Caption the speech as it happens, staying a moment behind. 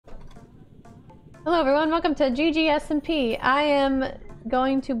Hello everyone, welcome to SMP. I am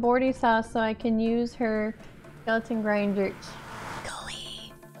going to Bordy's house so I can use her skeleton grinder.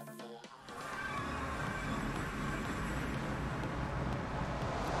 Golly.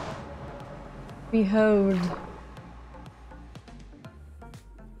 Behold.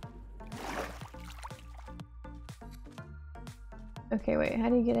 Okay, wait, how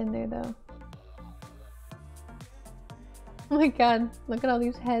do you get in there though? Oh my god, look at all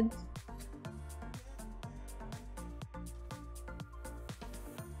these heads.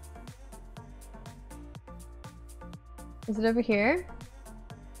 Is it over here?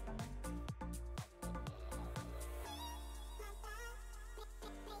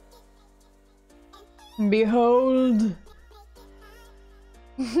 Behold!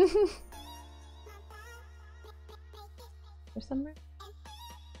 There's somewhere?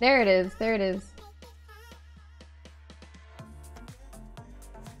 There it is, there it is.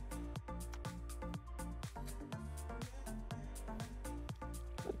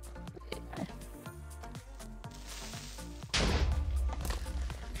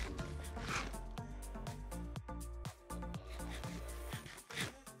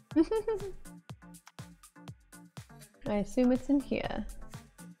 I assume it's in here.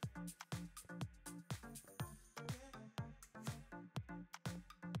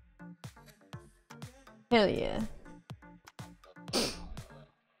 Hell yeah.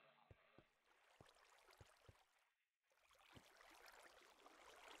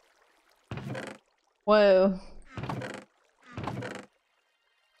 Whoa.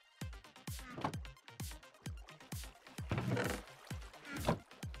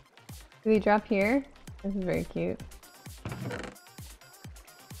 Did he drop here? This is very cute.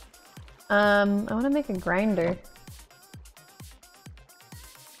 I want to make a grinder.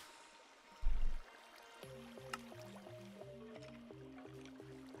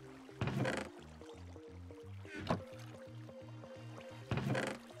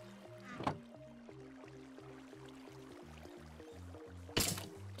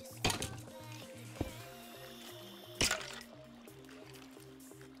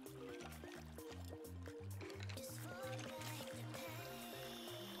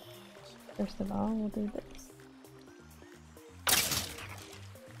 First of all, we'll do this.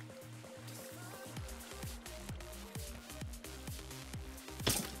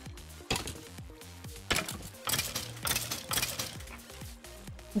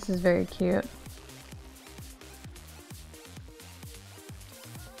 This is very cute.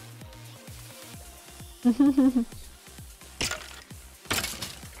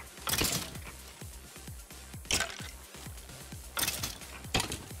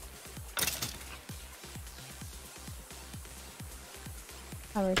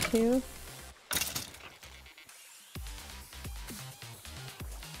 Power 2.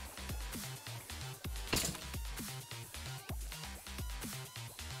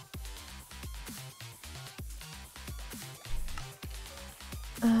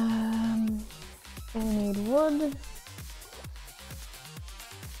 I need wood.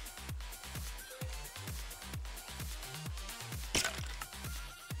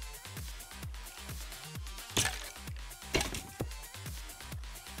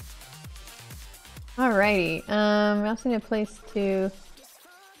 Alrighty, we also need a place to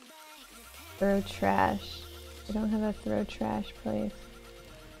throw trash. I don't have a throw trash place.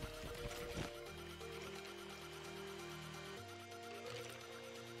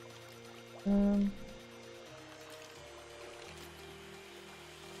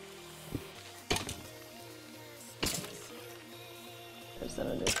 There's some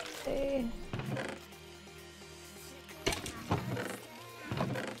of this stay.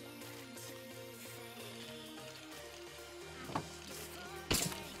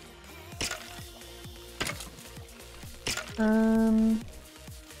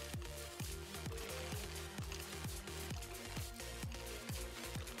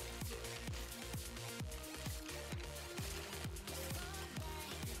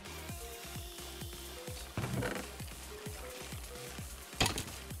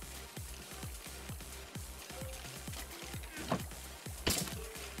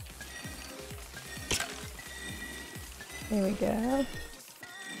 There we go.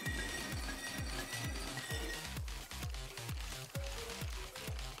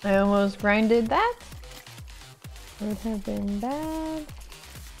 I almost grinded that. Would have been bad.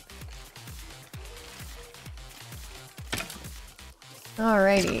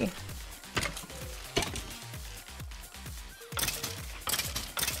 Alrighty.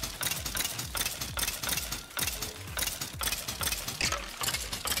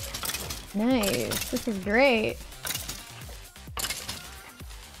 Nice. This is great.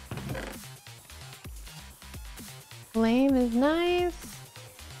 Flame is nice.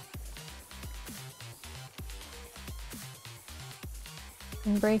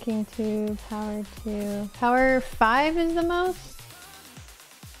 And breaking 2, power 2. Power 5 is the most?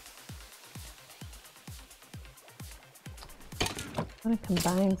 I want to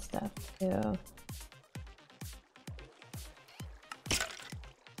combine stuff too.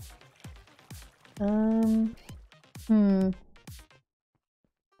 I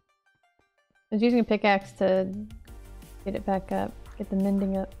was using a pickaxe to get it back up, get the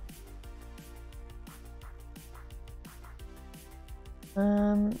mending up.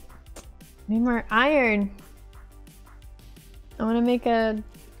 Need more iron. I want to make an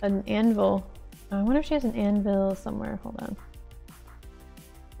anvil. Oh, I wonder if she has an anvil somewhere. Hold on. I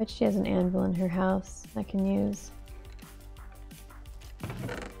bet she has an anvil in her house I can use.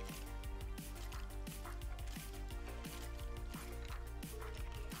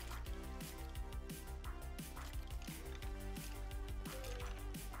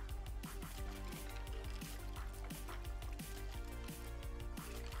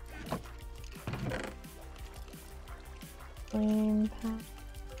 Flame pack.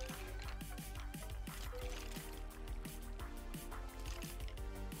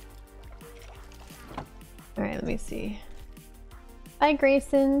 Alright, let me see. Bye,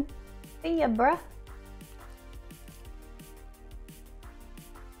 Grayson. See ya, bruh.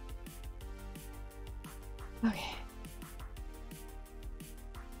 Okay.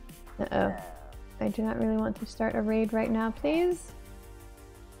 Uh-oh. I do not really want to start a raid right now, please.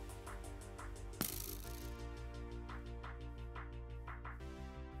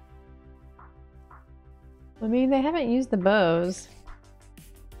 I mean, they haven't used the bows.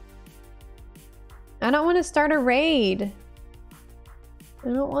 I don't want to start a raid. I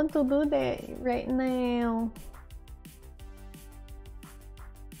don't want to do that right now.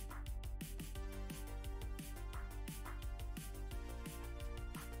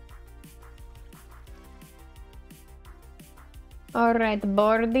 All right,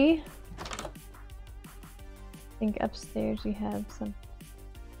 Bordy. I think upstairs you have some.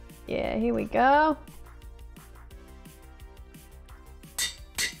 Yeah, here we go.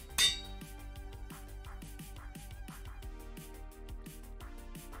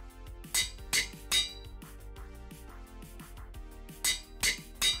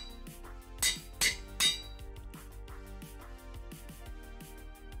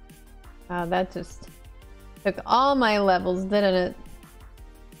 Wow, that just took all my levels, didn't it?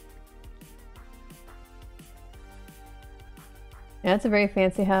 Yeah, it's a very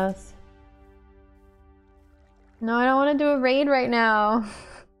fancy house. No, I don't want to do a raid right now.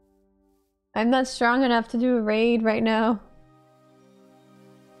 I'm not strong enough to do a raid right now.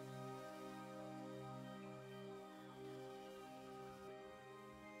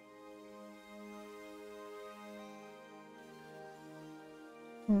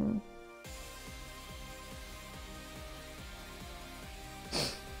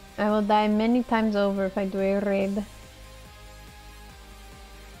 I will die many times over if I do a raid.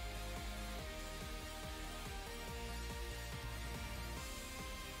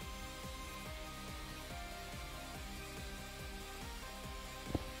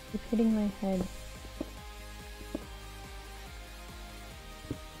 Keep hitting my head.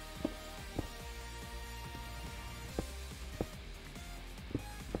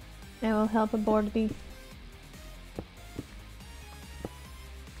 I will help aboard thee.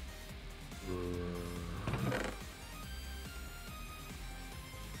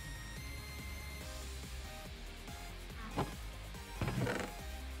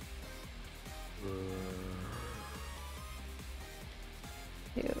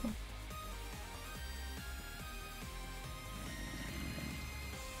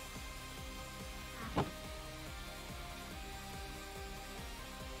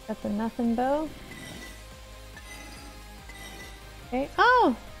 Got the nothing bow. Okay.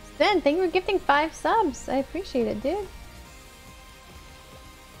 Oh, Sven, thank you for gifting 5 subs. I appreciate it, dude.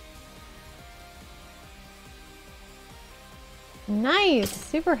 Nice,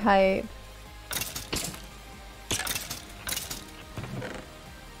 super hype.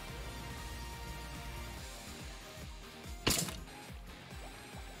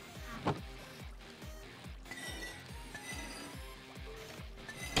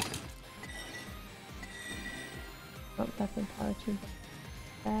 Oh, that's a power tube.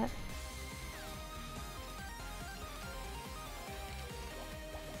 That.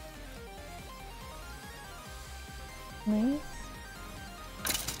 Nice.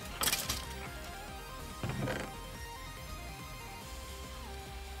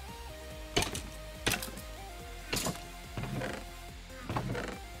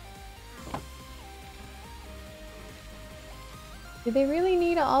 Do they really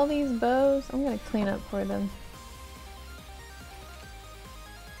need all these bows? I'm gonna clean up for them.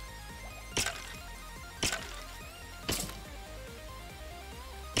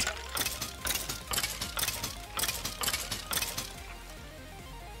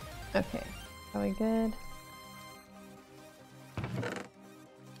 Okay, are we good?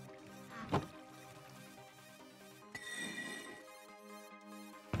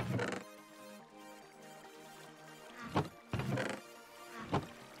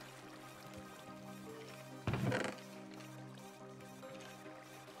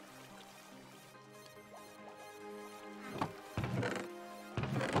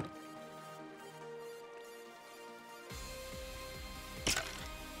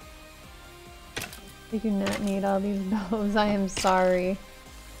 We do not need all these bows, I am sorry.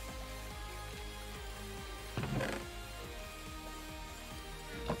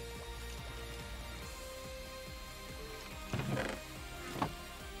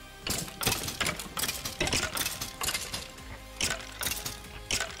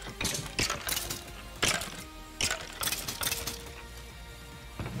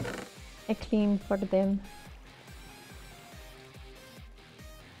 I clean for them.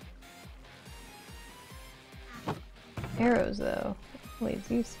 Arrows though, always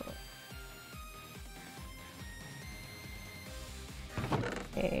useful.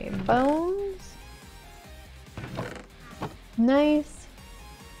 Okay, bones. Nice.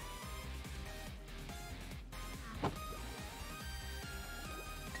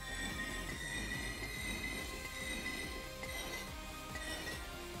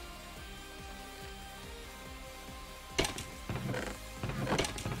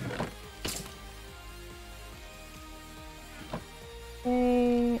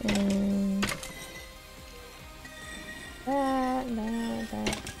 Okay, and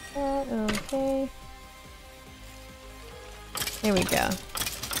that, okay. Here we go.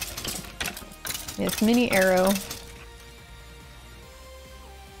 This mini arrow.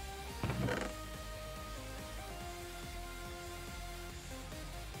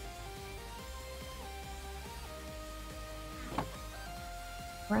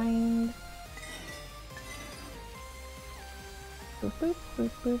 Grind. Boop, boop,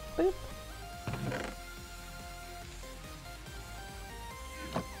 boop, boop, boop.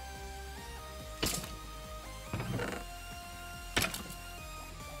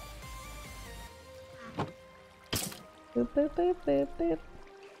 Boop, boop, boop, boop, boop.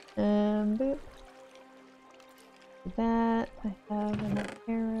 Boop. That. I have enough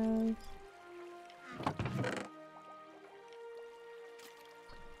arrows.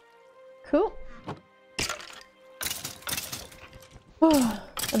 Cool.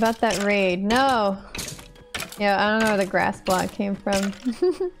 About that raid. No! Yeah, I don't know where the grass block came from.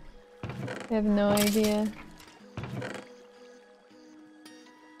 I have no idea.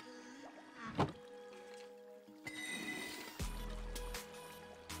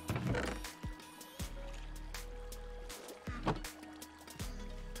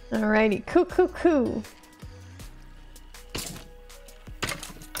 Alrighty, cool.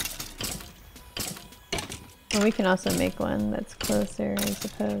 Well, we can also make one that's closer, I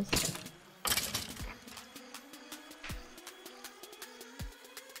suppose.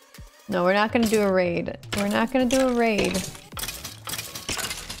 No, we're not gonna do a raid. We're not gonna do a raid.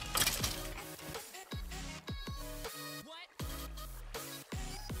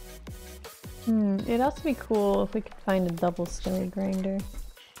 It'd also be cool if we could find a double stone grinder.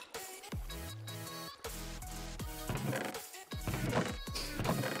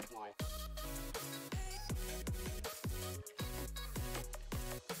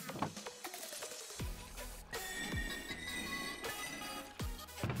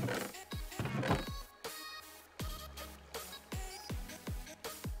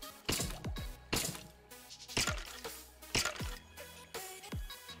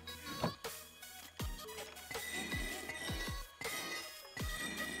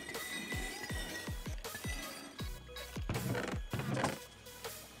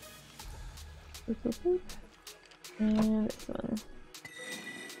 And this one.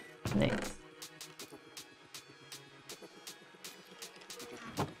 Nice.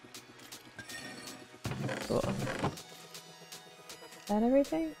 Cool. Is that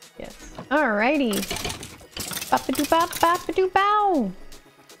everything? Yes. Alrighty. Bop-a-doo bop, bop-a-doo bow.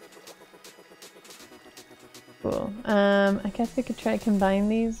 Cool. I guess we could try to combine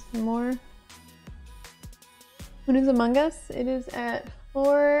these more. When is Among Us? It is at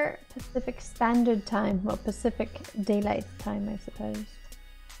 4 Pacific Standard Time. Well, Pacific Daylight Time, I suppose,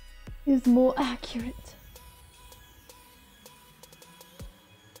 is more accurate.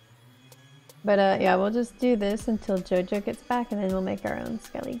 But yeah, we'll just do this until Jojo gets back, and then we'll make our own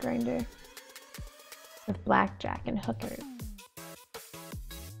skelly grinder with blackjack and hookers.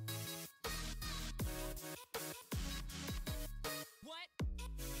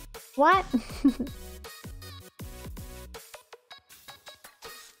 What?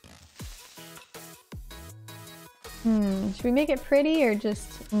 Should we make it pretty or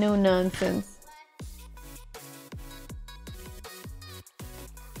just no nonsense?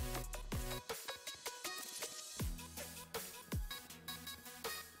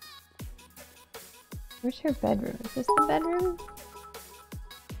 Where's her bedroom? Is this the bedroom?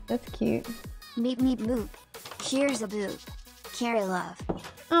 That's cute. Meep meep boop. Here's a boop. Carry love.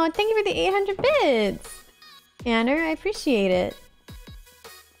 Oh, thank you for the 800 bits! Anna, I appreciate it.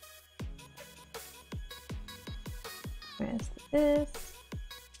 Rest of this.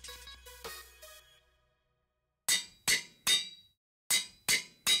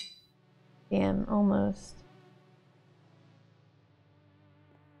 Damn, almost.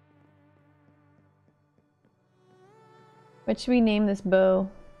 What should we name this bow?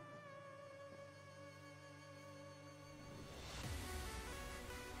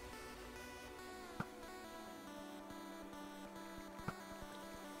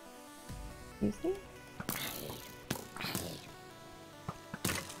 Excuse me?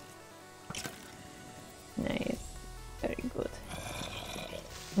 Nice. Very good.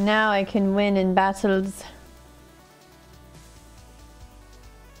 Now I can win in battles.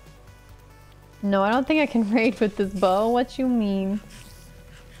 No, I don't think I can raid with this bow. What you mean?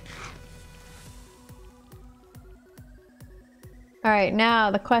 Alright, now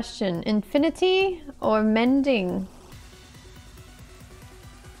the question. Infinity or mending?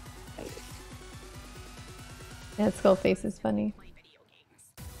 That skull face is funny.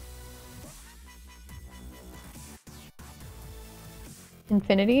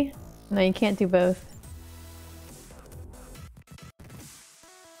 Infinity? No, you can't do both.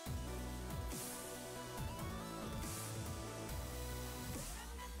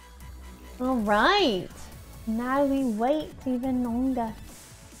 Alright! Now we wait even longer.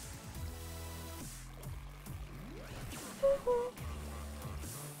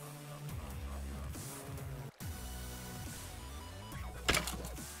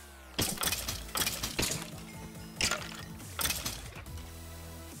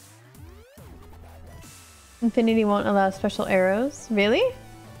 Infinity won't allow special arrows. Really?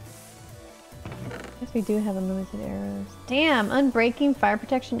 I guess we do have unlimited arrows. Damn! Unbreaking, fire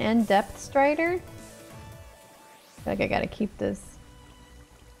protection, and depth strider? I feel like I gotta keep this.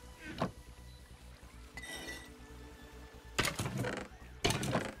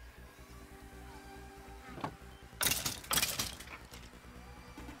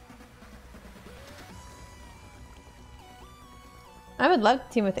 I would love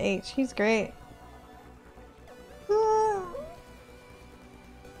to team with H. He's great.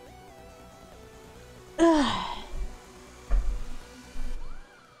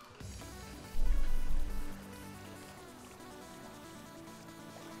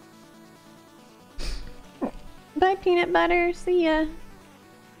 Bye, peanut butter. See ya.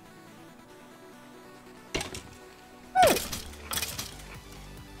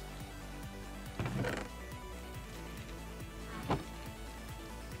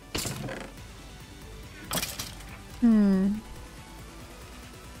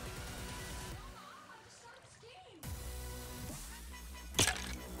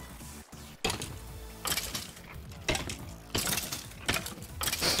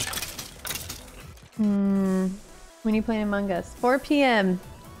 When are you playing Among Us? 4 p.m.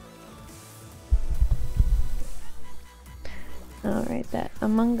 I'll write that.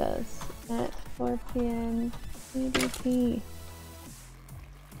 Among Us at 4 p.m. CDP.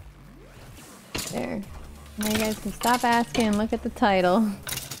 There. Now you guys can stop asking and look at the title.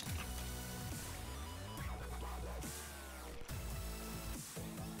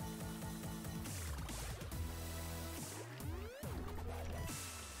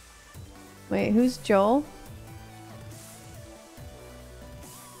 Wait, who's Joel?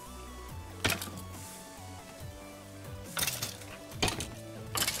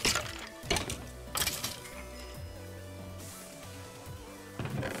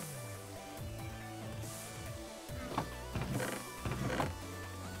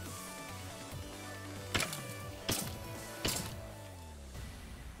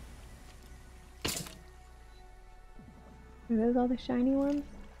 Are those all the shiny ones?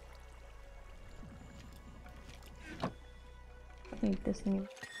 Leave this thing.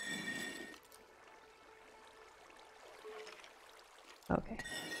 Okay.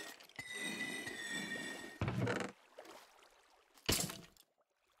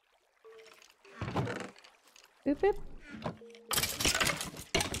 Boop boop.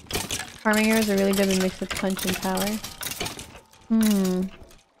 Farming arrows are really good when mixed with punch and power. Hmm.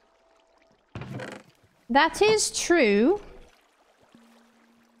 That is true.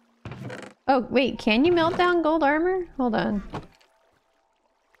 Oh, wait, can you melt down gold armor? Hold on.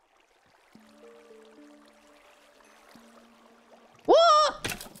 Whoa!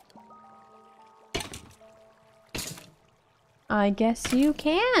 I guess you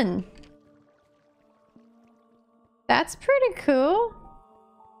can. That's pretty cool.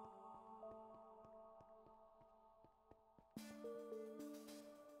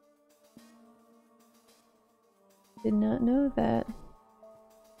 Did not know that.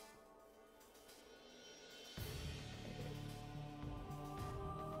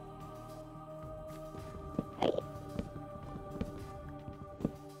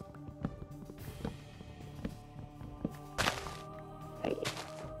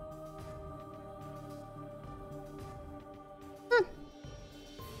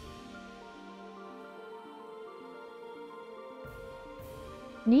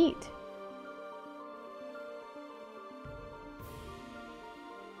 Neat.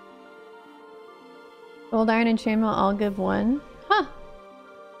 Gold, iron, and chainmail all give one. Huh.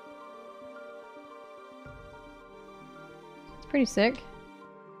 It's pretty sick.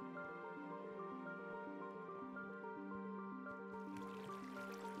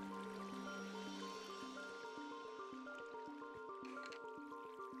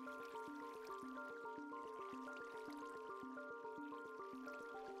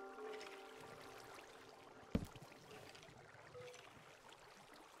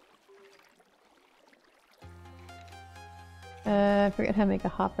 I forget how to make a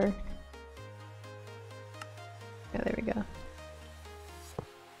hopper. Yeah, there we go.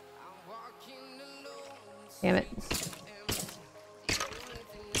 Damn it.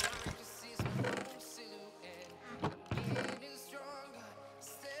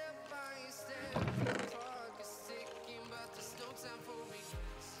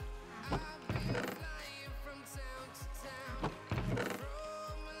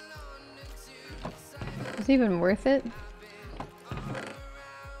 Is it even worth it?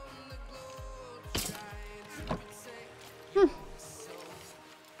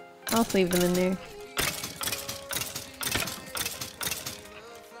 I'll leave them in there.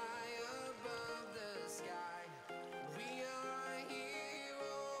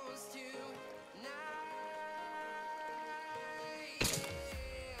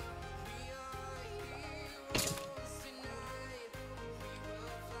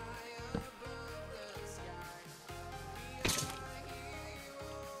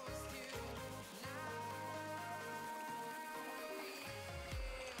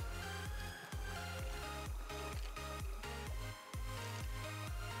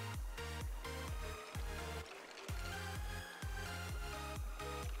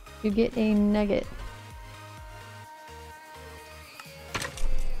 You get a nugget.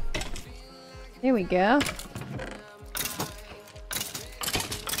 There we go.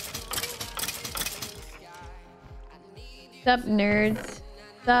 Sup, nerds?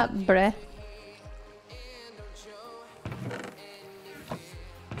 Sup, bruh?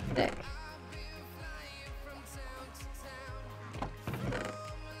 Sick.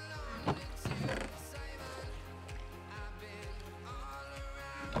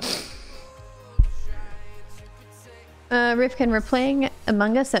 Rifkin, we're playing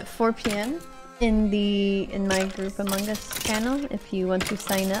Among Us at 4 p.m. in my group Among Us channel if you want to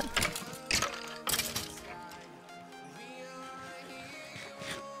sign up.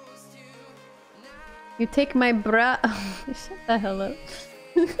 You take my bra. Shut the hell up.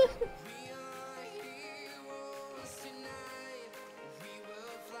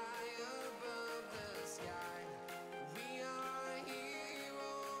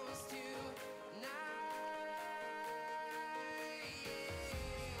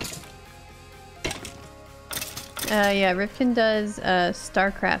 Yeah, Rifkin does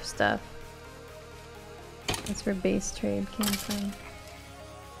StarCraft stuff. That's where base trade came from.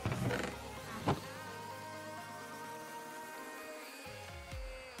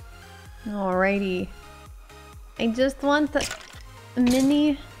 Alrighty. I just want the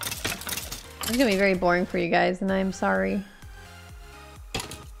mini. It's gonna be very boring for you guys, and I'm sorry.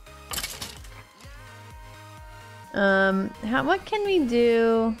 What can we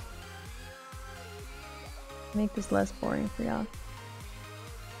do? Make this less boring for y'all.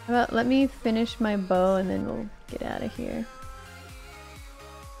 How about let me finish my bow and then we'll get out of here.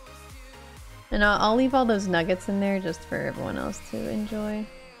 And I'll leave all those nuggets in there just for everyone else to enjoy.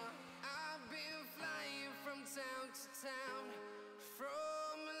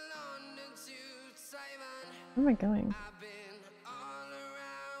 Where am I going?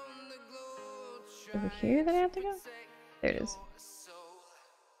 Over here that I have to go? There it is.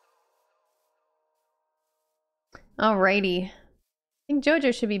 Alrighty. I think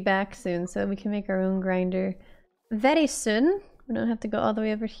Jojo should be back soon so we can make our own grinder very soon. We don't have to go all the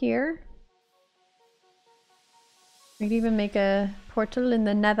way over here. We could even make a portal in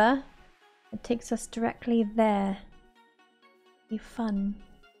the nether. It takes us directly there. Be fun.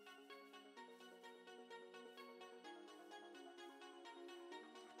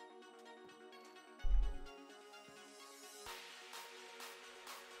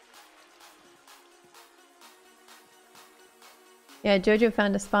 Yeah, Jojo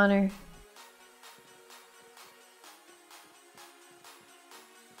found a spawner.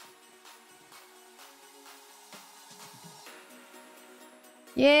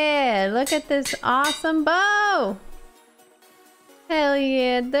 Yeah, look at this awesome bow! Hell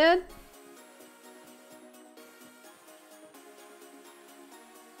yeah, dude!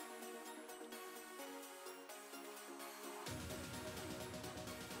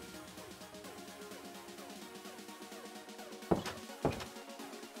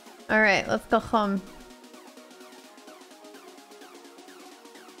 Alright, let's go home.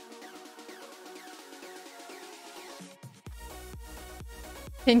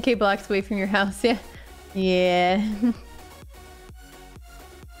 $10K blocks away from your house, yeah. Yeah.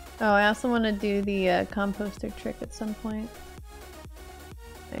 Oh, I also want to do the composter trick at some point.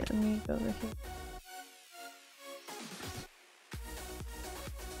 Wait, let me go over here.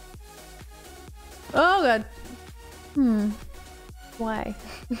 Oh god! Why?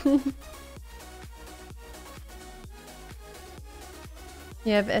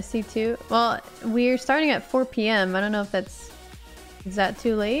 You have SC2? Well, we're starting at 4 PM. I don't know if that's... Is that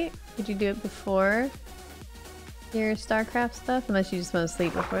too late? Could you do it before your StarCraft stuff? Unless you just want to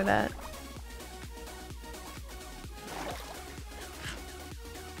sleep before that.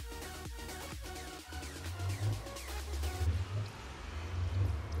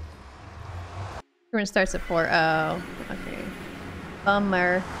 Everyone starts at 4. Oh, okay.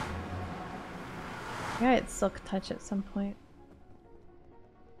 Bummer. Yeah, it's Silk Touch at some point.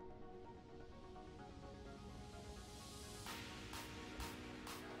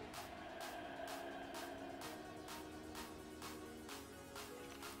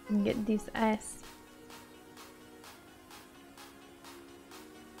 And get this ice.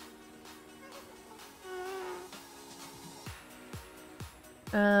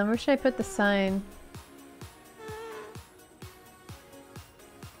 Where should I put the sign?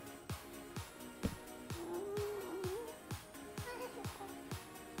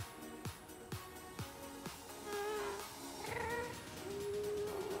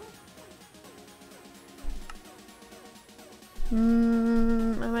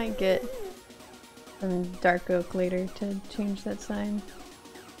 I might get some dark oak later to change that sign.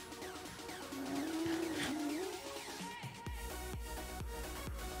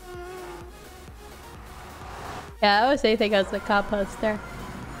 Yeah, I was anything else with composter.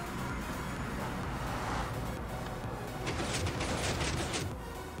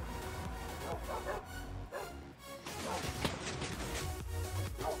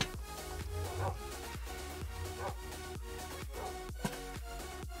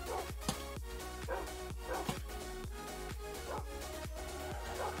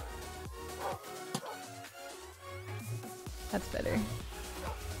 That's better.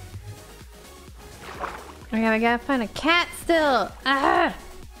 Oh yeah, I gotta find a cat still! Ah!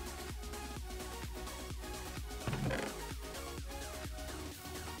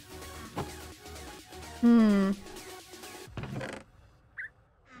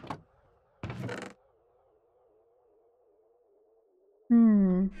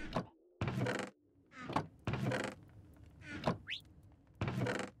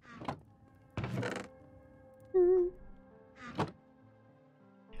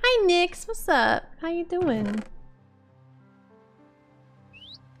 Hi Nix, what's up? How you doing?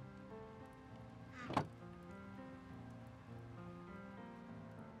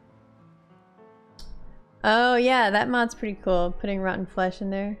 Oh yeah, that mod's pretty cool, putting rotten flesh in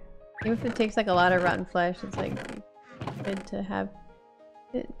there. Even if it takes like a lot of rotten flesh, it's like good to have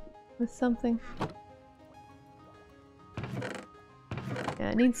it with something.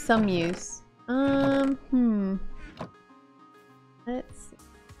 Yeah, it needs some use. Let's see.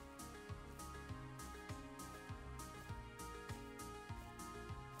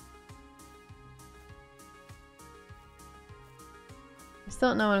 I still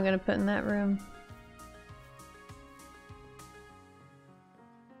don't know what I'm gonna put in that room.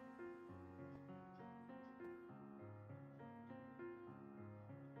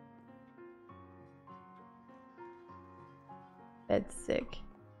 Bed's sick.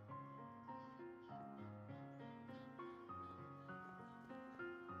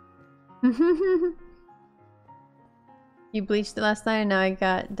 You bleached it last night and now I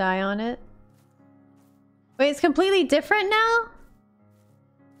got dye on it. Wait, it's completely different now?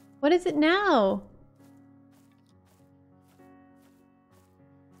 What is it now?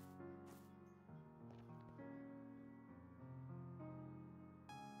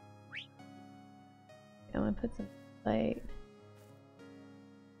 I'm gonna put some light.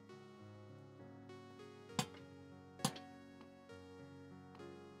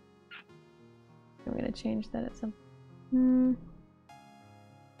 I'm gonna change that at some point.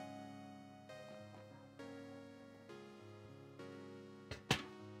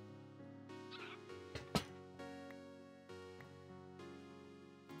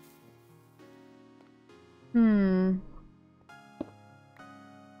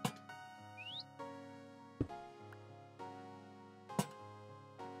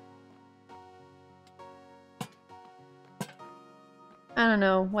 I don't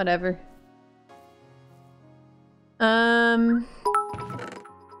know, whatever.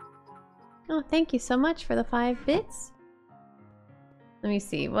 Oh, thank you so much for the 5 bits. Let me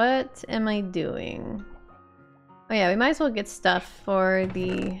see, what am I doing? Oh yeah, we might as well get stuff for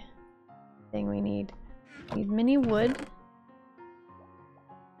the thing we need. Need mini wood.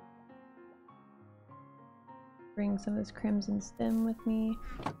 Bring some of this crimson stem with me.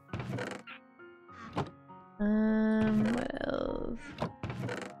 What else?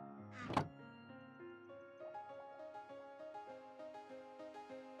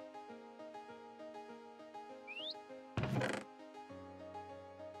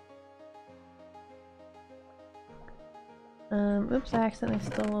 Oops, I accidentally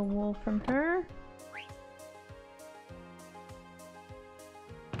stole a wool from her.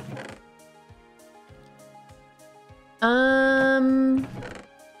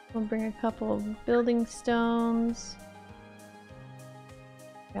 We'll bring a couple of building stones.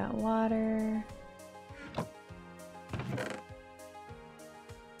 Got water.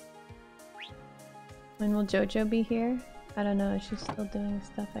 When will Jojo be here? I don't know, she's still doing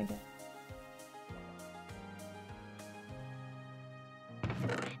stuff, I guess.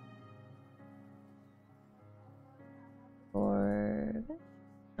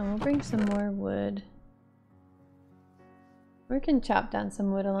 We'll bring some more wood. We can chop down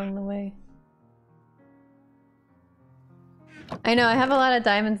some wood along the way. I know, I have a lot of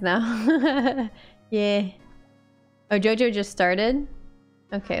diamonds now. Yeah. Oh, Jojo just started?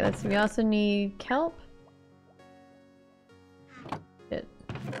 Okay, let's see. We also need kelp. Shit.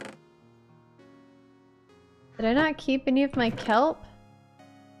 Did I not keep any of my kelp?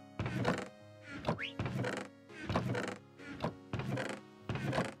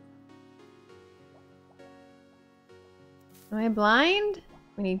 Am I blind?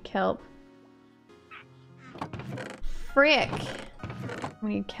 We need kelp. Frick! We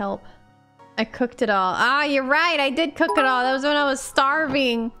need kelp. I cooked it all. Ah, you're right! I did cook it all! That was when I was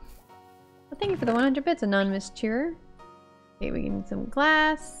starving! Well, thank you for the 100 bits, Anonymous Cheerer. Okay, we need some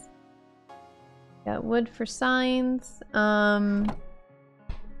glass. Got wood for signs.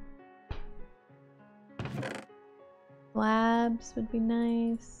 Slabs would be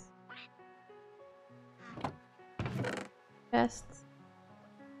nice. Chests.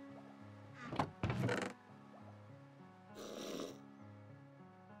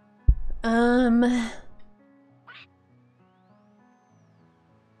 What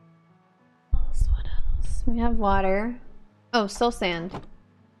else? We have water. Oh, soul sand.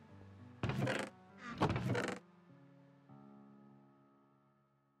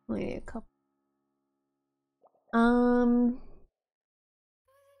 We need a couple.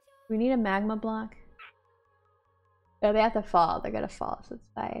 We need a magma block. Oh, they have to fall. They're gonna fall, so it's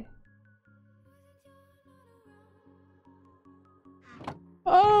fine.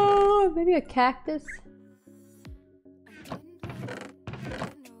 Oh, maybe a cactus.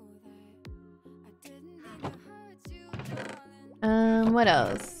 What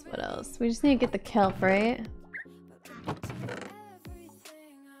else? What else? We just need to get the kelp, right?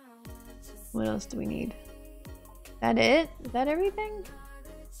 What else do we need? Is that it? Is that everything?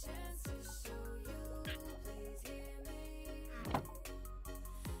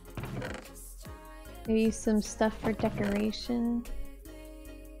 Maybe some stuff for decoration.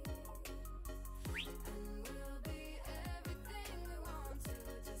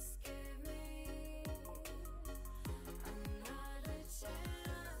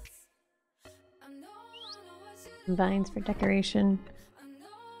 Vines for decoration.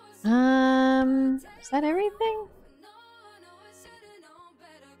 Is that everything?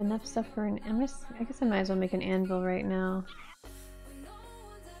 Enough stuff for an... I guess I might as well make an anvil right now.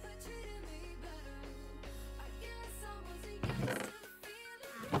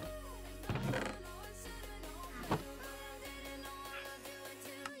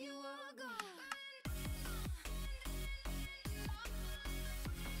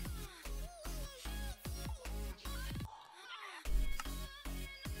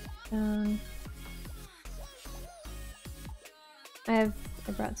 I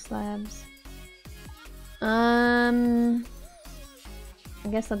brought slabs. I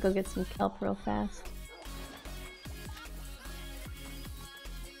guess I'll go get some kelp real fast.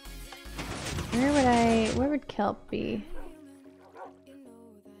 Where would kelp be?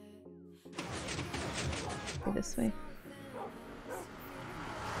 Go this way.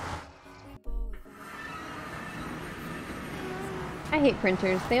 I hate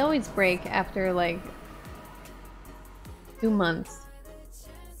printers. They always break after like 2 months.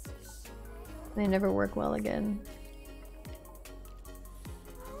 They never work well again.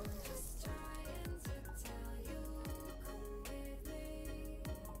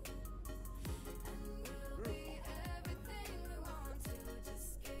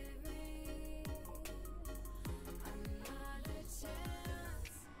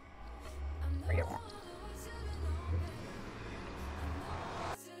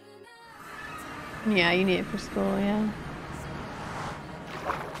 Yeah, you need it for school, yeah.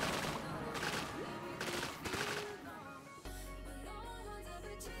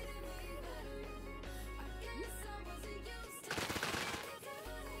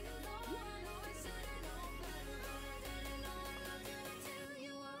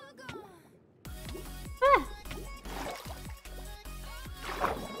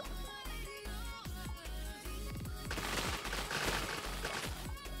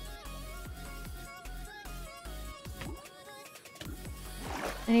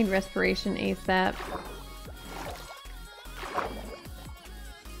 I need respiration ASAP.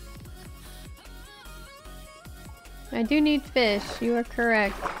 I do need fish, you are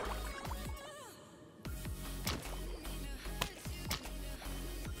correct.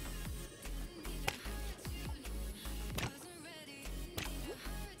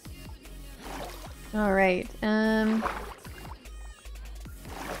 Alright,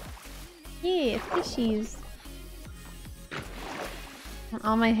 yeah, fishies.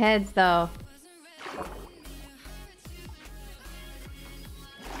 All my heads, though.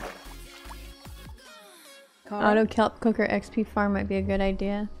 Auto kelp cooker XP farm might be a good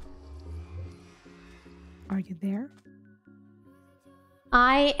idea. Are you there?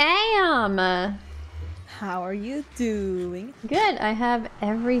 I am! How are you doing? Good, I have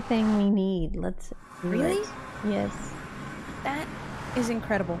everything we need. Let's do it. Yes. That is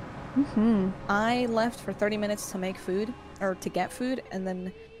incredible. I left for 30 minutes to make food, or to get food, and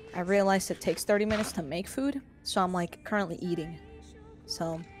then I realized it takes 30 minutes to make food, so I'm like currently eating.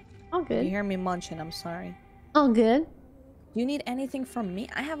 So, all good. If you hear me munching, I'm sorry. All good. Do you need anything from me?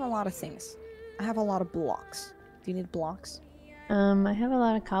 I have a lot of things. I have a lot of blocks. Do you need blocks? I have a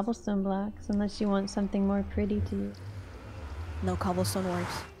lot of cobblestone blocks, unless you want something more pretty to use. No, cobblestone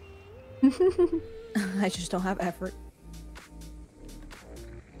works. I just don't have effort.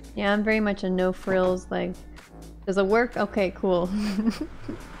 Yeah, I'm very much a no frills, like, does it work? Okay, cool.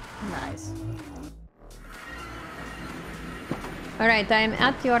 Nice. Alright, I'm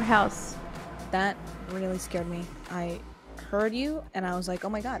at your house. That really scared me. I heard you, and I was like, oh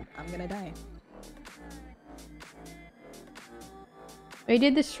my god, I'm gonna die. We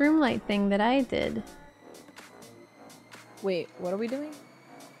did the shroom light thing that I did. Wait, what are we doing?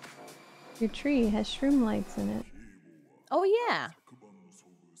 Your tree has shroom lights in it. Oh yeah!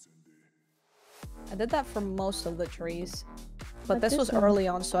 I did that for most of the trees. But this was early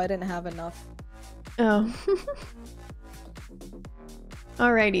on, so I didn't have enough. Oh.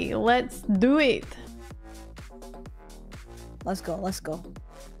 Alrighty, let's do it! Let's go, let's go.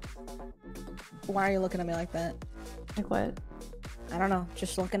 Why are you looking at me like that? Like what? I don't know,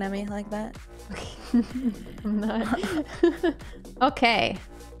 just looking at me like that? I'm not. Okay.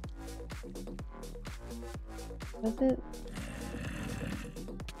 Was it?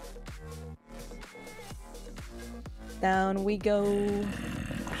 Down we go.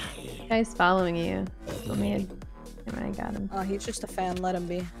 Guy's following you. Oh man. I got him. Oh, he's just a fan, let him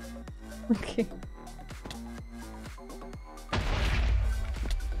be. Okay.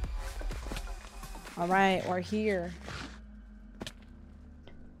 Alright, we're here.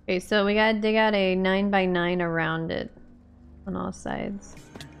 Okay, so we gotta dig out a 9x9 around it. On all sides.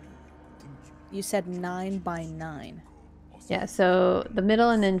 You said 9x9. Yeah, so the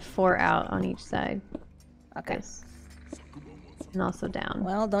middle and then 4 out on each side. Okay. Yes. And also down.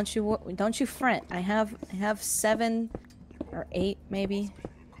 Well, don't you fret. I have 7 or 8 maybe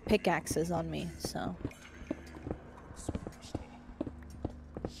pickaxes on me, so.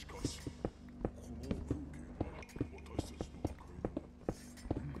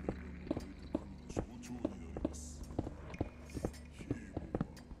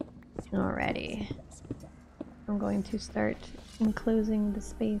 Alrighty. I'm going to start enclosing the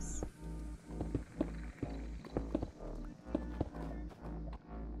space.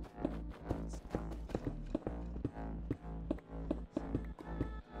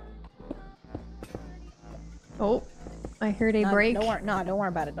 Oh, I heard a break. Don't worry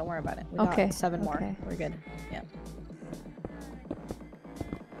about it. Don't worry about it. We got 7 more. Okay. We're good. Yeah.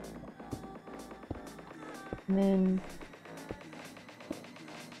 And then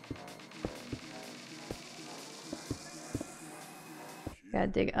gotta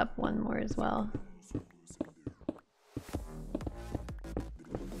dig up one more as well.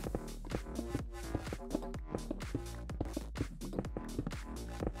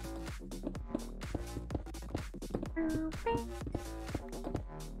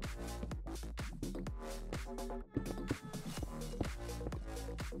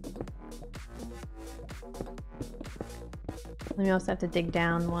 Then we also have to dig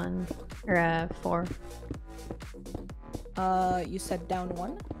down one, or 4. You said down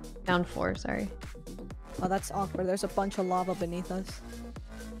 1? Down 4, sorry. Oh, that's awkward. There's a bunch of lava beneath us.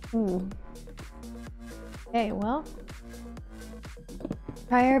 Ooh. Okay, well,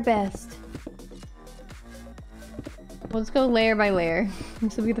 try our best. Let's go layer by layer.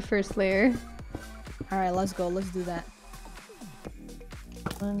 This will be the first layer. Alright, let's go. Let's do that.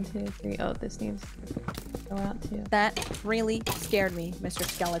 1, 2, 3. Oh, this needs to go out too. That really scared me, Mr.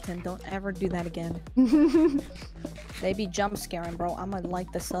 Skeleton. Don't ever do that again. They be jump scaring, bro. I'm gonna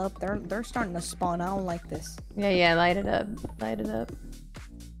light this up. They're starting to spawn. I don't like this. Yeah, light it up. Light it up.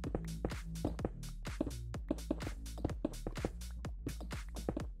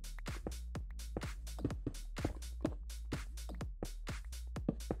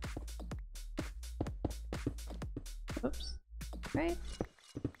 Oops. Right.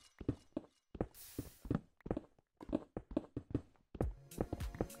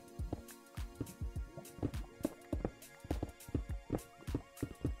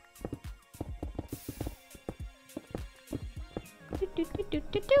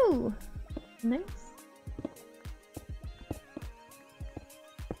 Do. Nice.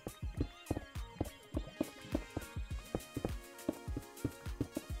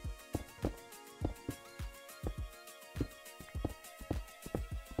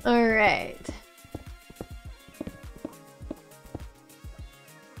 All right.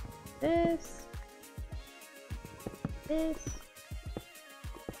 This.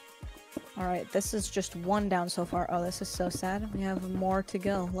 Alright, this is just 1 down so far. Oh, this is so sad. We have more to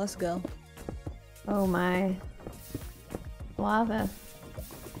go. Let's go. Oh my. Lava.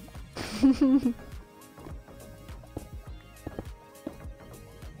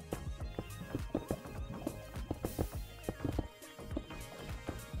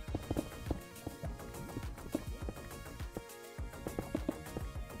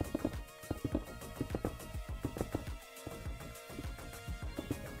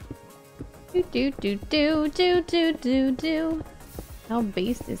 Do. How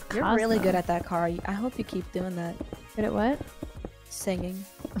based is Cosmo? You're really good at that, car. I hope you keep doing that. Good at what? Singing.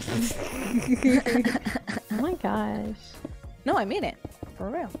 Oh my gosh. No, I mean it. For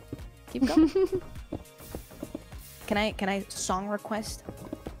real. Keep going. Can I song request?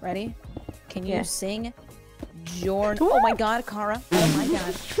 Ready? Can you sing Jordan? Oh my god, Kara. Oh my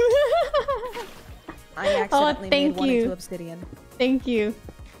god. I accidentally made one into obsidian. Thank you.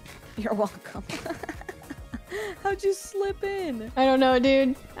 You're welcome. How'd you slip in? I don't know,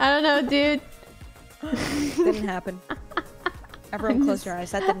 dude. Didn't happen. Everyone close your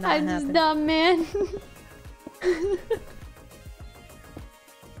eyes. That did not happen. I'm just dumb, man.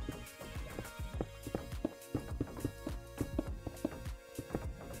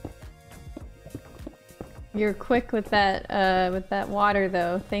 You're quick with that water,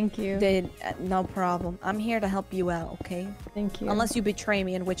 though. Thank you. No problem. I'm here to help you out, okay? Thank you. Unless you betray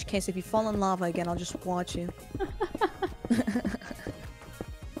me, in which case, if you fall in lava again, I'll just watch you.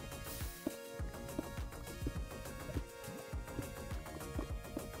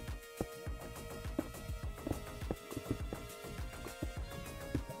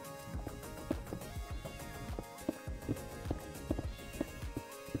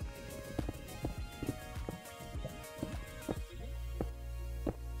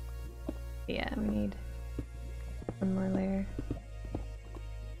 Yeah, we need one more layer.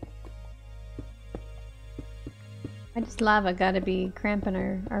 I just lava gotta be cramping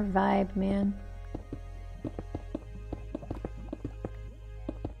our vibe, man.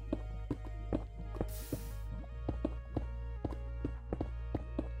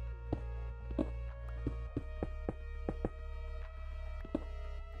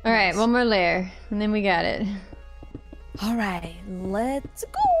 Alright, one more layer, and then we got it. Alright, let's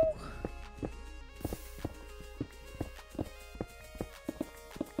go!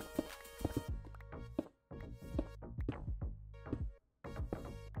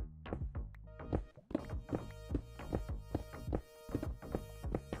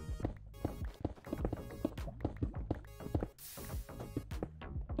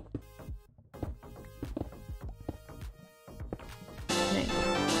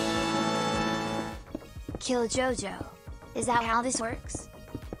 kill Jojo. Is that how this works?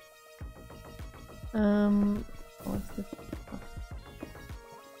 What's this?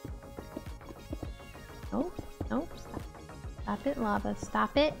 Oh, nope. Stop it, lava.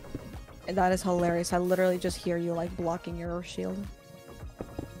 Stop it. That is hilarious. I literally just hear you like blocking your shield.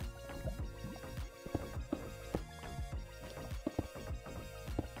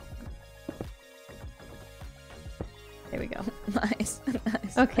 There we go. Nice.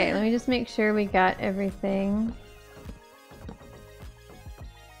 Nice. Okay, let me just make sure we got everything.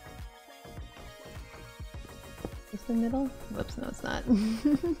 Is this the middle? Whoops, no it's not.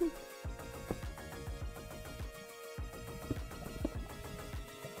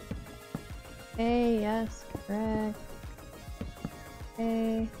 Okay, yes, correct.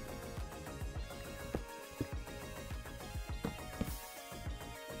 Okay.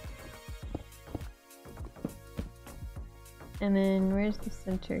 And then where's the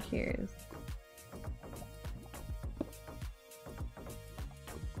center here?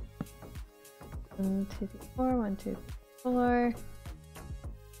 1, 2, 3, 4. 1, 2, 3,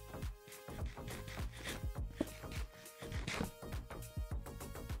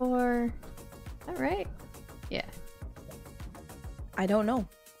 4. Is that right? Yeah. I don't know,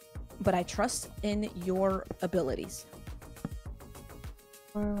 but I trust in your abilities.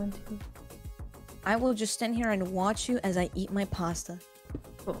 4, 1, 2. I will just stand here and watch you as I eat my pasta.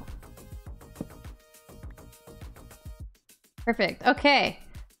 Cool. Perfect. Okay.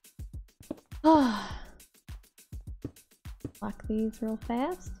 Lock these real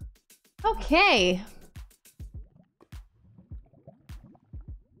fast. Okay.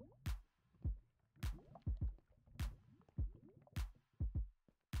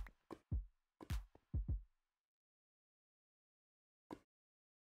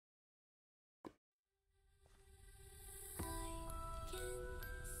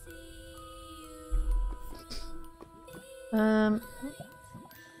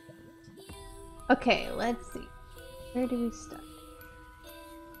 Okay, let's see. Where do we start?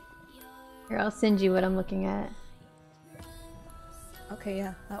 Here, I'll send you what I'm looking at. Okay,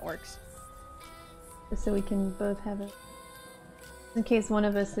 yeah, that works. Just so we can both have it. In case one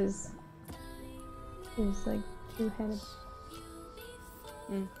of us is like two-headed.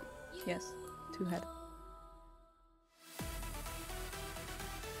 Yes, two-head.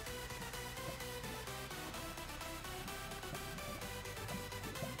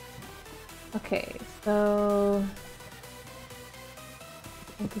 Okay, so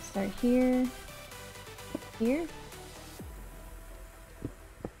I think we start here. Here?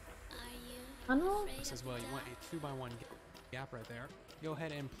 Tunnel? As well, you want a 2x1 gap right there. Go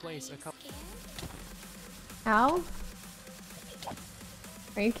ahead and place a couple. Ow?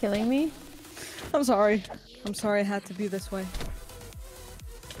 Are you killing me? I'm sorry. I'm sorry it had to be this way.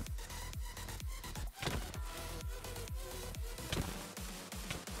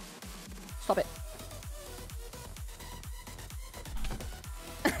 Stop it.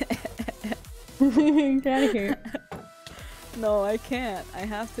 Get out of here. No, I can't. I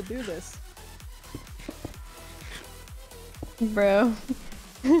have to do this. Bro.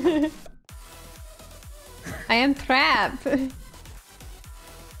 I am trapped.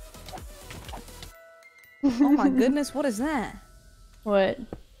 Oh my goodness, what is that? What?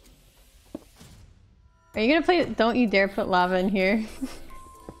 Are you gonna play? Don't you dare put lava in here.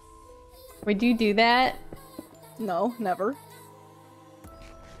 Would you do that? No, never.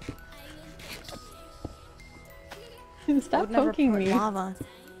 Stop poking me. Lava.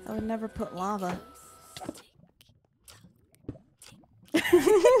 I would never put lava.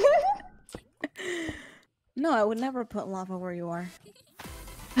 No, I would never put lava where you are.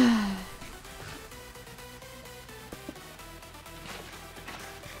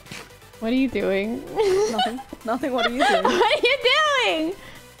 What are you doing? Nothing. Nothing. What are you doing? What are you doing?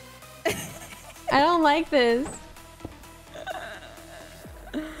 I don't like this.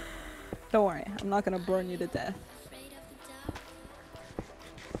 Don't worry. I'm not gonna burn you to death.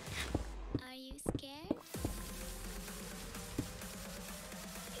 Are you scared?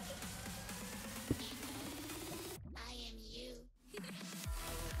 I am you.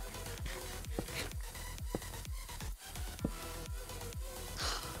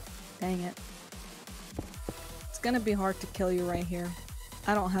 Dang it. It's gonna be hard to kill you right here.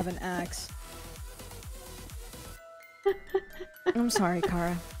 I don't have an axe. I'm sorry,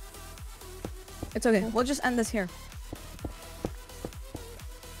 Kara. It's okay. We'll just end this here.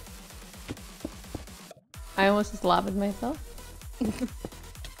 I almost just lavaed myself.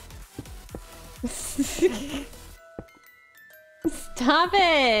 Stop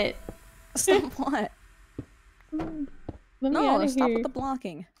it! Stop what? Let me No, out of stop here. with the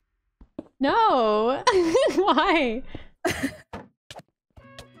blocking. No! Why?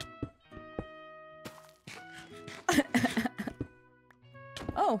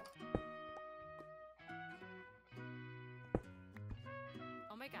 Oh.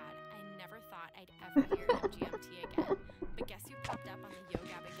 Oh my god, I never thought I'd ever hear GMT again. But guess who popped up on the Yo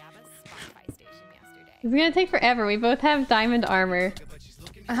Gabba Gabba Spotify station yesterday? It's gonna take forever. We both have diamond armor.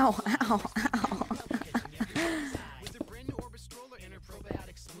 Ow, ow, ow.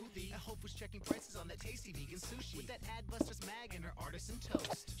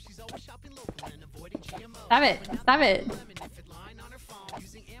 Stop it! Stop it!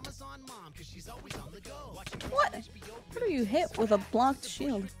 What? What are you hit with a blocked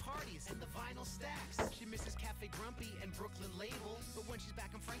shield?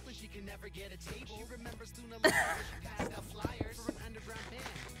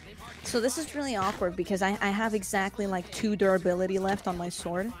 So this is really awkward because I have exactly like 2 durability left on my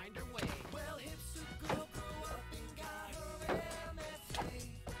sword.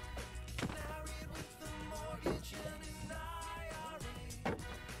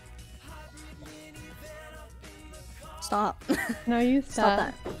 Stop. No, you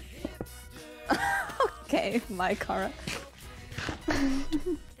stop. Stop that. Okay, my Kara.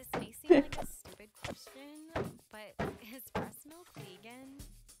 This may seem like a stupid question, but is breast milk vegan?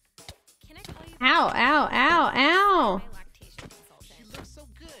 Can I call you Ow, ow, ow, ow! my lactation consultant? She looks so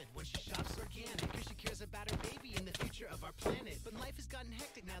good when she shops organic, 'cause she cares about her baby and the future of our planet. But life has gotten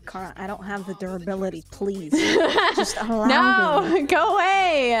hectic now that Kara, I don't have the durability, please. Just allow me. No! Go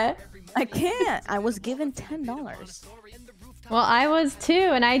away! I can't. I was given $10. Well, I was too,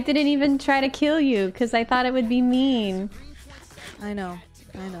 and I didn't even try to kill you because I thought it would be mean. I know.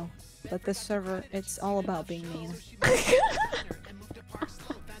 But this server, it's all about being mean.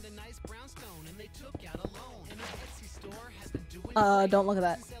 Don't look at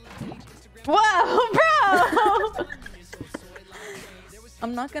that. Whoa, bro!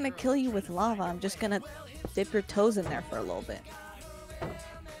 I'm not gonna kill you with lava. I'm just gonna dip your toes in there for a little bit.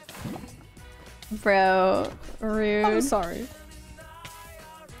 Bro, rude. I'm sorry.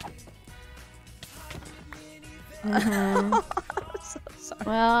 So sorry.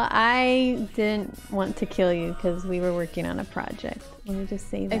 Well, I didn't want to kill you because we were working on a project. Let me just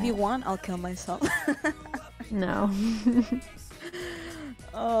say that. If you want, I'll kill myself. No.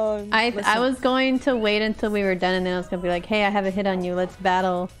 Oh, I was going to wait until we were done, and then I was gonna be like, "Hey, I have a hit on you. Let's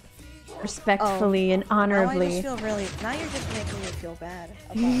battle respectfully and honorably." Now you're just making me feel bad.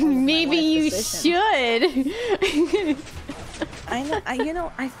 About Maybe you should.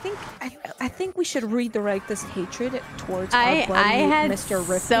 I think we should redirect this hatred towards our I buddy, had Mr.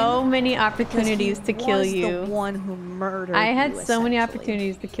 Rifkin, so many opportunities to kill you. The one who murdered I had you, so many essentially.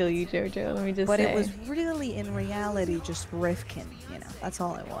 opportunities to kill you, Jojo. Let me just But say. it was really, in reality, just Rifkin. You know, that's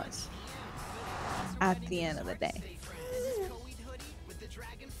all it was. At the end of the day.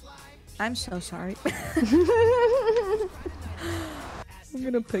 I'm so sorry. I'm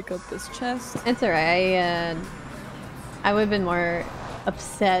gonna pick up this chest. It's alright. I would have been more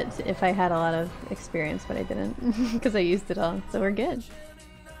upset if I had a lot of experience, but I didn't because I used it all. So we're good.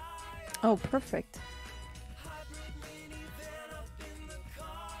 Oh, perfect.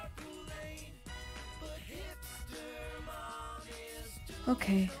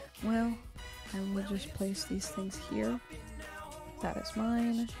 Okay, well, I will just place these things here. That is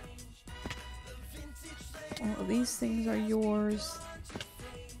mine. All of these things are yours.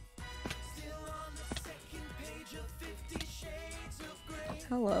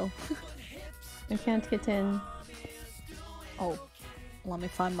 Hello. I can't get in. Oh, let me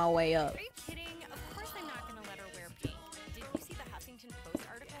find my way up. Are you kidding? Of course I'm not gonna let her wear pink. Did you see the Huffington Post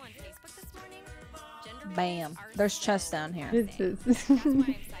article on Facebook this morning? Gender Bam. roles are There's so chests down here. This is. That's why I'm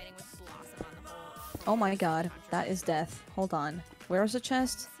siding with Blossom on the whole. Oh my god, that is death. Hold on. Where's the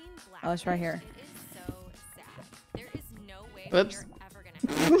chest? Seeing black Oh, it's right here. It is so sad. There is no way Whoops. we're ever gonna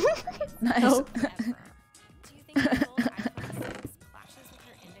have Nice. Nope. ever. Do you think Nicole iPhone 6 clashes with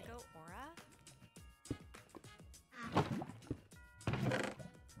her indigo aura?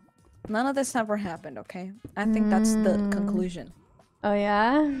 None of this ever happened, okay? I think that's the conclusion. Oh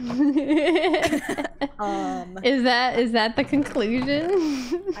yeah. Is that the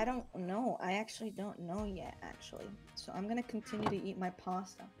conclusion? I don't know. I actually don't know yet, actually. So I'm gonna continue to eat my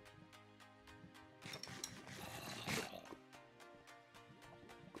pasta.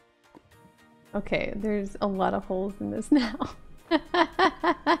 Okay, there's a lot of holes in this now.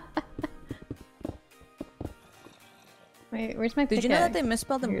 Wait, where's my Did you know that they pickaxe?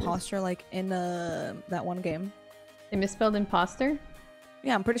 misspelled Here it is. imposter like in that one game? They misspelled imposter?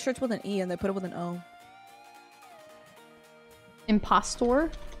 Yeah, I'm pretty sure it's with an E and they put it with an O. Impostor?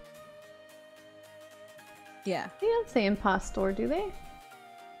 Yeah. They don't say impostor, do they?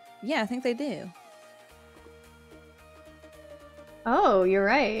 Yeah, I think they do. Oh, you're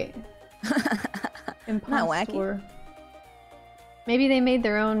right. Not wacky. Impostor. Maybe they made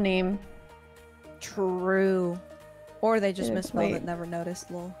their own name. True. Or they just misspelled wait. it, never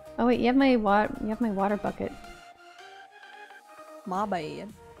noticed, lol. Oh wait, you have my water bucket. My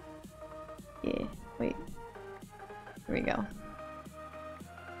bad. Yeah. Wait. Here we go.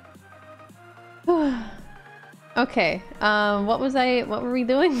 Okay. What were we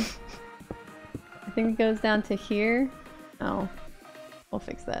doing? I think it goes down to here. Oh. We'll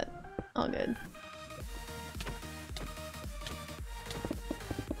fix that. All good.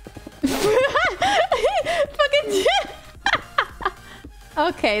 Fucking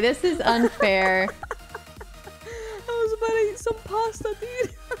okay, this is unfair. I was about to eat some pasta,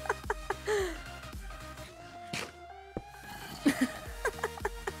 dude.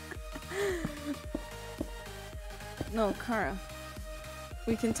 No, Kara.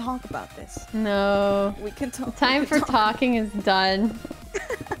 We can talk about this. No. We can talk. Time for talking is done.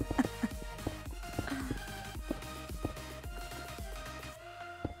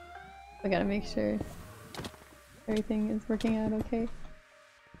 I gotta make sure everything is working out okay.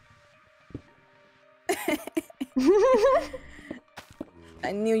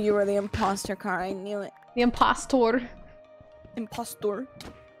 I knew you were the imposter, Kara. I knew it. The impostor. Impostor.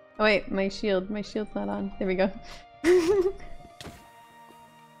 Oh wait, my shield's not on. There we go.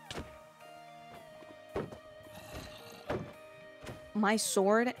 My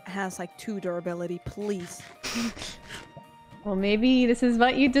sword has like 2 durability, please. Well, maybe this is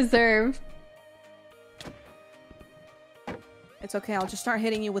what you deserve. It's okay, I'll just start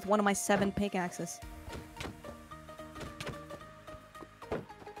hitting you with one of my 7 pickaxes.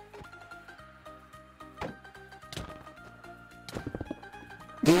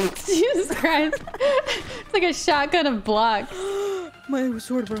 Jesus Christ. It's like a shotgun of blocks. My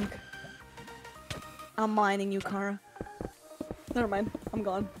sword broke. I'm mining you, Kara. Never mind, I'm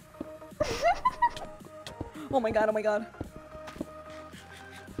gone. Oh my god, oh my god.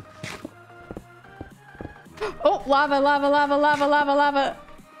 Oh, lava, lava, lava, lava, lava, lava.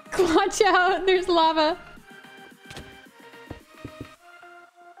 Watch out, there's lava.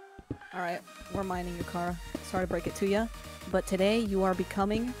 Alright, we're mining you, Kara. Sorry to break it to you, but today you are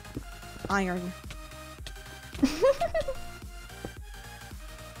becoming iron.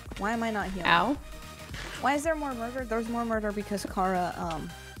 Why am I not healing? Ow. Why is there more murder? There's more murder because Kara,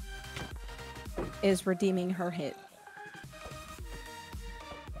 is redeeming her hit.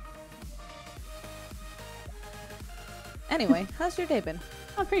 Anyway, how's your day been?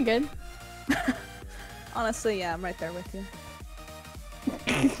 Oh, pretty good. Honestly, yeah, I'm right there with you.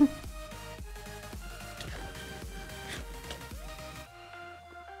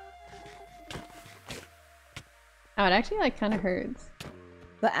 Oh, it actually like kind of hurts.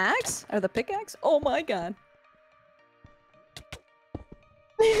 The axe? Or the pickaxe? Oh my god.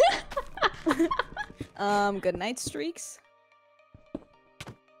 Good night, streaks.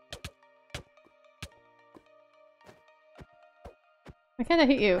 I kind of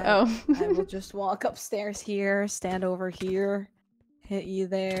hit you. Oh. I will just walk upstairs here, stand over here, hit you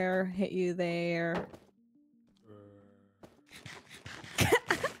there, hit you there.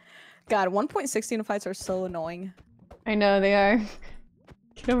 God, 1.16 fights are so annoying. I know they are.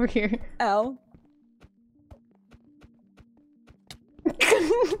 Get over here. Ow.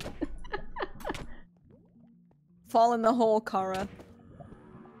 Fall in the hole, Kara.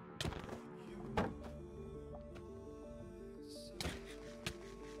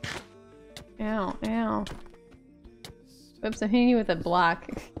 Ow, ow. Oops, I'm hitting you with a block.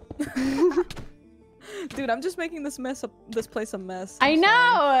 Dude, I'm just making this place a mess. I I'm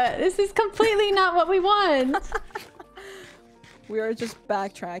know! This is completely not what we want! We are just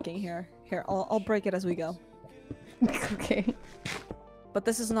backtracking here. Here, I'll break it as we go. Okay. But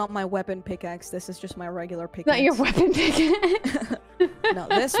this is not my weapon pickaxe, this is just my regular pickaxe. Not your weapon pickaxe. No,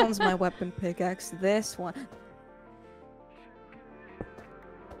 this one's my weapon pickaxe. This one.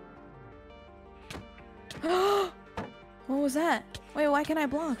 What was that? Wait, why can't I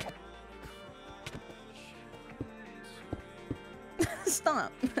block?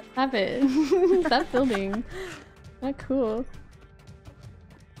 Stop. Stop it. Stop building. Not cool.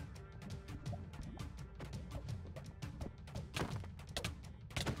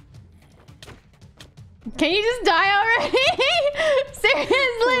 Can you just die already?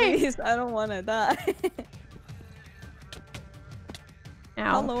 Seriously? Please, I don't want to die. Ow.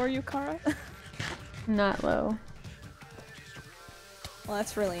 How low are you, Kara? Not low. Well,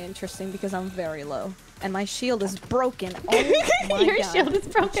 that's really interesting because I'm very low. And my shield is broken. Oh my Your god. shield is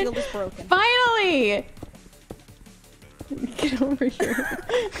broken. My shield is broken. Finally! Get over here.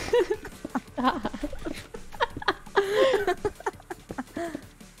 Stop.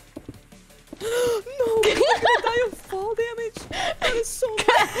 No, I'm gonna die of fall damage. That is so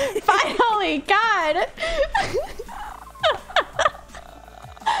bad. Finally, God.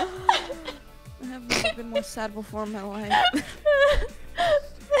 I have never been more sad before in my life.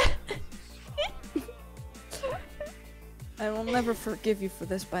 I will never forgive you for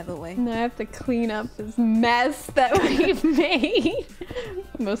this, by the way. Now I have to clean up this mess that we've made.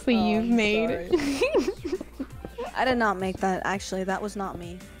 Mostly you've I'm made. I did not make that, actually. That was not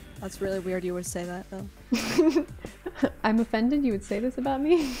me. That's really weird you would say that, though. I'm offended you would say this about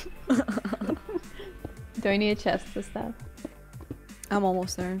me. Do I need a chest this stuff? I'm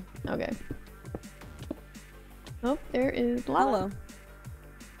almost there. Okay. Oh, there is lava.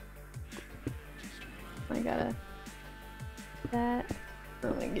 Hello. I gotta... That...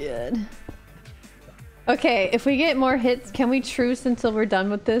 Oh my god. Okay, if we get more hits, can we truce until we're done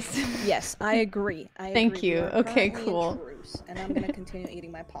with this? Yes, I agree. Thank agree. you. We are Okay, currently in cool. truce, and I'm gonna continue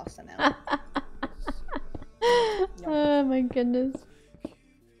eating my pasta now. Oh my goodness.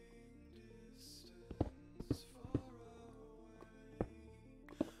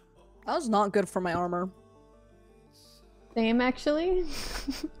 That was not good for my armor. Same, actually.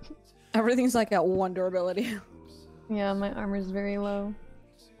 Everything's like at 1 durability. Yeah, my armor's very low.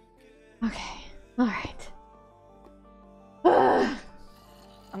 Okay, alright.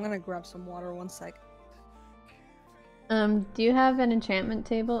 I'm gonna grab some water 1 sec. Do you have an enchantment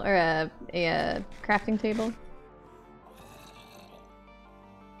table or a crafting table?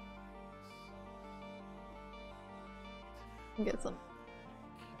 Get some.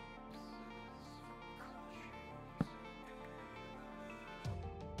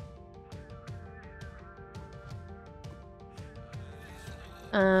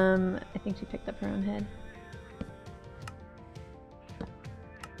 I think she picked up her own head.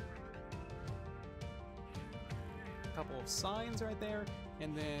 Couple of signs right there,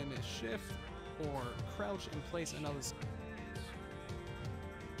 and then shift or crouch and place another.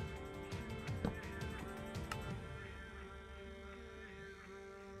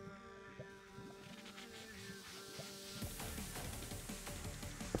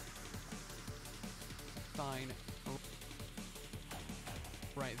 Sign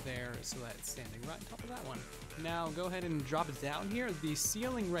right there, so that's standing right on top of that one. Now go ahead and drop it down here. The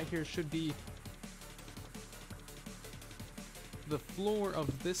ceiling right here should be the floor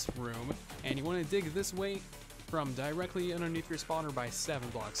of this room, and you want to dig this way from directly underneath your spawner by 7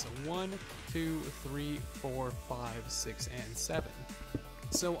 blocks. So 1, 2, 3, 4, 5, 6, and 7.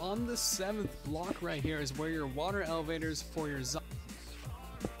 So on the 7th block right here is where your water elevators for your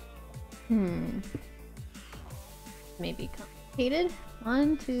Maybe complicated.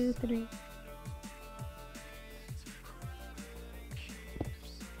 1, 2, 3.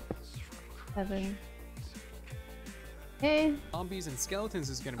 Seven. Okay. zombies and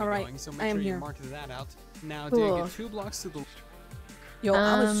skeletons is going to be Alright, going, so I make am sure you here. mark that out. Now Cool. dig 2 blocks to the Yo,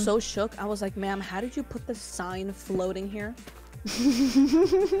 I was so shook. I was like, ma'am, how did you put the sign floating here?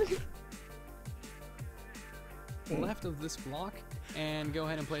 left of this block, and go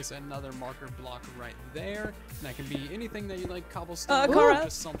ahead and place another marker block right there. And that can be anything that you like, cobblestone, or Cora,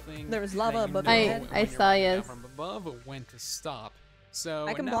 just something. there is lava that you above know your head. when I you're saw, looking down yes. from above when to stop. So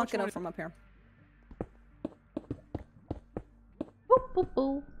I can now block what you it up wanna from up here. Boop, boop,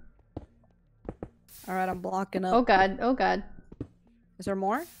 boop. Alright, I'm blocking up. Oh god, oh god. Is there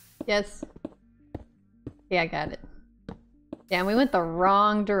more? Yes. Yeah, I got it. Damn, we went the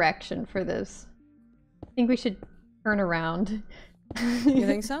wrong direction for this. I think we should turn around. You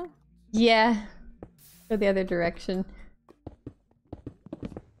think so? Yeah. Go the other direction.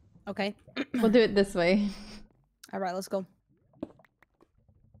 Okay. We'll do it this way. Alright, let's go.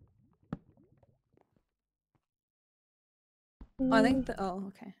 Oh, I think oh,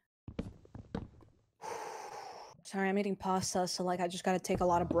 okay. Sorry, I'm eating pasta, so like I just gotta take a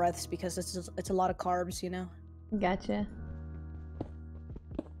lot of breaths because it's a lot of carbs, you know? Gotcha.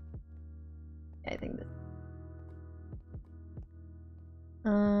 I think that.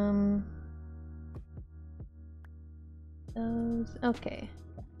 Those. Okay.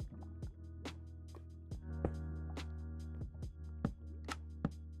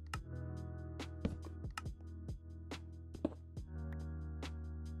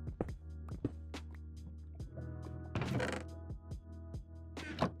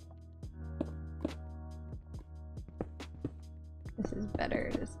 This is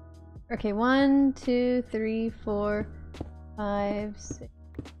better. Just okay. 1, 2, 3, 4, 5, 6,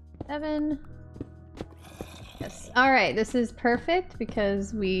 7. Yes. All right. This is perfect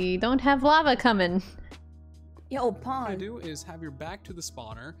because we don't have lava coming. Yo, What you Pawn. do is have your back to the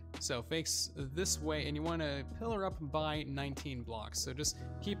spawner, so face this way, and you want to pillar up by 19 blocks. So just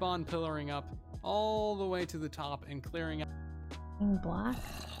keep on pillaring up all the way to the top and clearing out. In block.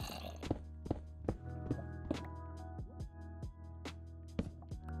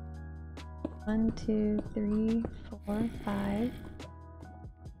 One, two, three, 4, 5.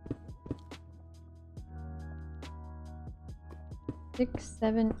 6,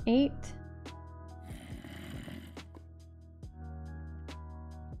 7, 8.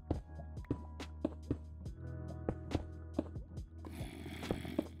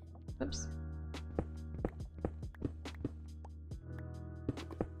 Oops.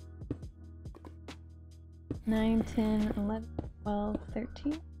 Nine, 10, 11, 12,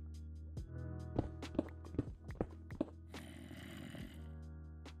 13.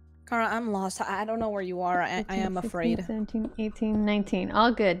 Kara, I'm lost. I don't know where you are. I 15, am 16, afraid. 17, 18, 19.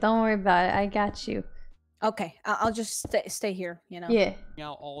 All good. Don't worry about it. I got you. Okay, I'll just stay here, you know? Yeah.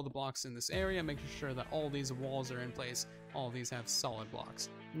 Out all the blocks in this area, making sure that all these walls are in place. All these have solid blocks.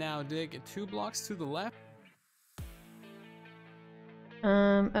 Now dig 2 blocks to the left.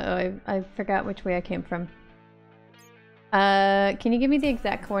 Uh-oh, I forgot which way I came from. Can you give me the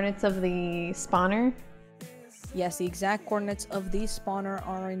exact coordinates of the spawner? Yes, the exact coordinates of the spawner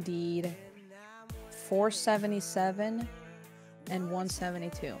are indeed 477 and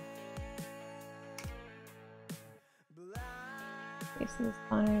 172. Okay, so the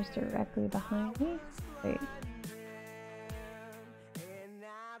spawner is directly behind me. Wait.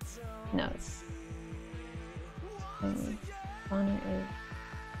 No, it's... Spawner is...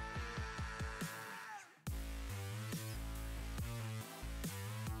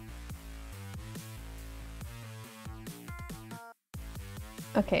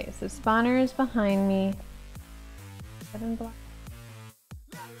 Okay, so spawner is behind me. 7 blocks.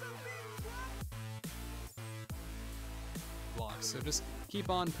 So just keep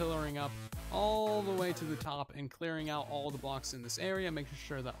on pillaring up all the way to the top and clearing out all the blocks in this area, making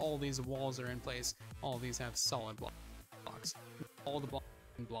sure that all these walls are in place. All these have solid blocks. All the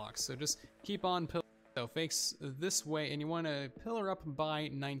blocks. So just keep on pillaring. So face this way, and you want to pillar up by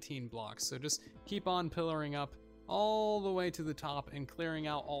 19 blocks. So just keep on pillaring up all the way to the top and clearing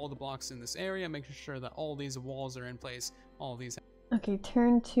out all the blocks in this area, making sure that all these walls are in place. All these Okay,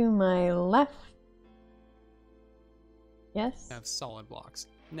 turn to my left. Yes. have solid blocks.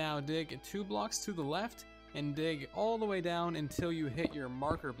 Now dig 2 blocks to the left and dig all the way down until you hit your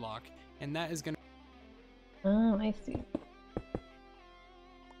marker block, and that is going to... Oh, I see.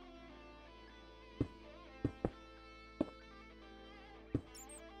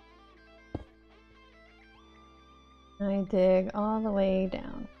 I dig all the way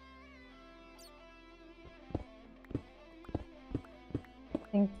down.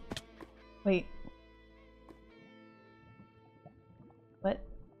 Wait. What?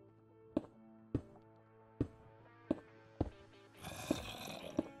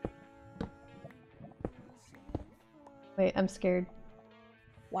 Wait, I'm scared.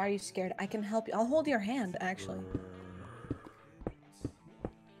 Why are you scared? I can help you. I'll hold your hand, actually.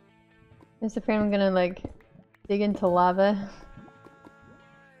 I'm just afraid I'm gonna, like, dig into lava.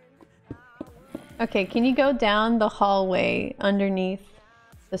 Okay, can you go down the hallway underneath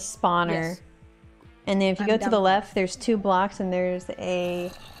the spawner? Yes. And then if you I'm go to down the the left, there's 2 blocks and there's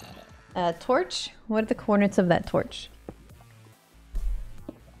a torch. What are the coordinates of that torch?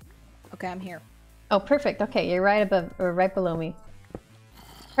 Okay, I'm here. Oh, perfect. Okay, you're right above or right below me.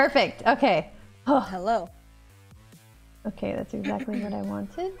 Perfect. Okay. Oh, Hello. okay, that's exactly what I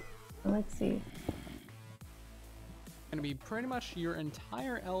wanted. Let's see. going to be pretty much your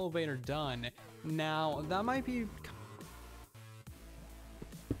entire elevator done. Now, that might be...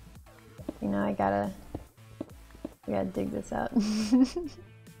 You know, I gotta dig this out.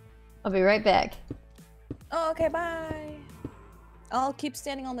 I'll be right back. Oh, okay, bye. I'll keep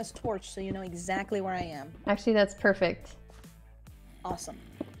standing on this torch so you know exactly where I am. Actually, that's perfect. Awesome.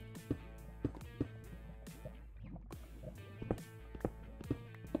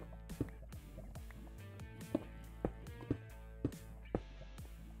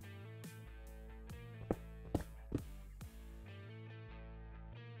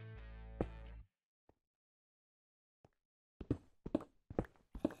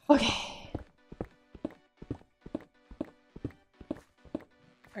 Okay.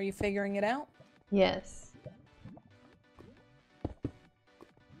 Are you figuring it out? Yes.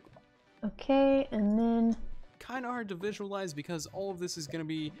 Okay, and then... kind of hard to visualize because all of this is going to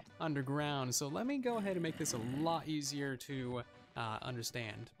be underground. So let me go ahead and make this a lot easier to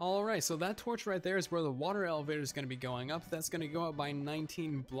understand. Alright, so that torch right there is where the water elevator is going to be going up. That's going to go up by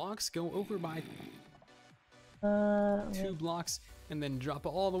 19 blocks, go over by 2 blocks, and then drop it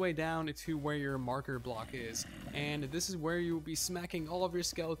all the way down to where your marker block is. And this is where you will be smacking all of your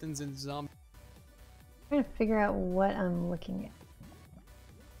skeletons and zombies. I'm trying to figure out what I'm looking at.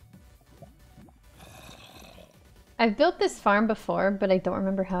 I've built this farm before, but I don't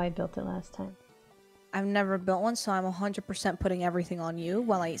remember how I built it last time. I've never built one, so I'm 100% putting everything on you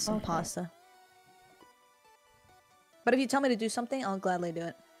while I eat some pasta. But if you tell me to do something, I'll gladly do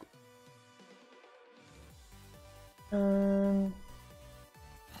it. I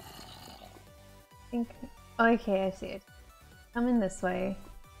think... Oh, okay, I see it. Coming this way.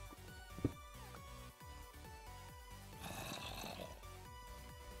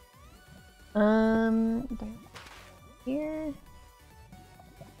 Here.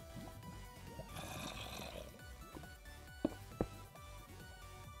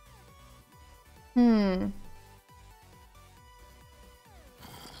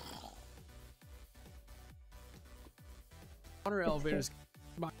 Water elevators,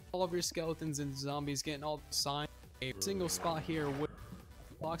 all of your skeletons and zombies getting all the signs. A single spot here with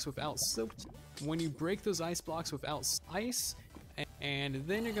blocks without soaked. When you break those ice blocks without ice, and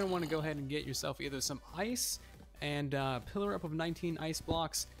then you're going to want to go ahead and get yourself either some ice and pillar up of 19 ice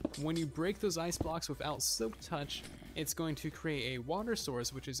blocks. When you break those ice blocks without soak touch, it's going to create a water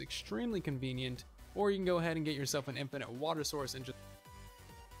source, which is extremely convenient. Or you can go ahead and get yourself an infinite water source and just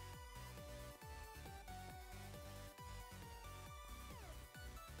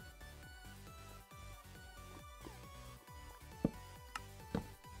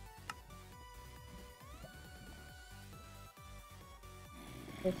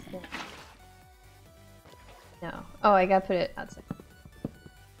this one. No. Oh, I gotta put it outside.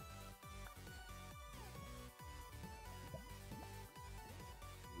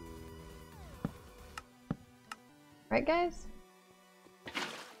 Right, guys? Can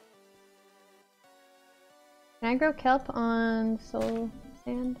I grow kelp on soul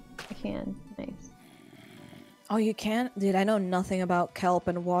sand? I can. Nice. Oh, you can? Dude, I know nothing about kelp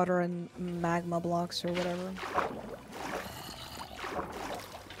and water and magma blocks or whatever.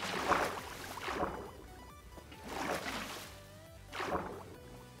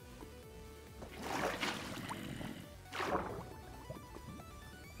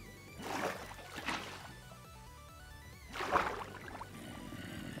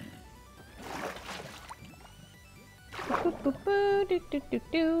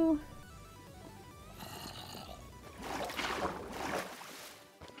 Do.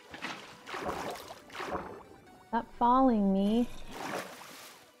 Stop following me.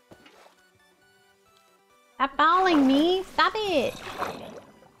 Stop following me! Stop it!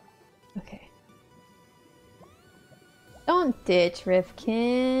 Okay. Don't ditch,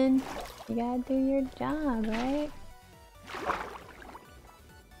 Rifkin. You gotta do your job, right?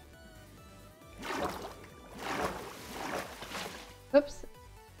 Oops.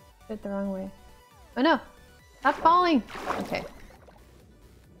 Did it the wrong way. Oh no! Stop falling! Okay.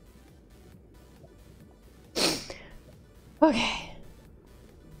 Okay.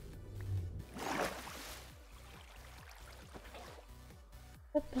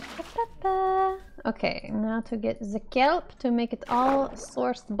 Okay, now to get the kelp to make it all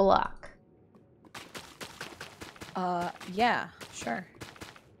sourced block. Yeah, sure.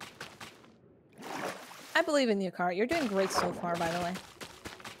 I believe in you, Car. You're doing great so far, by the way.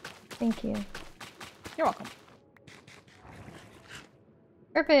 Thank you. You're welcome.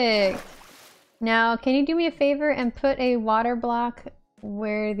 Perfect! Now, can you do me a favor and put a water block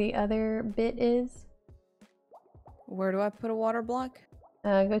where the other bit is? Where do I put a water block?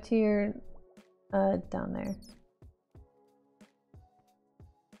 Go to your... down there.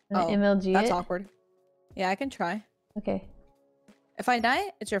 Oh, MLG that's it? awkward. Yeah, I can try. Okay. If I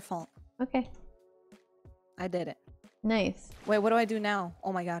die, it's your fault. Okay. I did it. Nice. Wait, what do I do now?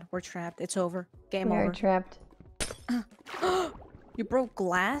 Oh my god, we're trapped. It's over. Game We are over. trapped. You broke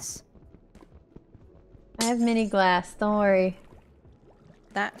glass? I have mini glass, don't worry.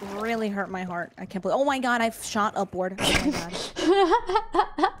 That really hurt my heart. I can't believe. Oh my god, I've shot upward. Oh my god.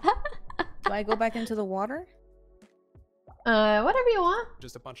 Do I go back into the water? Whatever you want.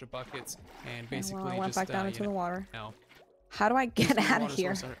 just a bunch of buckets and Okay, basically well, I went just back down into the water. now. How do I get out of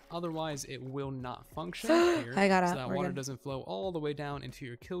here? Otherwise, it will not function here. I got so out. that We're water good. doesn't flow all the way down into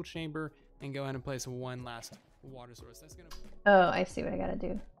your kill chamber. And go ahead and place one last water source. That's gonna. Oh, I see what I gotta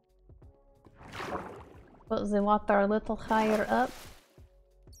do. Put the water a little higher up.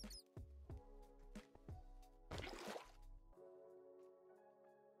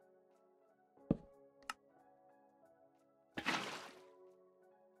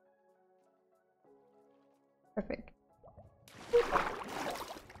 Perfect.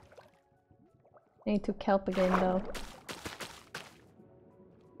 I need to kelp again though.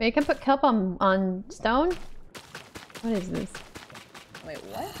 Wait, you can put kelp on stone? What is this? Wait,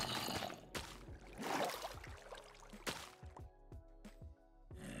 what?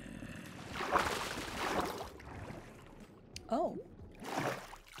 Oh.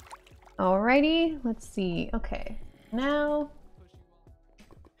 Alrighty, let's see. Okay, now.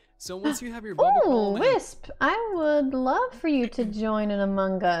 So once you have your bubble Oh, column and- Wisp! I would love for you to join in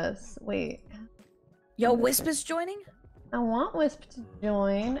Among Us. Wait, Yo, Wisp is joining? I want Wisp to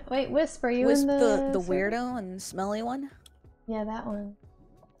join. Wait, Wisp, are you Wisp, in the server? weirdo and smelly one? Yeah, that one.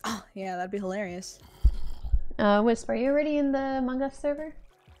 Oh, yeah, that'd be hilarious. Wisp, are you already in the Among Us server?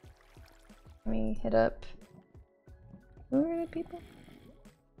 Let me hit up. Who are the people?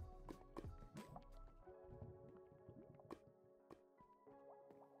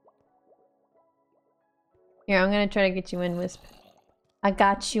 Here, I'm gonna try to get you in, Wisp. I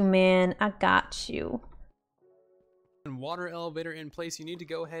got you, man. I got you. water elevator in place, you need to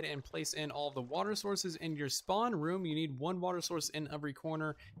go ahead and place in all the water sources in your spawn room. You need one water source in every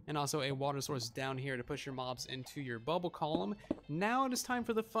corner and also a water source down here to push your mobs into your bubble column. Now it is time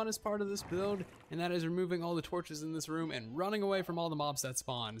for the funnest part of this build, and that is removing all the torches in this room and running away from all the mobs that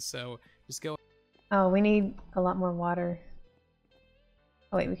spawn. So just go. Oh, we need a lot more water.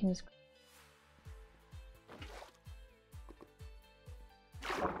 Oh wait, we can just...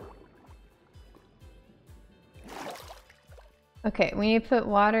 Okay, we need to put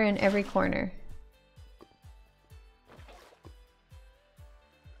water in every corner.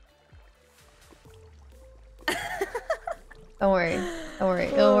 Don't worry. Don't worry.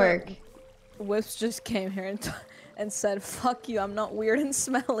 It'll work. Wisps just came here and said, "Fuck you, I'm not weird and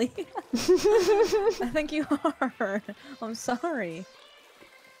smelly." I think you are. I'm sorry.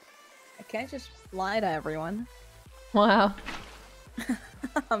 I can't just lie to everyone. Wow.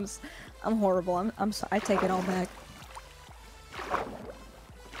 I'm horrible. I'm sorry. I take it all back.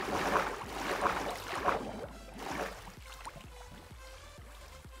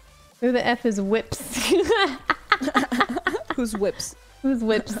 Who the F is Whips? Who's Whips? Who's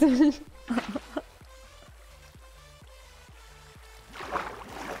Whips? I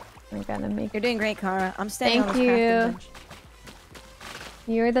gotta make... You're doing great, Kara. I'm staying Thank on this crafting you. bench.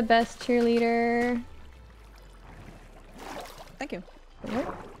 You're the best cheerleader. Thank you.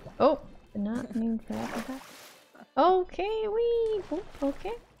 What? Oh, did not mean for that to happen. Okay, wee. Oh,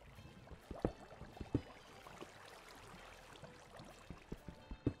 okay.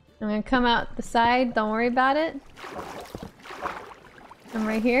 I'm gonna come out the side. Don't worry about it. I'm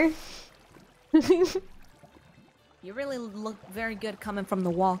right here. You really look very good coming from the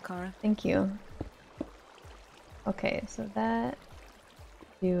wall, Kara. Thank you. Okay, so that...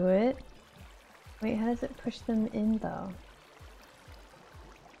 Do it. Wait, how does it push them in though?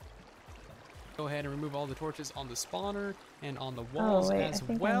 Go ahead and remove all the torches on the spawner and on the walls wait, as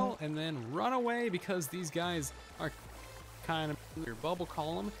well, and then run away because these guys are kind of your bubble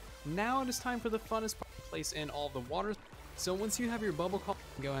column. Now it is time for the funnest part, place in all the water. So once you have your bubble column,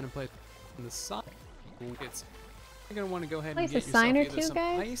 go ahead and place on the side. You're gonna want to go ahead and Place get a sign yourself or either two, some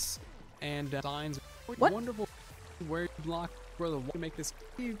guys? ice and signs. What? Wonderful where you block where the water make this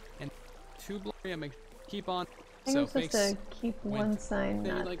and two block area make keep on. I think So I'm supposed face to keep when one sign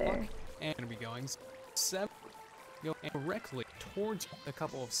then you not like there. walk and gonna be going 7. Go directly towards a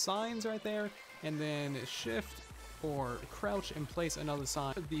couple of signs right there, and then shift or crouch and place another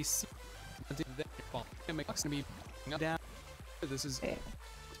sign. The gonna be down. This is, Okay.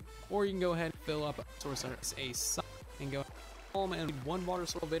 or you can go ahead and fill up a source under a sign and go home and one water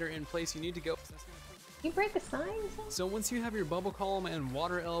source elevator in place. You need to go. You break the signs? So once you have your bubble column and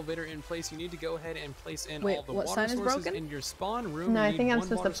water elevator in place, you need to go ahead and place in Wait, all the what water sign is sources broken? in your spawn room. No, You I need think I'm one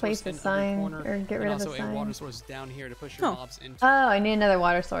supposed to water place source the in every sign corner, or get rid and of the also a sign. water source down here to push your Oh. mobs into. Oh, I need another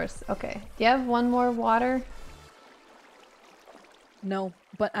water source. Okay. Do you have one more water? No,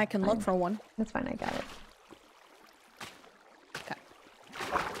 but I can look Fine. for one. That's fine, I got it. Okay.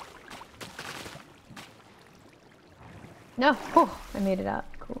 No! Oh, I made it out.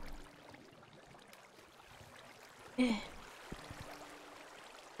 Cool.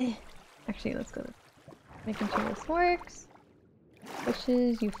 Actually, let's go. Making sure this works.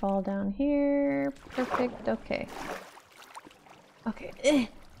 Pushes, you fall down here. Perfect, okay. Okay.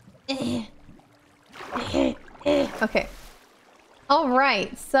 Okay.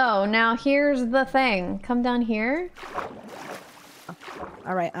 Alright, so now here's the thing. Come down here.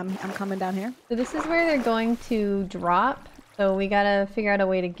 All right, I'm coming down here. So this is where they're going to drop. So we gotta figure out a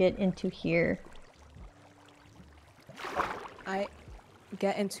way to get into here. I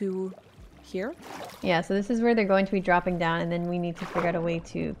get into here. Yeah, so this is where they're going to be dropping down, and then we need to figure out a way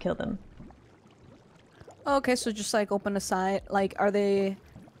to kill them. Okay, so just like open the side. Like, are they?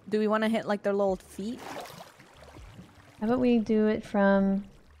 Do we want to hit like their little feet? How about we do it from...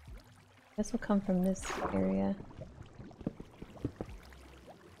 This will come from this area.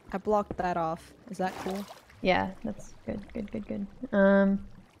 I blocked that off. Is that cool? Yeah, that's good, good, good, good.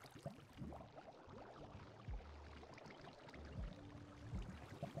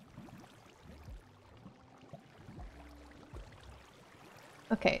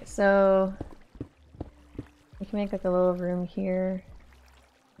 Okay, so we can make like a little room here.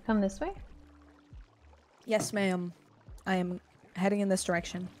 Come this way? Yes, ma'am. I am heading in this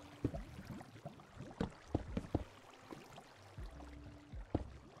direction.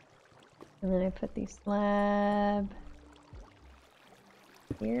 And then I put the slab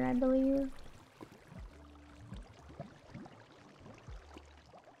here, I believe.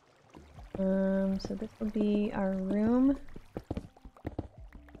 So this will be our room.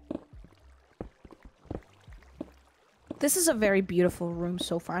 This is a very beautiful room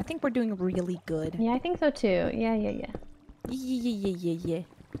so far. I think we're doing really good. Yeah, I think so too. Yeah, yeah, yeah. Yeah.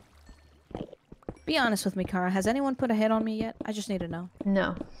 Be honest with me, Kara. Has anyone put a hit on me yet? I just need to know.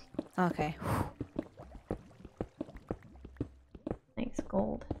 No. Okay. Nice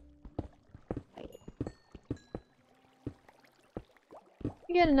gold.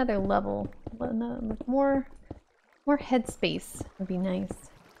 You get another level. More headspace would be nice.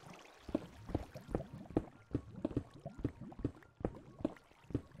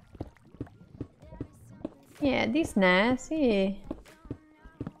 Yeah, this nice. Yeah.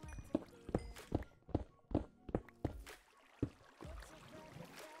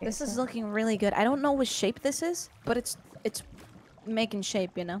 This is looking really good. I don't know what shape this is, but it's making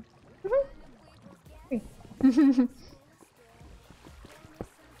shape, you know?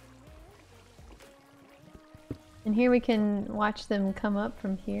 And here we can watch them come up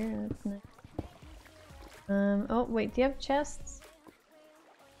from here. That's nice. Oh wait, do you have chests?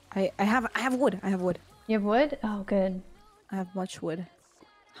 I have wood. I have wood. You have wood? Oh, good. I have much wood.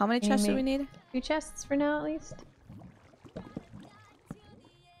 How many Can you chests do we make need? 2 chests for now, at least.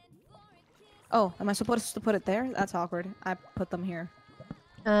 Oh, am I supposed to put it there? That's awkward. I put them here.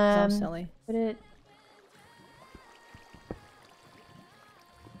 'Cause I'm silly. Put it.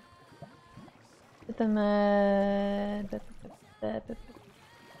 Put them. Put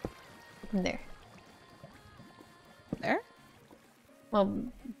them there. There? Well,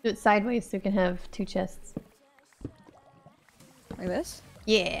 do it sideways so you can have 2 chests. Like this?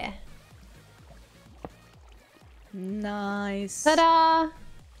 Yeah. Nice. Ta-da!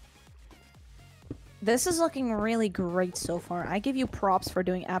 This This is looking really great so far. I give you props for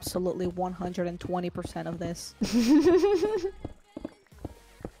doing absolutely 120% of this.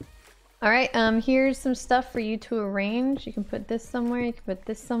 All right. Here's some stuff for you to arrange. You can put this somewhere. You can put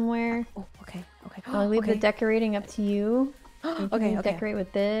this somewhere. Oh, okay. I'll leave the Okay. decorating up to you. You can Okay. decorate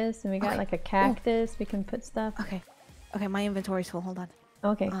with this, and we got Okay. like a cactus. We can put stuff. Okay, my inventory's full. Hold on.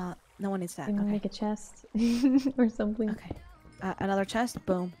 Okay. No one needs that. We can Okay. make a chest or something. Okay. Another chest.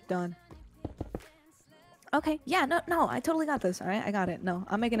 Boom. Done. Okay. Yeah. No. I totally got this. All right. I got it. No,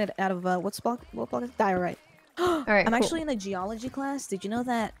 I'm making it out of what block? What block? Diorite. All right. I'm cool. actually in a geology class. Did you know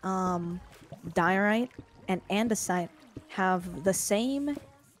that diorite and andesite have the same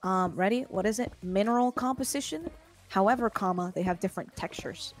ready? What is it? Mineral composition. However, they have different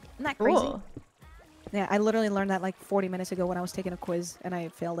textures. Isn't that crazy? Cool. Yeah, I literally learned that like 40 minutes ago when I was taking a quiz and I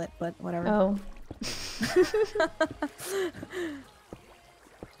failed it, but whatever. Oh.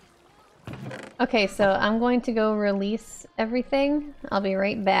 Okay, so I'm going to go release everything. I'll be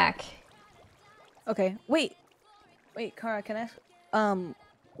right back. Okay. Wait, Kara, can I ask?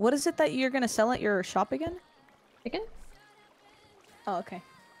 What is it that you're gonna sell at your shop again? Chicken? Oh, okay.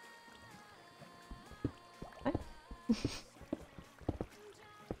 What?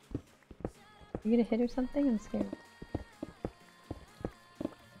 You get a hit or something? I'm scared.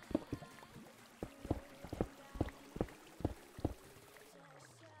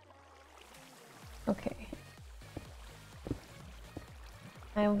 Okay.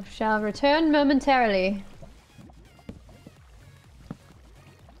 I shall return momentarily.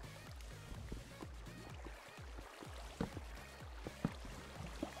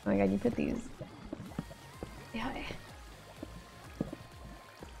 Oh my god, you put these. Yeah.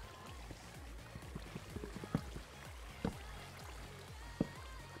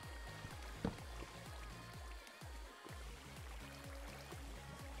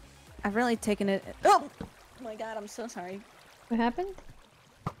 I've really taken it. Oh my god, I'm so sorry. What happened?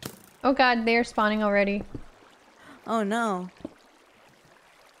 Oh god, they're spawning already. Oh no.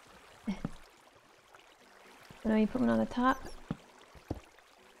 Oh, you put one on the top.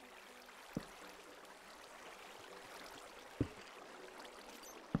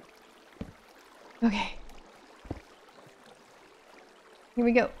 Okay. Here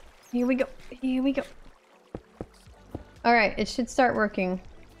we go. Here we go. Here we go. Alright, it should start working.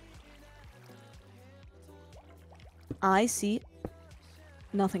 I see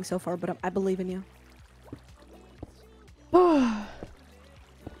nothing so far, but I believe in you.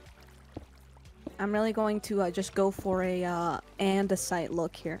 I'm really going to just go for a andesite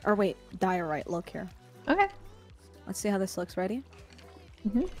look here. Or wait, diorite look here. Okay. Let's see how this looks. Ready?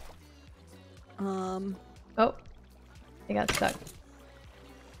 Mm-hmm. Oh. I got stuck.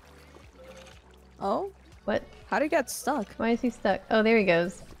 Oh? What? How do you get stuck? Why is he stuck? Oh, there he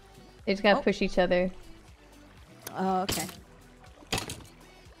goes. They just gotta Oh. push each other. Oh, okay.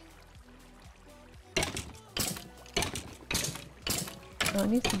 Oh, it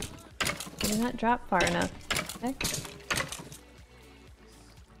needs to... It did not drop far enough. Heck.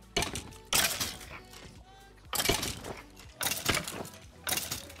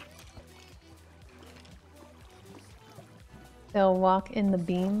 They'll walk in the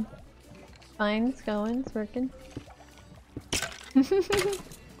beam. Fine, it's going, it's working.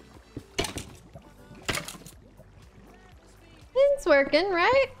 It's working,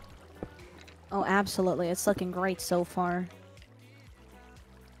 right? Oh, absolutely. It's looking great so far.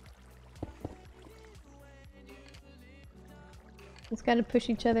 Just gotta push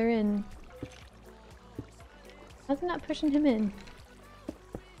each other in. How's it not pushing him in?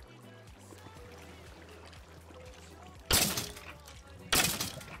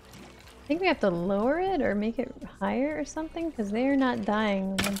 I think we have to lower it or make it higher or something because they're not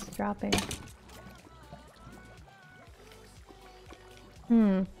dying when it's dropping.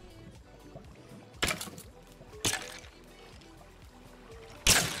 Hmm.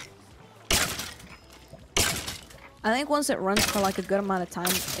 I think once it runs for like a good amount of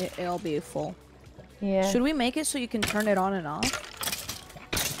time, it'll be full. Yeah. Should we make it so you can turn it on and off?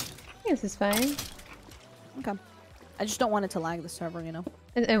 I think this is fine. Okay. I just don't want it to lag the server, you know?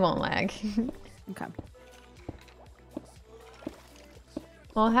 It won't lag. Okay.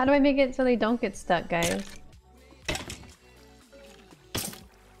 Well, how do I make it so they don't get stuck, guys?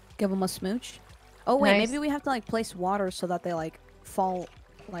 Give them a smooch. Oh wait, Nice. maybe we have to like place water so that they like fall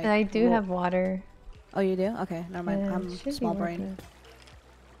like... I do roll- have water. Oh, you do? Okay, never mind. Yeah, it I'm should be small brain. working.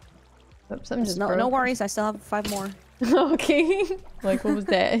 Oops, something just No, broke. no worries, I still have 5 more. Okay. Like, what was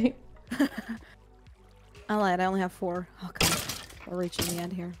that? I lied, I only have 4. Oh god, we're reaching the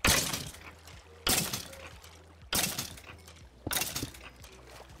end here.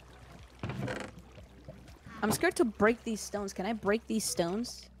 I'm scared to break these stones. Can I break these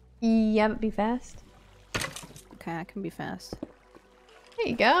stones? Yeah, but be fast. Okay, I can be fast. There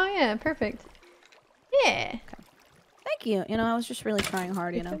you go. Yeah, perfect. Yeah. Thank you. You know, I was just really trying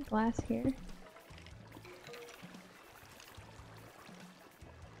hard, you Get know. some glass here.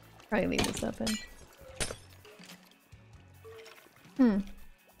 Probably leave this open. Hmm.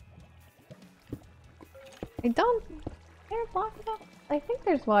 I don't... They're blocked up. I think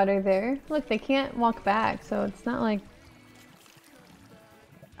there's water there. Look, they can't walk back, so it's not like...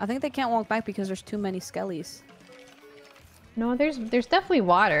 I think they can't walk back because there's too many skellies. No, there's definitely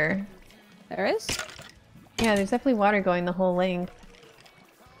water. There is? Yeah, there's definitely water going the whole length.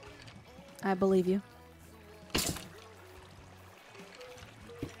 I believe you.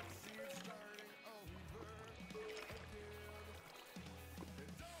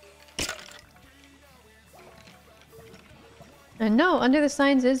 And no, under the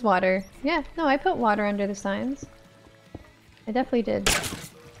signs is water. Yeah, no, I put water under the signs. I definitely did.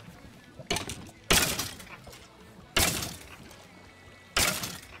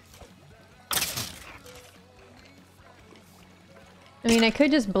 I mean, I could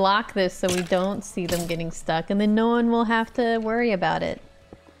just block this so we don't see them getting stuck, and then no one will have to worry about it.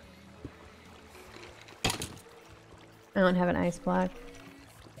 I don't have an ice block.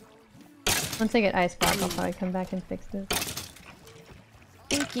 Once I get ice block, I'll probably come back and fix this.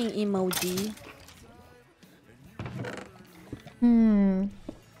 Thinking emoji. Hmm.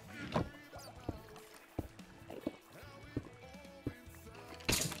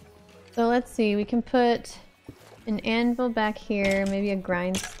 So let's see, we can put an anvil back here, maybe a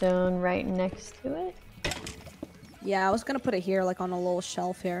grindstone right next to it. Yeah, I was gonna put it here, like on a little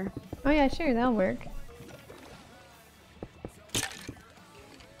shelf here. Oh yeah, sure, that'll work.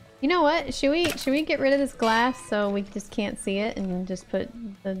 You know what? Should we get rid of this glass so we just can't see it and just put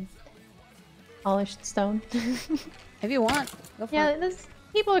the polished stone? If you want, go for Yeah, it. this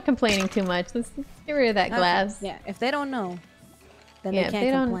people are complaining too much. Let's get rid of that Okay, glass. Yeah, if they don't know, then Yeah, they if can't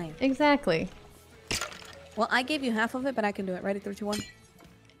they don't complain. exactly. Well, I gave you half of it, but I can do it. Ready? 3, 2, 1.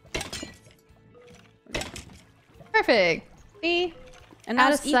 Perfect. See? And now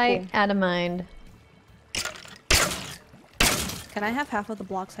Out of it's sight, equal. out of mind. Can I have half of the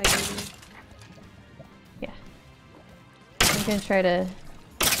blocks I gave you? Yeah. I'm gonna try to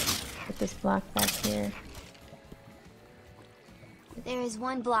put this block back here. There is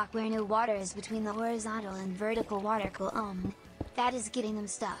one block where no water is between the horizontal and vertical water column. That is getting them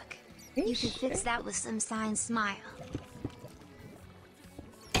stuck. You could fix that with some sign smile.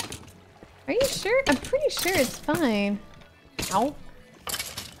 Are you sure? I'm pretty sure it's fine. Ow.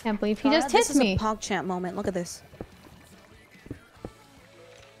 Can't believe he just hit me. This is a PogChamp moment. Look at this.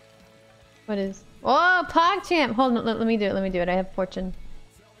 What is? Oh, PogChamp! Hold on, let me do it. Let me do it. I have fortune.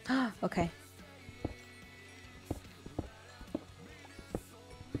 Okay.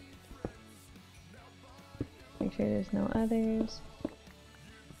 Make sure there's no others.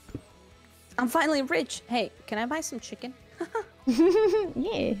 I'm finally rich. Hey, can I buy some chicken?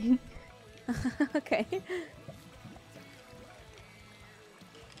 Yeah. Okay.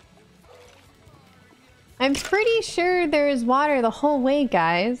 I'm pretty sure there is water the whole way,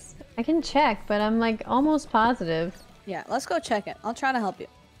 guys. I can check, but I'm like almost positive. Yeah, let's go check it. I'll try to help you.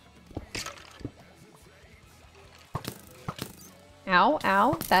 Ow,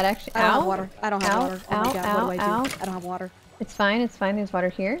 ow. That actually. I don't Ow. have water. I don't have Ow, water. Oh ow, my god, ow, what do I ow. do? I don't have water. It's fine, it's fine. There's water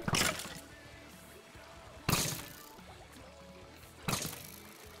here.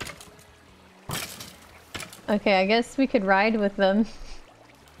 Okay, I guess we could ride with them.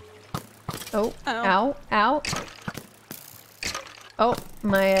 Oh, Ow. ow, ow. Oh,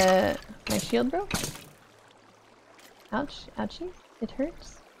 my shield broke. Ouch, ouchie. It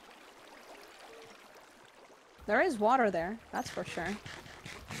hurts. There is water there, that's for sure.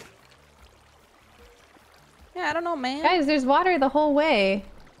 Yeah, I don't know, man. Guys, there's water the whole way.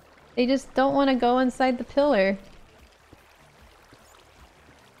 They just don't want to go inside the pillar.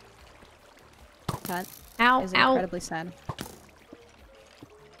 That Ow, is ow. incredibly sad.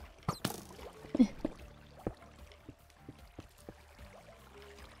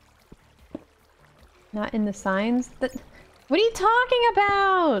 Not in the signs? That. What are you talking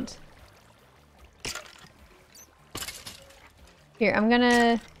about? Here, I'm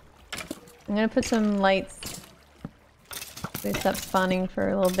gonna put some lights. They stop spawning for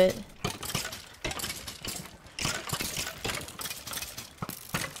a little bit.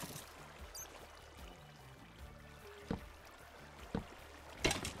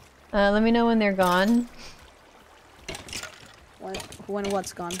 Let me know when they're gone. When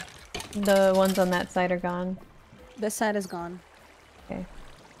what's gone? The ones on that side are gone. This side is gone. Okay.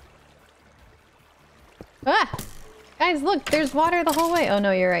 Ah! Guys, look! There's water the whole way! Oh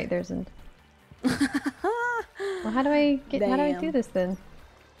no, you're right, there isn't. Well, how do I do Damn. this then?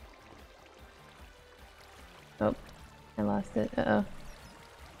 Oh, I lost it. Uh-oh.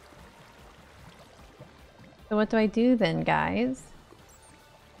 So what do I do then, guys?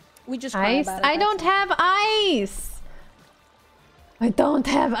 We just cry Ice? about it, I that's don't all. have ice! I don't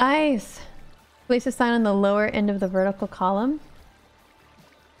have ice! Place a sign on the lower end of the vertical column.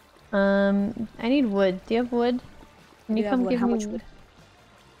 I need wood. Do you have wood? Can you Do come have wood? give How me much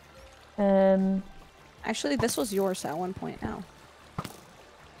wood? Actually, this was yours at one point now.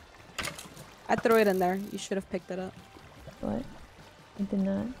 I threw it in there. You should have picked it up. What? I did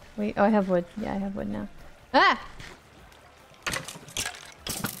not. Wait, oh, I have wood. Yeah, I have wood now. Ah!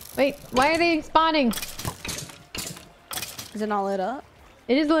 Wait, why are they spawning? Is it not lit up?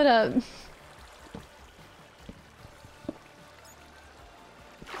 It is lit up.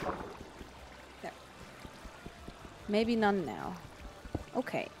 There. Maybe none now.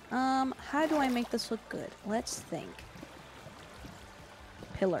 Okay. How do I make this look good? Let's think.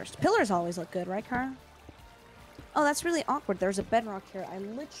 Pillars. Pillars always look good, right, Kara? Oh, that's really awkward. There's a bedrock here. I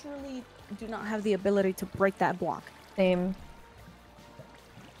literally do not have the ability to break that block. Same.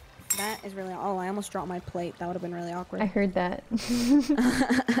 That is really... Oh, I almost dropped my plate. That would have been really awkward. I heard that.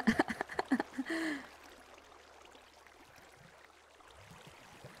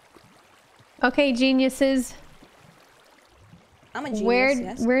 Okay, geniuses. I'm a genius,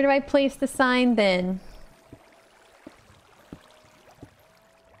 yes. Where do I place the sign then?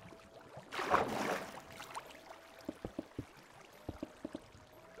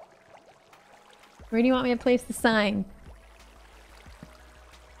 Where do you want me to place the sign?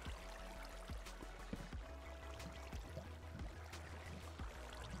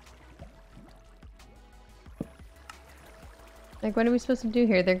 Like, what are we supposed to do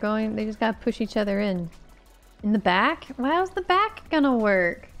here? They just gotta push each other in. In the back? How's the back gonna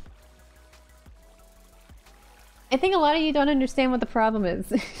work? I think a lot of you don't understand what the problem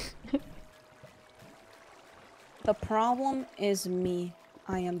is. The problem is me.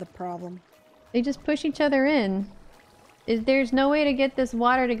 I am the problem. They just push each other in. There's no way to get this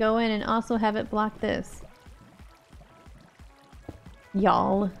water to go in and also have it block this.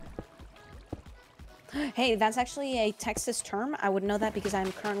 Y'all. Hey, that's actually a Texas term. I would know that because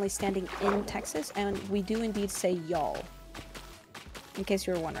I'm currently standing in Texas, and we do indeed say y'all. In case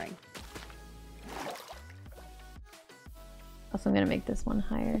you were wondering. Also, I'm gonna make this one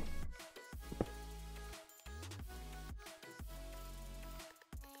higher.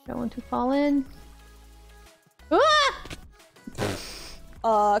 Don't want to fall in.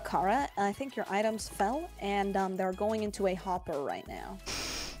 Ah! Kara, I think your items fell, and they're going into a hopper right now.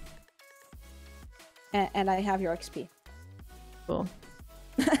 And I have your XP. Cool.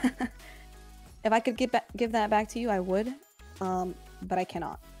 If I could give that back to you, I would. But I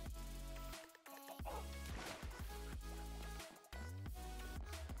cannot.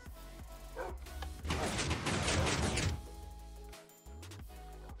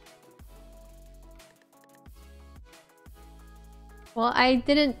 Well, I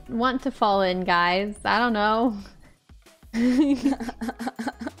didn't want to fall in, guys. I don't know.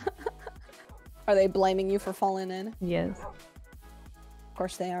 Are they blaming you for falling in? Yes. Of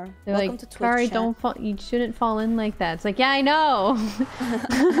course they are. They're Welcome like, to Twitch Kari, chat. don't fall. You shouldn't fall in like that. It's like, yeah, I know.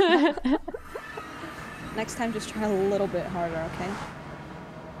 Next time, just try a little bit harder, okay?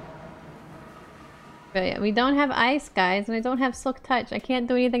 But yeah, we don't have ice, guys, and I don't have silk touch. I can't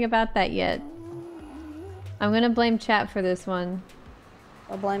do anything about that yet. I'm gonna blame chat for this one.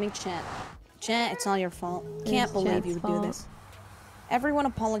 We're blaming chat. Chat, it's all your fault. Can't It's believe chat's you would fault. do this. Everyone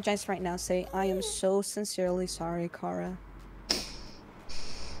apologize right now. Say, I am so sincerely sorry, Kara.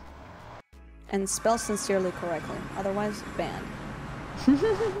 And spell sincerely correctly. Otherwise, banned.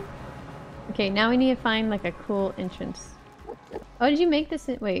 Okay, now we need to find like a cool entrance. Oh, did you make this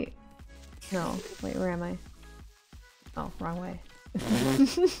in— wait. No. Wait, where am I? Oh, wrong way.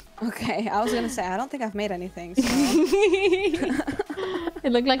 Okay, I was gonna say, I don't think I've made anything, so...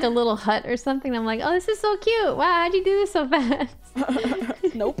 It looked like a little hut or something. I'm like, oh, this is so cute. Wow, how'd you do this so fast?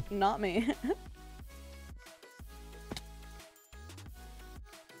 Nope, not me.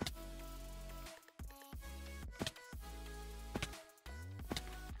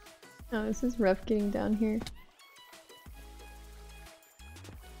 Oh, this is rough getting down here.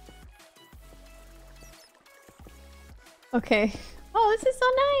 Okay. Oh, this is so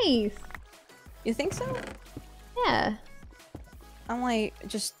nice. You think so? Yeah. I'm like,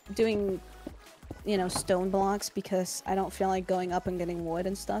 just doing, you know, stone blocks because I don't feel like going up and getting wood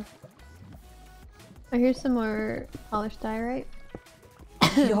and stuff. Oh, here's some more polished diorite.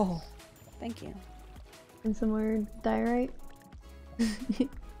 Yo, thank you. And some more diorite.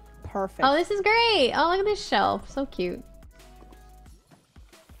 Perfect. Oh, this is great! Oh, look at this shelf. So cute.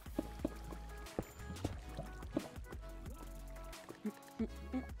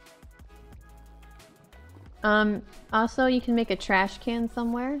 Also, you can make a trash can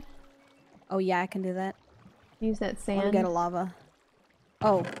somewhere. Oh yeah, I can do that. Use that I want sand. to get a lava.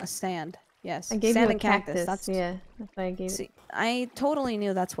 Oh, a sand. Yes. I gave sand you a and cactus. That's Yeah, that's why I gave See, I totally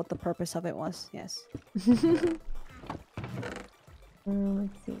knew that's what the purpose of it was. Yes. it.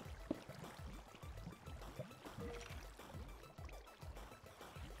 Let's see.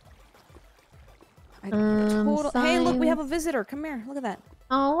 Hey, look, we have a signs. visitor. Come here. Look at that.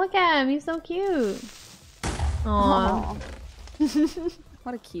 Oh, look at him. He's so cute. Aww. Aw.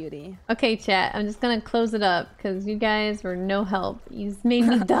 What a cutie. Okay, chat. I'm just gonna close it up because you guys were no help. You just made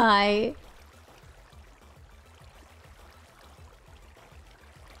me die.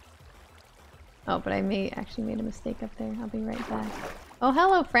 Oh, but I actually made a mistake up there. I'll be right back. Oh,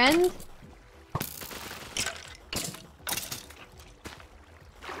 hello, friend.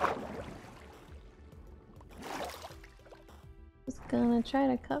 Just gonna try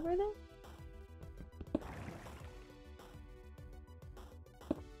to cover them.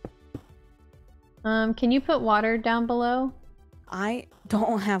 Can you put water down below? I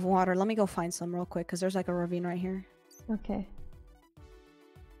don't have water. Let me go find some real quick because there's like a ravine right here. Okay.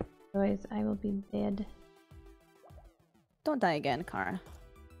 Otherwise, I will be dead. Don't die again, Kara.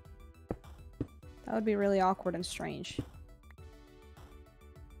 That would be really awkward and strange.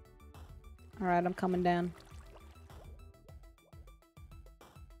 Alright, I'm coming down.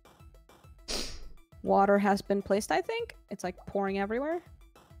 Water has been placed, I think. It's like pouring everywhere.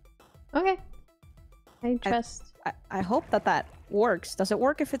 Okay. I trust. I hope that works. Does it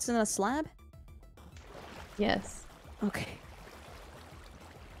work if it's in a slab? Yes. Okay.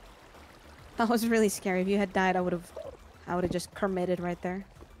 That was really scary. If you had died, I would have just committed right there.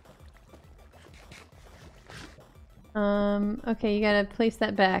 Okay, you gotta place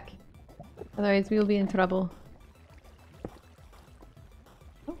that back. Otherwise, we will be in trouble.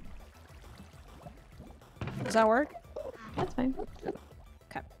 Does that work? That's fine.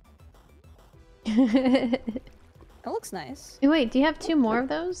 Okay. It looks nice. Hey, wait, do you have 2 more of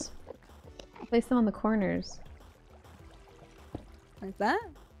those? Place them on the corners. Like that?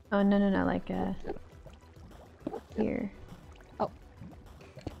 Oh, no, no, no, like, here. Oh.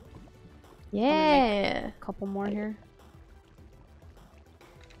 Yeah! A couple more here.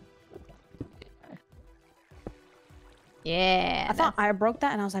 Yeah! I thought I broke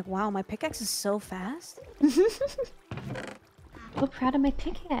that and I was like, wow, my pickaxe is so fast. So proud of my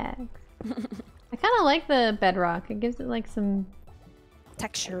pickaxe. I kind of like the bedrock. It gives it like some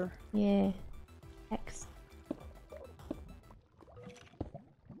Texture. yeah. X.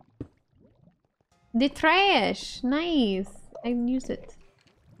 The trash. Nice. I use it.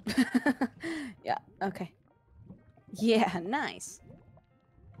 Yeah, okay. Yeah, nice.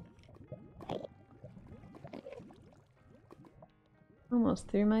 Almost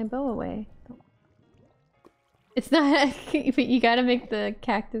threw my bow away. It's not. You gotta make the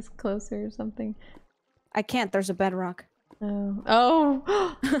cactus closer or something. I can't, there's a bedrock. Oh.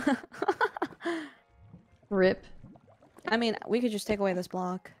 Oh! Rip. I mean, we could just take away this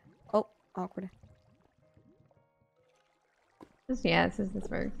block. Oh, awkward. Yeah, this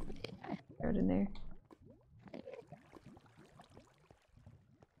works. Throw it in there.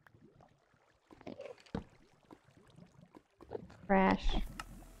 Trash.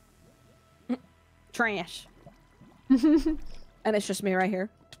 Trash. And it's just me right here.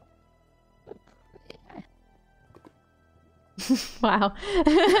 Wow.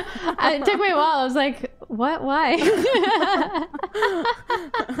 It took me a while. I was like, what? Why?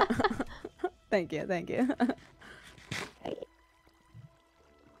 Thank you, thank you.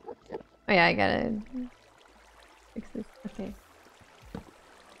 Oh yeah, I gotta fix this. Okay.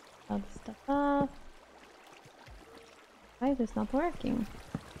 All this stuff off. Why is this not working?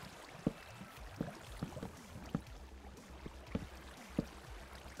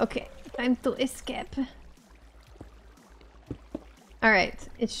 Okay, time to escape. Alright,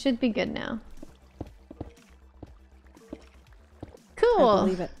 it should be good now. Cool! I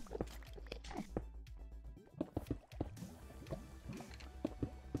believe it.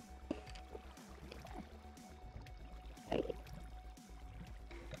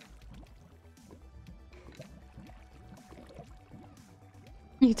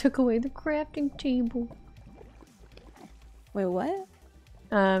 You took away the crafting table. Wait, what?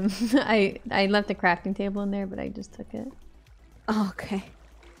 I left the crafting table in there, but I just took it. Oh, okay.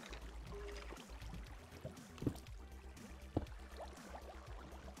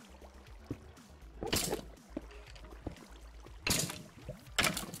 Do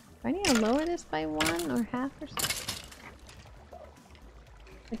I need to lower this by 1 or half or something?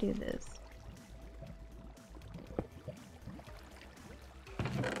 I do this.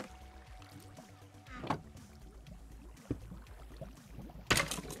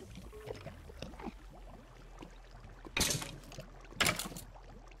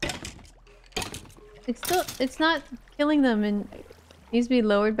 It's not killing them and needs to be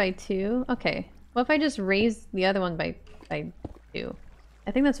lowered by 2. Okay. What if I just raise the other one by 2?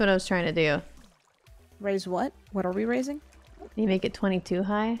 I think that's what I was trying to do. Raise what? What are we raising? You make it 22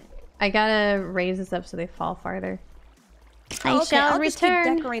 high? I gotta raise this up so they fall farther. I Okay, shall I'll just keep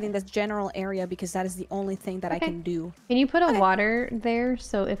return. decorating this general area because that is the only thing that I Okay. can do. Can you put a Okay. water there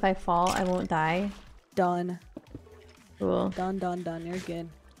so if I fall I won't die? Done. Cool. Done, done, done. You're good.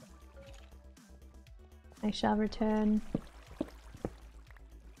 I shall return.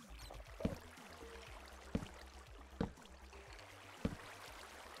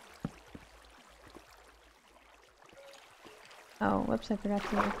 Oh, whoops, I forgot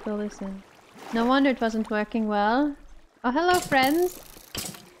to fill this in. No wonder it wasn't working well. Oh, hello, friends!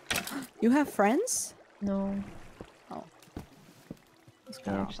 You have friends? No. Oh. That's I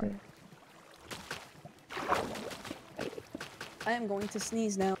kinda actually... awkward. I am going to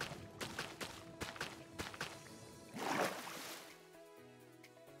sneeze now.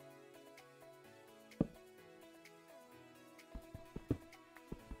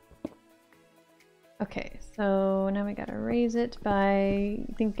 Okay, so now we gotta raise it by...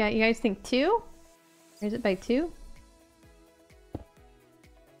 you guys think 2? Raise it by 2?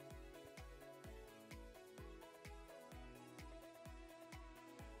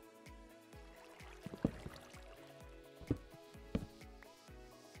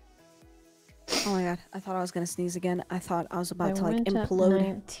 Oh my god, I thought I was gonna sneeze again. I thought I was about to like went up implode.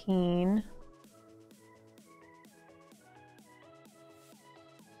 19.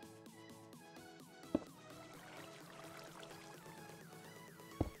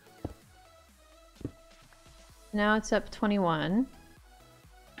 Now it's up 21.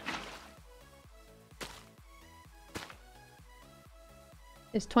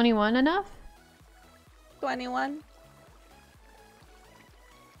 Is 21 enough? 21?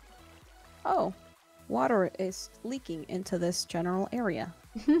 Oh, water is leaking into this general area.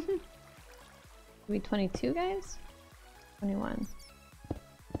 We 22 guys? 21.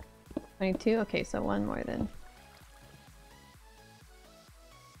 22? Okay, so one more then.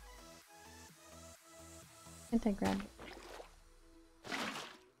 Can't I grab it?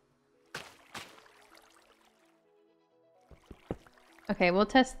 Okay, we'll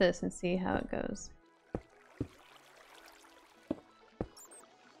test this and see how it goes.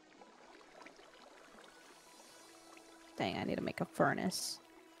 Dang, I need to make a furnace.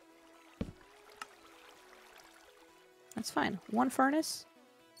 That's fine. One furnace.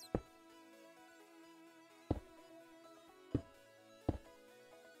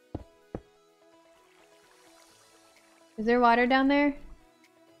 Is there water down there?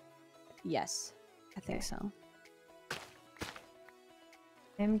 Yes, I think so.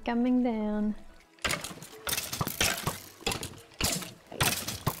 I'm coming down.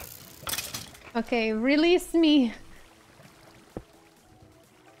 Okay, release me.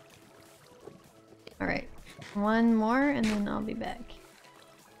 Alright, one more and then I'll be back.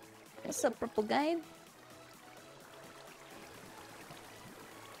 What's up, purple guy?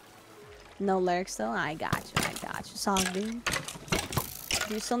 No lyrics though? I got you, I got you. Song, dude.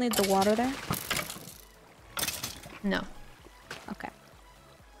 Do you still need the water there? No. Okay.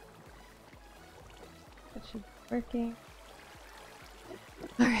 That should be working.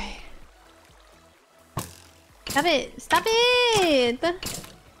 Alright. Stop it! Stop it!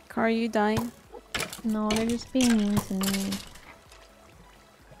 Car, are you dying? No, they're just being mean to me.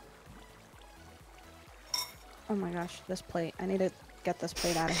 Oh my gosh, this plate. I need to get this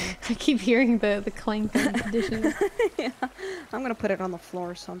plate out of here. I keep hearing the clank of the dishes. Yeah, I'm gonna put it on the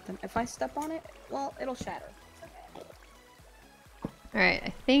floor or something. If I step on it, well, it'll shatter. Alright, I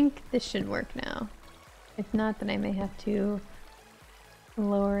think this should work now. If not, then I may have to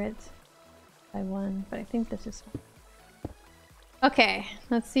lower it by one, but I think this is... Okay,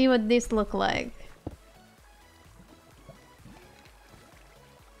 let's see what these look like.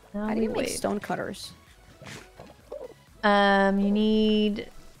 Now How do we you make wait. stone cutters? You need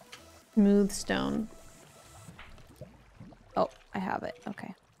smooth stone. Oh, I have it.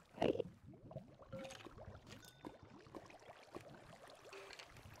 Okay.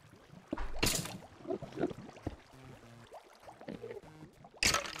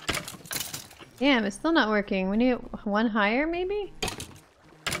 Damn, it's still not working. We need one higher, maybe?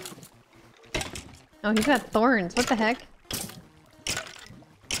 Oh, he's got thorns. What the heck?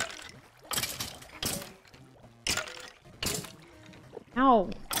 Ow.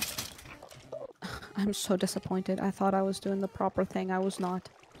 I'm so disappointed. I thought I was doing the proper thing. I was not.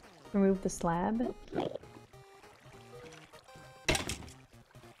 Remove the slab.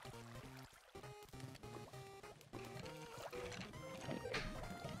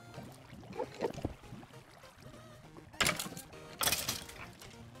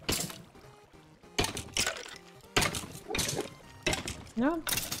 No,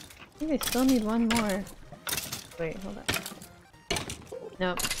 I think I still need one more. Wait, hold on.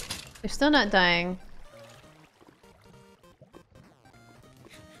 Nope. They're still not dying.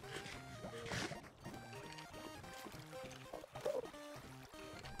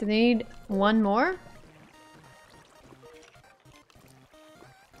 Do they need one more?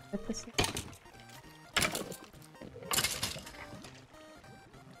 Put this in.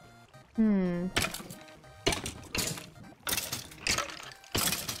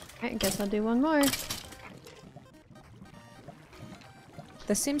 I guess I'll do one more.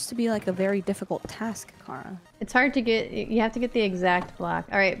 This seems to be like a very difficult task, Kara. It's hard to get, you have to get the exact block.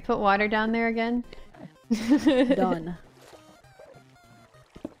 Alright, put water down there again. Done.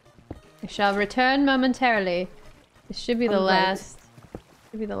 I shall return momentarily. This should be the I'm right. last.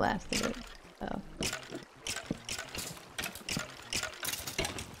 Should be the last of it. Oh.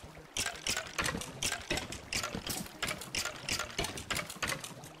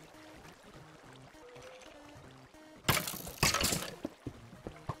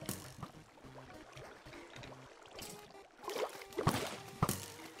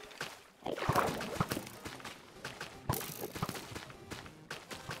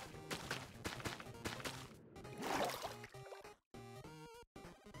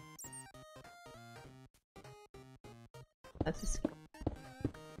 That's a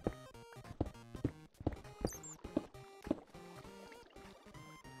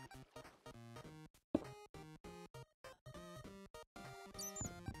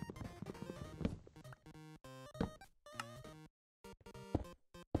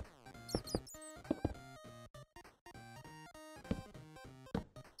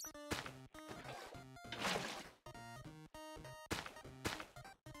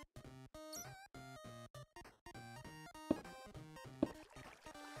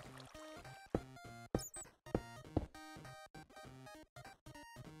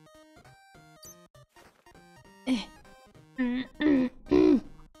Get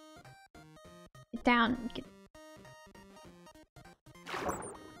down.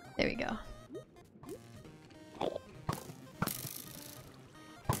 There we go.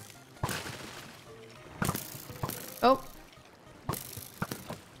 Oh.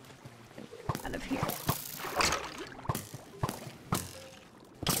 Out of here.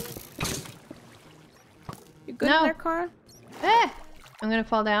 You good No. in there, Cara? Ah! I'm gonna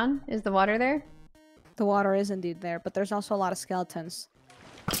fall down. Is the water there? The water is indeed there, but there's also a lot of skeletons.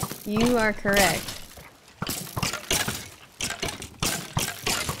 You are correct.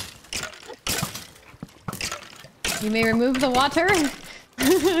 You may remove the water.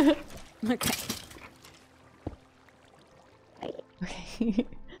 Okay. Okay.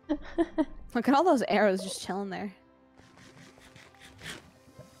 Look at all those arrows just chilling there.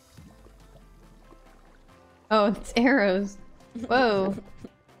 Oh, it's arrows. Whoa.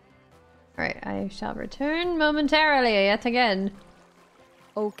 Alright, I shall return momentarily yet again.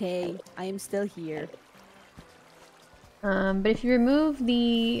 Okay, I am still here. But if you remove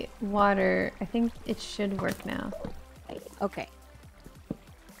the water, I think it should work now. Okay. Okay.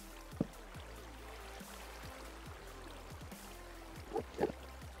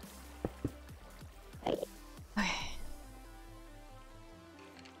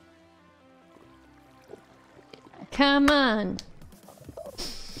 Come on.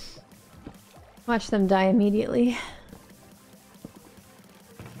 Watch them die immediately.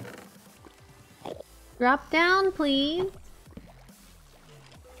 Drop down, please.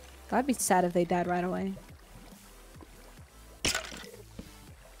 I'd be sad if they died right away.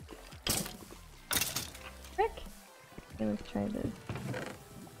 Frick. Okay, let's try this.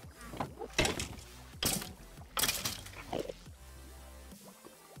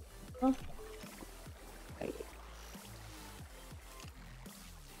 Oh.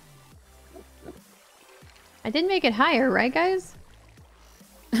 I did make it higher, right, guys?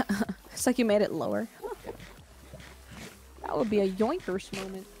 It's like you made it lower. That would be a yoinkers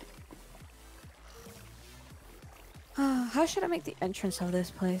moment. How should I make the entrance of this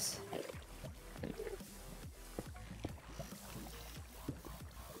place?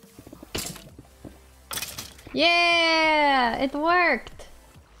 Yeah, it worked.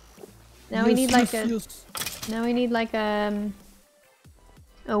 Now we need like a. Now we need like a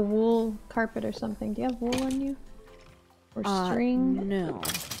wool carpet or something. Do you have wool on you? Or string? No.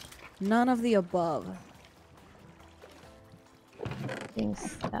 None of the above. Being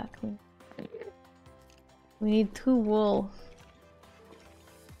stuck. We need 2 wool.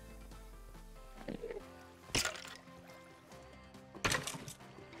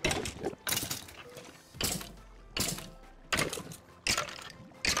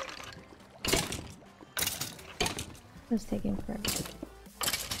 It's taking forever.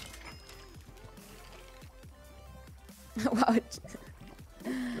 Wow.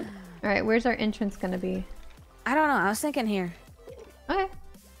 Alright, where's our entrance gonna be? I don't know. I was thinking here. Okay.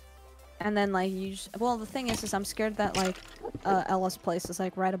 And then like you well, the thing is I'm scared that like Ella's place is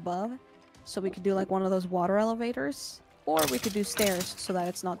like right above. So we could do like one of those water elevators. Or we could do stairs so that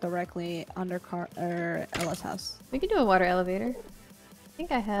it's not directly under Ella's house. We can do a water elevator. I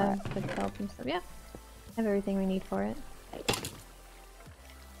think I have the kelp and stuff. Yeah. I have everything we need for it.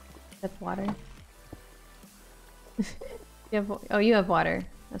 That's water. You have water.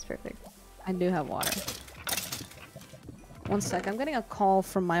 That's perfect. I do have water. One sec, I'm getting a call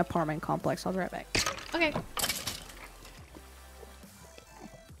from my apartment complex. I'll be right back. Okay.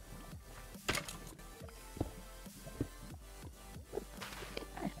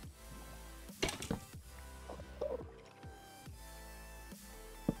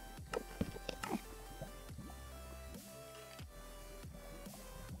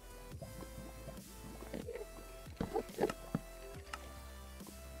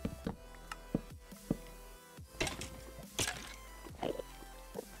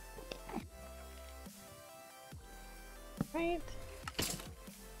 Right.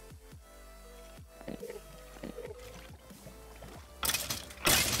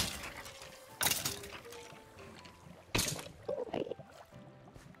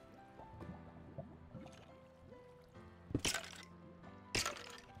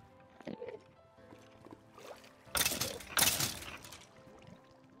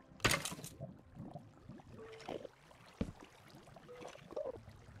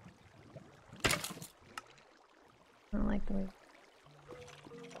 I don't like the way.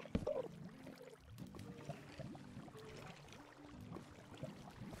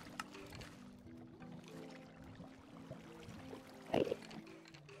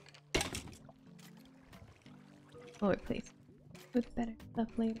 Lord, please. With better stuff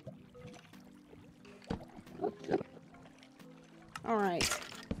later. Alright.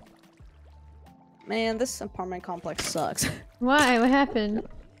 Man, this apartment complex sucks. Why? What happened?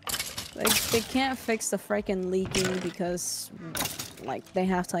 They can't fix the freaking leaking because, like, they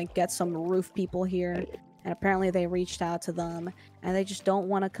have to, like, get some roof people here. And apparently they reached out to them, and they just don't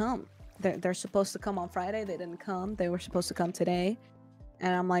want to come. They're supposed to come on Friday. They didn't come. They were supposed to come today.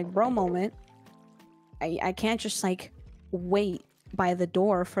 And I'm like, bro, moment. I can't just, like, wait by the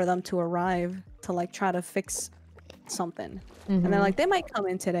door for them to arrive to, like, try to fix something. And they're like, they might come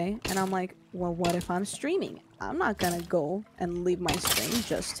in today. And I'm like, well, what if I'm streaming? I'm not gonna go and leave my stream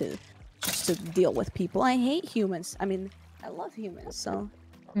just to deal with people. I hate humans. I mean, I love humans, so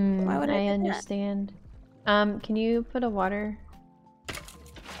why would I do understand. Can you put a water?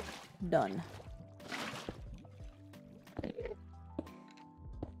 Done.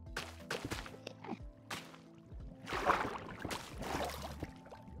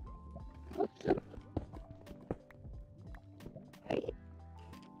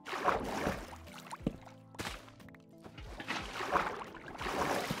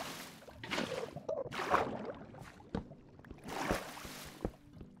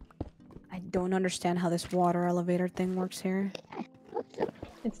 I don't understand how this water elevator thing works here.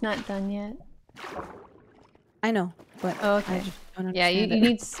 It's not done yet. I know, but Oh, I okay. just don't Yeah, you understand it.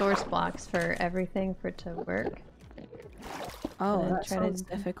 need source blocks for everything for it to work. Oh, And that try to sounds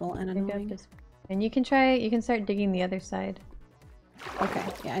difficult and dig up annoying. and you can start digging the other side. Okay,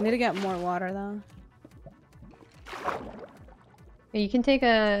 yeah, I need to get more water though. You can take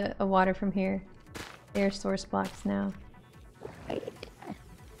a water from here. They're source blocks now.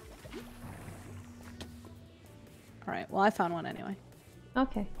 Alright, well I found one anyway.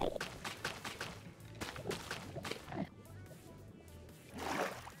 Okay.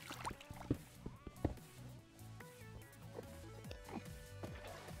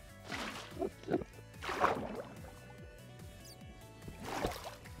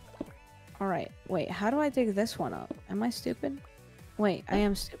 Alright, wait, how do I dig this one up? Am I stupid? Wait, I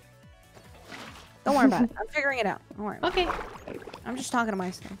am stupid. Don't worry about it. I'm figuring it out. Don't worry. Okay. I'm just talking to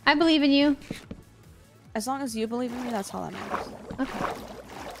myself. I believe in you. As long as you believe in me, that's all that matters. Okay.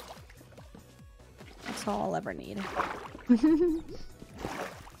 That's all I'll ever need.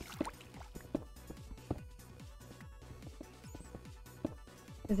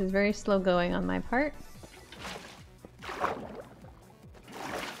 This is very slow going on my part.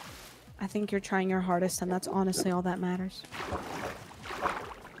 I think you're trying your hardest, and that's honestly all that matters.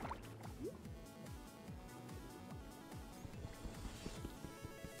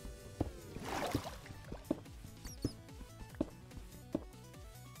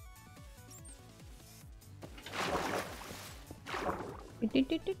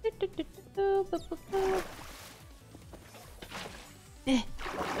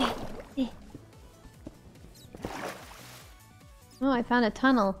 Oh, I found a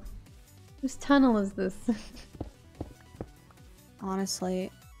tunnel. Whose tunnel is this?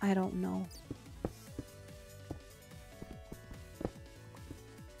 Honestly, I don't know.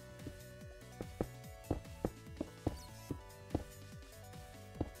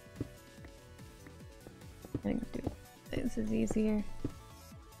 I think this is easier.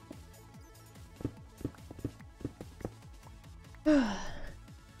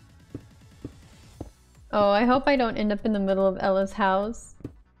 Oh, I hope I don't end up in the middle of Ella's house.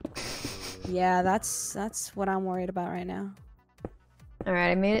 Yeah, that's what I'm worried about right now.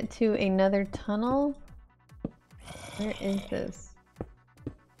 Alright, I made it to another tunnel. Where is this?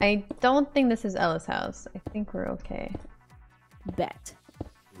 I don't think this is Ella's house. I think we're okay. Bet.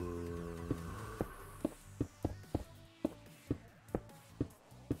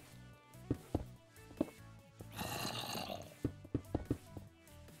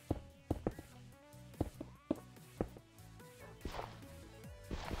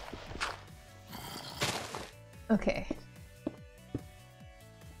 Okay.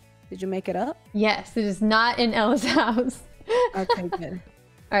 Did you make it up? Yes, it is not in Ella's house. Okay, good.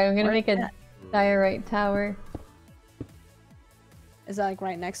 Alright, I'm gonna Where's make a that? diorite tower. Is that like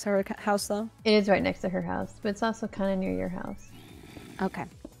right next to her house though? It is right next to her house, but it's also kind of near your house. Okay.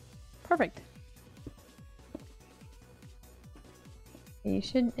 Perfect. You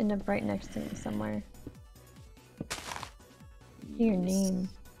should end up right next to me somewhere. See your name.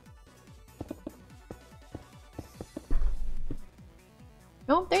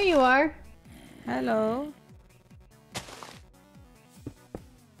 Oh, there you are. Hello.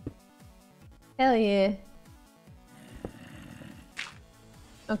 Hell yeah.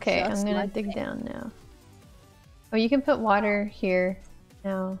 Okay, Just I'm gonna like dig me. down now. Oh, you can put water here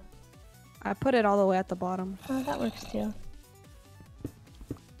now. I put it all the way at the bottom. Oh, that works too.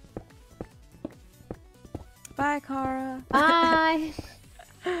 Bye, Kara. Bye.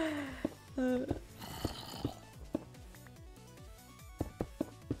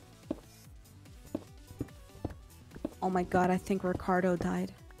 Oh my god, I think Ricardo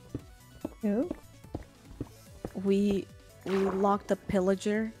died. Who? We locked a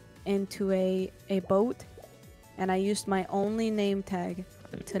pillager into a boat, and I used my only name tag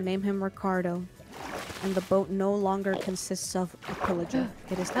to name him Ricardo. And the boat no longer consists of a pillager.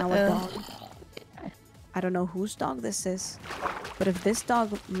 It is now a dog. I don't know whose dog this is, but if this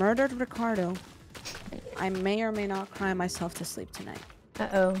dog murdered Ricardo, I may or may not cry myself to sleep tonight.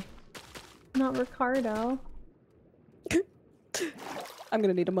 Uh-oh. Not Ricardo. I'm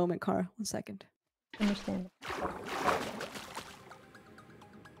gonna need a moment, Kara. 1 second. Understand.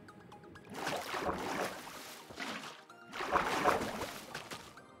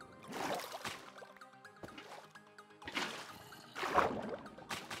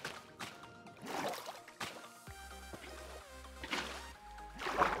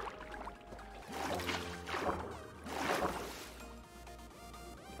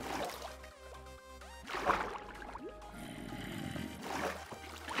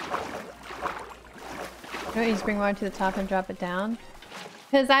 No, you just bring water to the top and drop it down?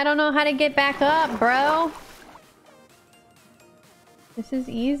 Because I don't know how to get back up, bro! This is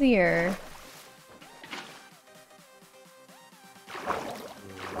easier.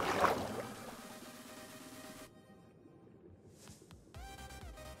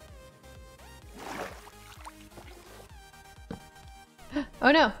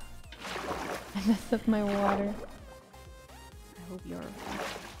 Oh no! I messed up my water. I hope you're...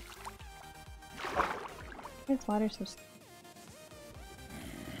 It's water so...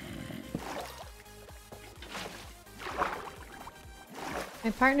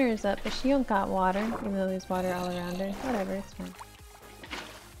 My partner is up, but she don't got water, even though there's water all around her. Whatever, it's fine.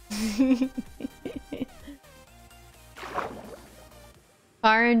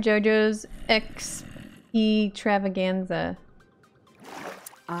 Bar and Jojo's EXPtravaganza.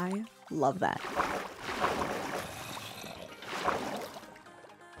 I love that.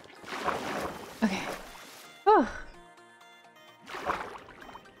 Okay. Whew.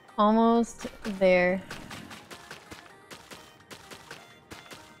 Almost there.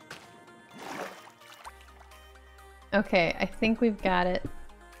 Okay, I think we've got it.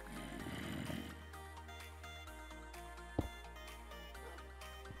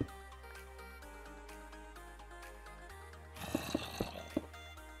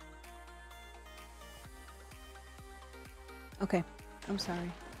 Okay, I'm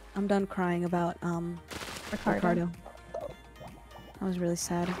sorry. I'm done crying about Ricardo. I was really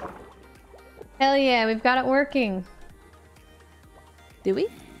sad. Hell yeah, we've got it working. Do we?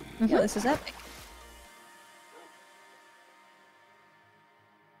 Yeah, this is epic.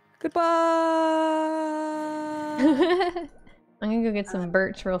 Goodbye. I'm gonna go get some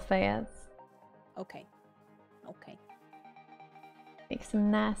birch real fast. Okay. Okay. Make some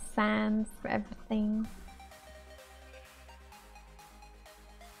nice signs for everything.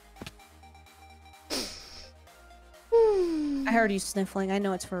 I heard you sniffling. I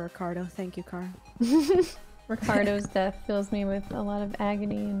know it's for Ricardo. Thank you, Cara. Ricardo's death fills me with a lot of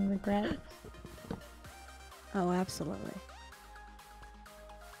agony and regret. Oh, absolutely.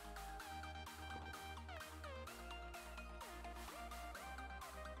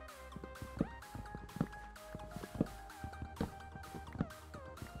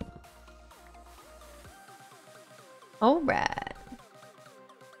 Alright.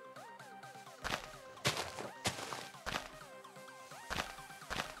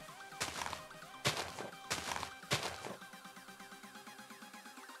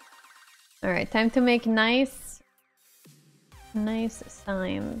 Alright, time to make nice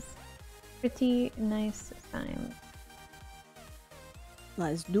signs. Pretty nice signs.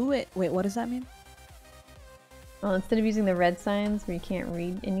 Let's do it. Wait, what does that mean? Well, instead of using the red signs where you can't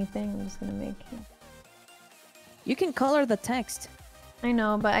read anything, I'm just gonna make... You can color the text. I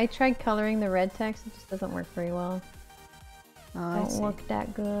know, but I tried coloring the red text, it just doesn't work very well. Oh, Don't look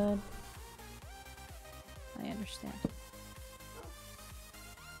that good. I understand.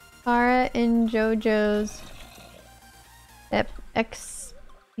 Cara and Jojo's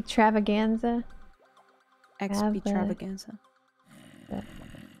EXPtravaganza. EXPtravaganza.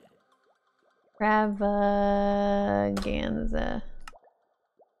 Extravaganza.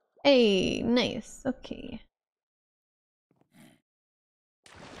 Hey, nice. Okay.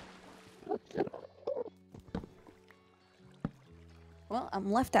 Well,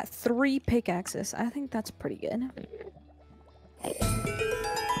 I'm left at 3 pickaxes. I think that's pretty good.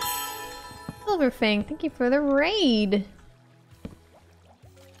 Silverfang, thank you for the raid.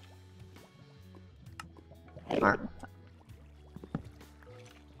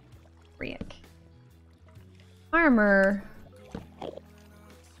 armor.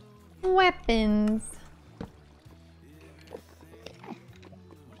 Weapons.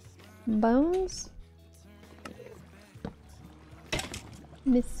 Bones?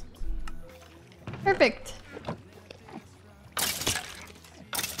 This. Perfect.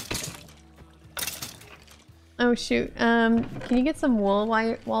 Oh shoot. Can you get some wool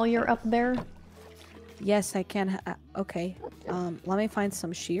while you're up there? Yes, I can. Okay. Let me find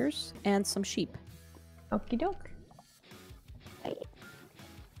some shears and some sheep. Okie doke.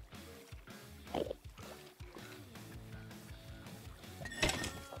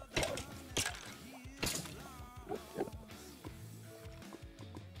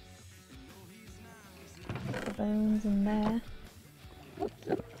 The bones in there.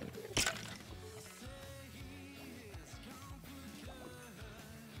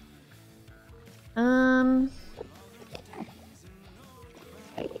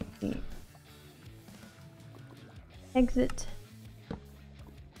 Exit.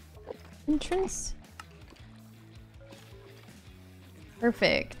 Entrance.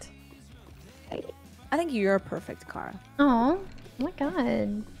 Perfect. I think you're perfect, Kara. Oh my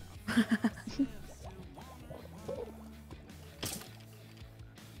god.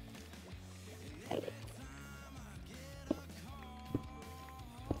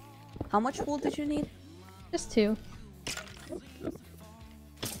 How much wool did you need? Just 2.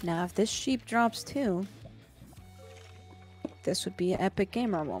 Now, if this sheep drops 2, this would be an epic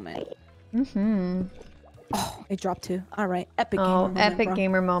gamer moment. Mm-hmm. Oh, it dropped 2. All right, epic gamer Oh, moment, epic bro.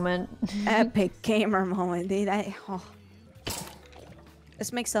 gamer moment. Epic gamer moment, dude.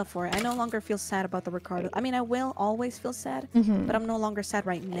 This makes up for it. I no longer feel sad about the Ricardo. I mean, I will always feel sad, but I'm no longer sad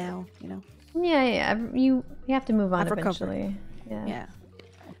right now, you know? Yeah, yeah. You have to move on I've recovered. eventually. Yeah. Yeah.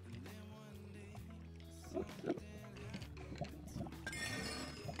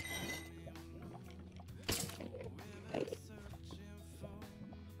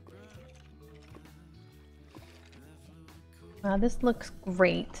 Wow, this looks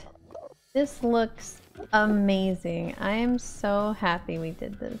great. This looks amazing. I am so happy we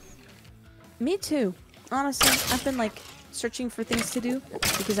did this. Me too. Honestly, I've been like searching for things to do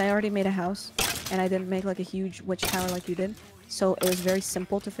because I already made a house and I didn't make like a huge witch tower like you did. So it was very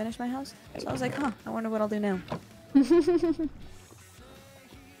simple to finish my house. So I was like, huh, I wonder what I'll do now.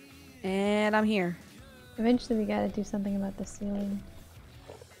 And I'm here. Eventually we gotta do something about the ceiling.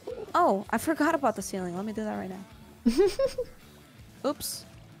 Oh, I forgot about the ceiling. Let me do that right now. Oops.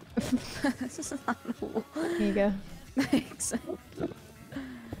 This is not cool. Here you go. Thanks.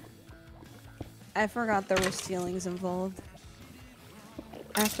 I forgot there were ceilings involved.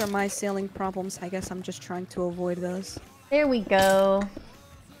 After my ceiling problems, I guess I'm just trying to avoid those. There we go.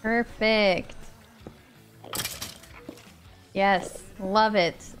 Perfect. Yes, love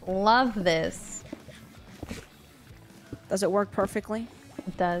it. Love this. Does it work perfectly?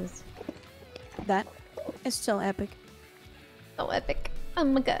 It does. That is so epic. So epic. Oh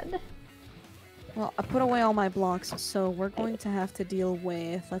my god. Well, I put away all my blocks, so we're going to have to deal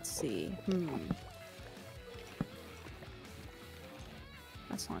with... Let's see.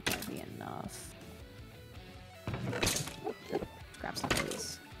 That's not going to be enough. Grab some of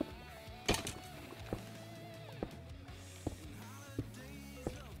these.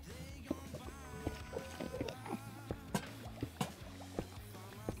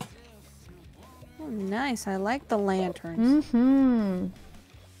 Oh, nice. I like the lanterns. Mm-hmm.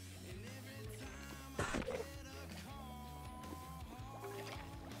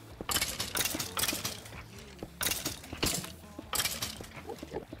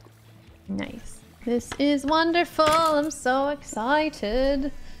 Nice. This is wonderful. I'm so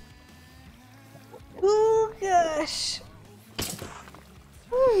excited. Oh gosh.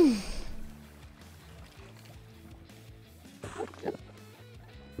 Ooh.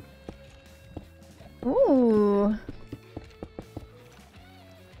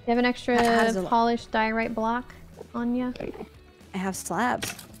 You have an extra Has a- polished diorite block on you? I have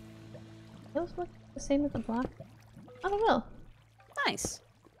slabs. Those look the same as the block. Oh, they will. Nice.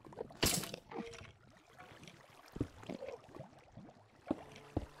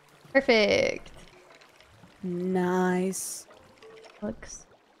 Perfect. Nice. Looks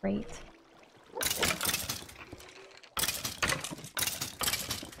great.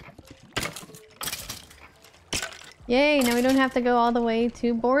 Yay, now we don't have to go all the way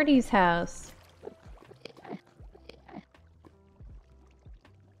to Bordy's house.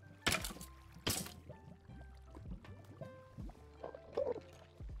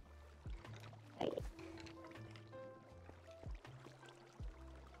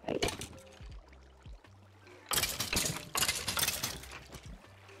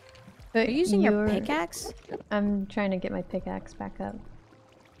 But Are you using your pickaxe? I'm trying to get my pickaxe back up.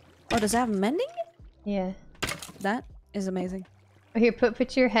 Oh, does it have mending? Yeah. That is amazing. Oh, here,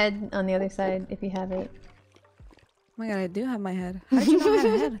 put your head on the other side if you have it. Oh my god, I do have my head. How did you know I had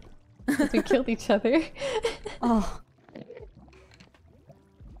a head? 'Cause we killed each other. Oh.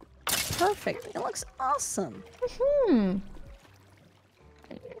 Perfect. It looks awesome. Hmm.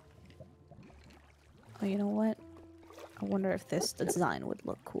 Oh, you know what? I wonder if this design would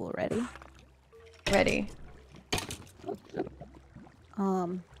look cool. Ready? Ready.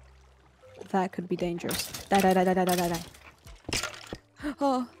 That could be dangerous. Die, die, die, die, die, die, die, die.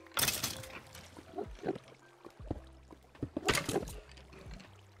 Oh.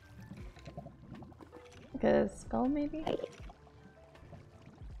 Like a skull, maybe? I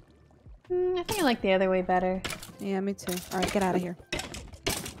think I like the other way better. Yeah, me too. Alright, get out of here.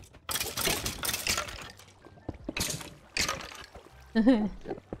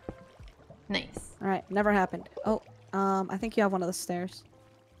 Nice. Alright, never happened. Oh, I think you have one of the stairs.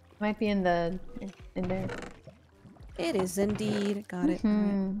 Might be in the in there. It is indeed. Got it.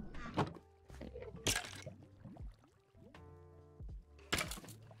 Alright.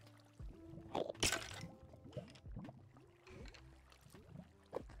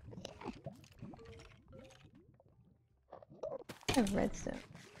 I have redstone.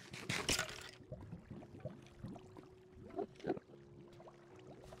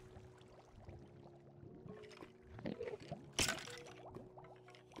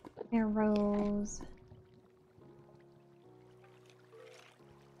 Arrows.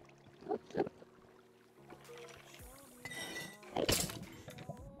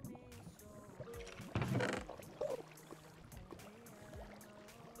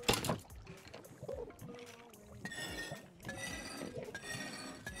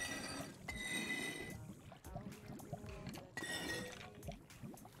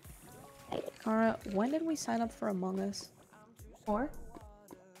 Kara, when did we sign up for Among Us? 4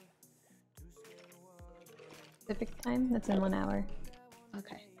 Pacific time? That's in 1 hour.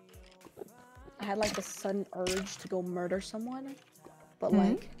 Okay. I had like the sudden urge to go murder someone, but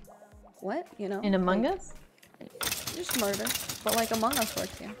like, what? You know? In Among like, Us? Just murder, but like Among Us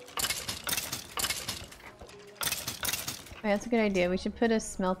works, yeah. Oh, that's a good idea. We should put a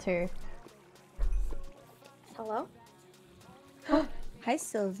smelter. Hello? Hi,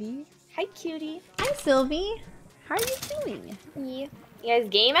 Sylvie. Hi, cutie. Hi, Sylvie. How are you doing? Yeah. You guys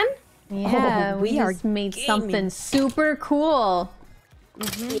gaming? Yeah, we are just made gaming. something super cool.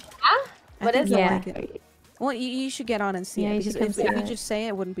 Yeah? I What think is you'll it? like it. Well, you should get on and see Yeah, it you should because come if see you it. just say it,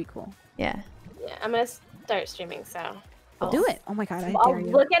 it wouldn't be cool. Yeah. Yeah, I'm gonna start streaming, so. Do it. Oh my god, I I'll dare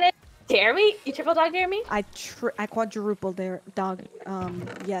you. look at it. Dare me? You triple dog dare me? I quadruple dare dog.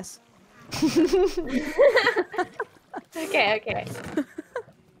 Yes. Okay, okay.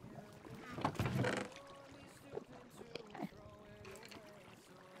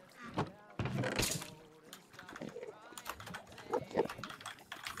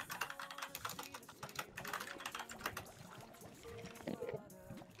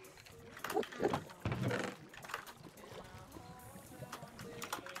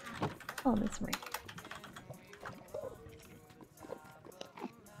 Oh, that's right.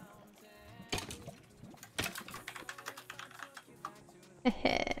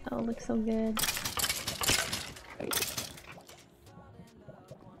 Oh, it looks so good.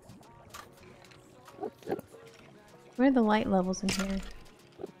 Where are the light levels in here?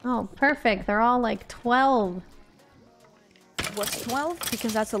 Oh, perfect. They're all like 12. What's 12?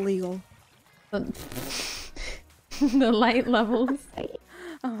 Because that's illegal. The, the light levels.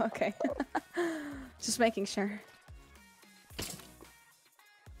 Oh, okay. Just making sure.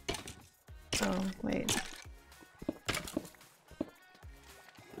 Oh, wait.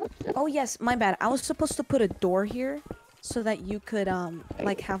 Oh yes, my bad. I was supposed to put a door here so that you could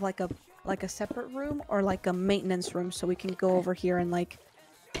like have like a separate room or like a maintenance room so we can go over here and like,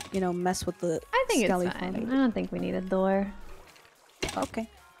 you know, mess with the I think it's skelly fine. fun. I don't think we need a door. Okay.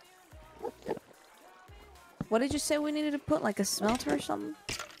 What did you say we needed to put? Like a smelter or something?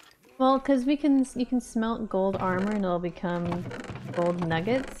 Well, because you can smelt gold armor and it'll become gold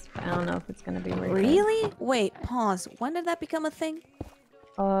nuggets. But I don't know if it's gonna be worth it. Really? Wait, pause. When did that become a thing?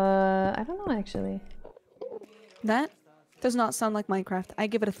 I don't know actually. That does not sound like Minecraft. I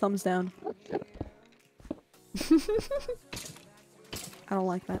give it a thumbs down. I don't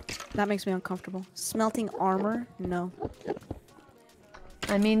like that. That makes me uncomfortable. Smelting armor? No.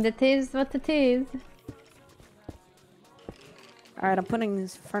 I mean, that is what it is. Alright, I'm putting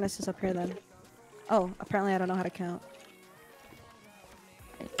these furnaces up here then. Oh, apparently I don't know how to count.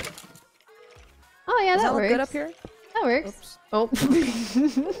 Oh yeah, Does that that look works. good up here? That works. Oops. Oh.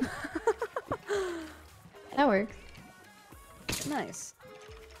 That works. Nice.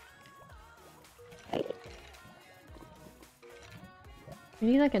 We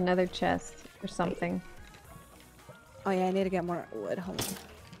need like another chest or something. Oh yeah, I need to get more wood. Hold on.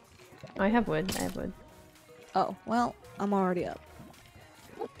 Oh, I have wood. I have wood. Oh, well, I'm already up.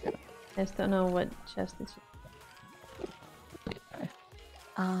 I just don't know what chest is.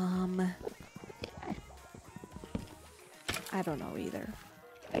 I don't know either.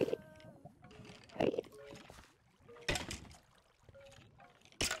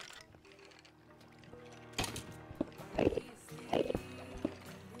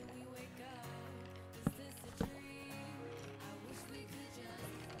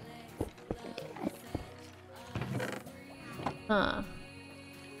 Huh.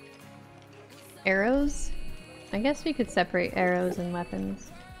 Arrows? I guess we could separate arrows and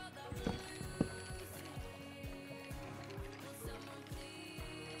weapons.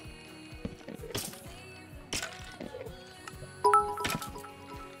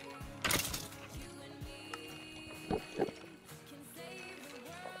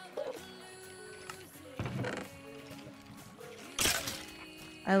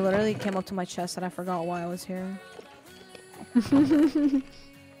 I literally came up to my chest and I forgot why I was here.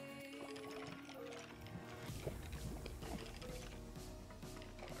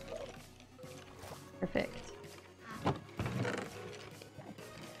 Perfect.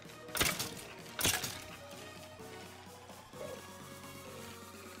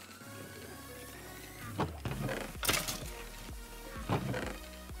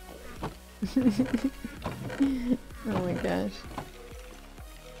 Oh my gosh.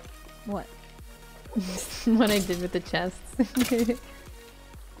 What? What I did with the chests.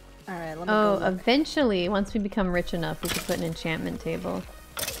 Alright, let me Oh, go look. eventually, once we become rich enough, we could put an enchantment table.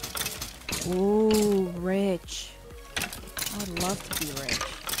 Ooh, rich. I would love to be rich.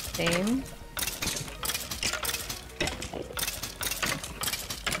 Same.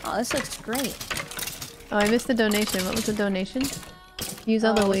 Oh, this looks great. Oh, I missed the donation. What was the donation? Use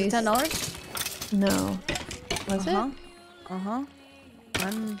all the Was it waste. $10? No. Was it? Uh-huh.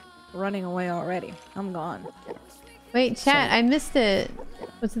 I'm running away already. I'm gone. Wait, chat, I missed it.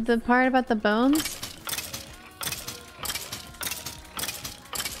 Was it the part about the bones?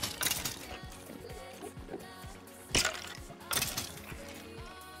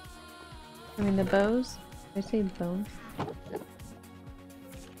 I mean the bows? Did I say bones?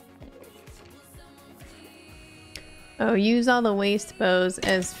 Oh, use all the waste bows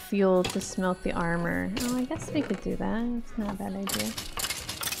as fuel to smelt the armor. Oh, I guess we could do that. It's not a bad idea.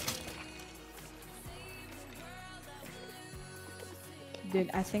 Dude,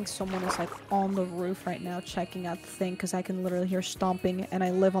 I think someone is like on the roof right now checking out the thing because I can literally hear stomping and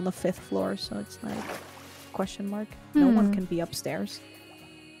I live on the 5th floor, so it's like question mark. No one can be upstairs.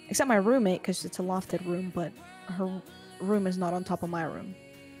 Except my roommate because it's a lofted room, but her room is not on top of my room.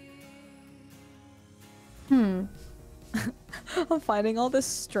 I'm finding all this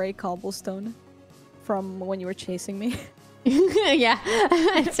stray cobblestone from when you were chasing me. Yeah,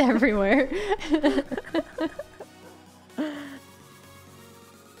 it's everywhere.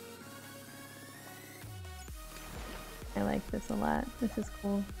 I like this a lot. This is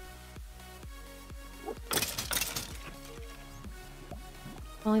cool.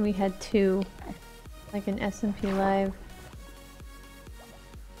 If only we had two, like an SMP Live.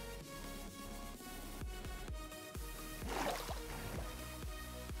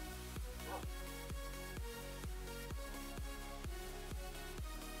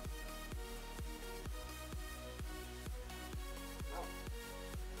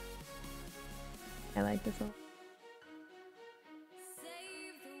 I like this a lot.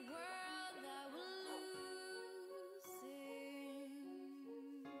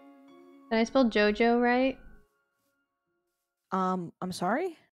 Did I spell Jojo right? I'm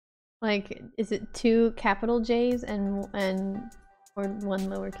sorry? Like, is it 2 capital J's and or 1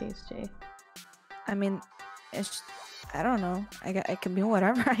 lowercase j? I mean, it's I don't know. It can be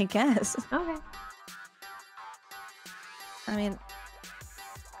whatever, I guess. Okay. I mean,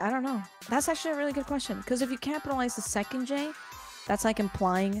 I don't know. That's actually a really good question. Because if you capitalize the second J, that's like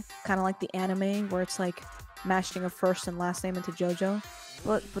implying kind of like the anime where it's like mashing a first and last name into Jojo.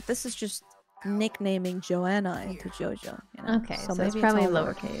 But this is just nicknaming Joanna into Jojo. You know? Okay, so it's maybe probably all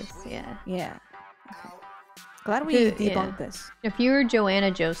lowercase. Yeah. Yeah. Okay. Glad we Yeah. debunked this. If you were Joanna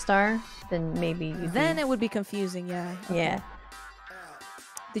Joestar, then maybe you Then it would be confusing, yeah. Okay. Yeah.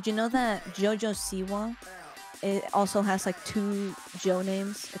 Did you know that Jojo Siwa, it also has like 2 Jo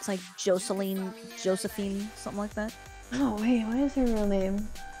names? It's like Jocelyn, Josephine, something like that. Oh wait, what is her real name?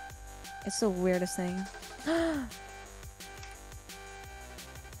 It's the weirdest thing.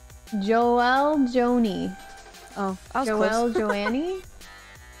 Joel Joni. Oh, I was Joel close. Joannie?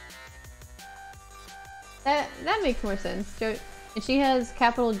 That makes more sense. And she has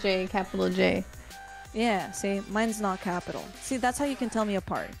capital J, capital J. Yeah, see, mine's not capital. See, that's how you can tell me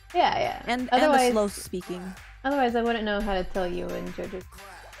apart. Yeah, yeah. And the slow speaking. Otherwise, I wouldn't know how to tell you and Jojo.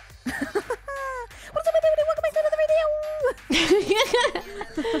 What's up, everybody? Welcome back to another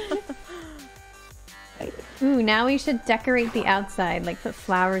video! Ooh, now we should decorate the outside, like put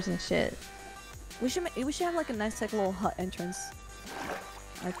flowers and shit. We should have like a nice like little hut entrance.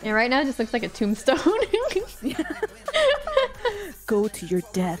 Yeah, right now it just looks like a tombstone. Go to your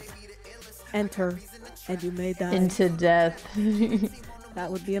death. Enter, and you may die. Into death.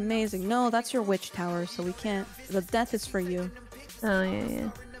 That would be amazing. No, that's your witch tower, so we can't. The death is for you. Oh, yeah, yeah.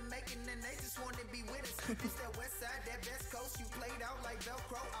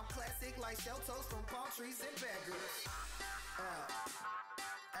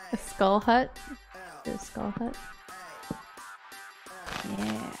 A skull hut? A skull hut?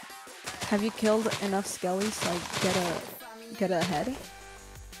 Yeah. Have you killed enough skellies to like get a head?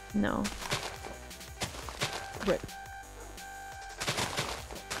 No. Rip.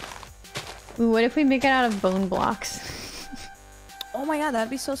 Ooh, what if we make it out of bone blocks? Oh my god, that'd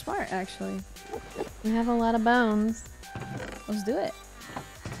be so smart, actually. We have a lot of bones. Let's do it.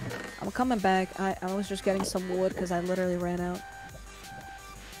 I'm coming back. I was just getting some wood because I literally ran out.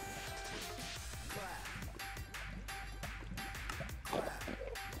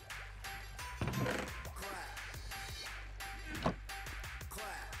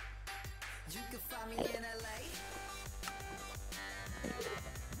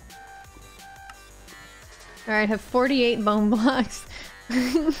 Alright, I have 48 bone blocks.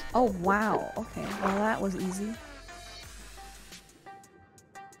 Oh wow, okay. Well, that was easy.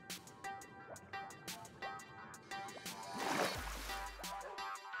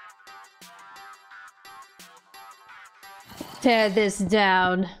 Tear this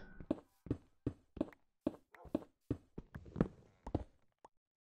down.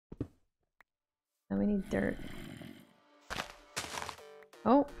 Now we need dirt.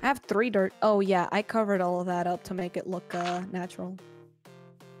 Oh, I have 3 dirt. Oh yeah, I covered all of that up to make it look natural.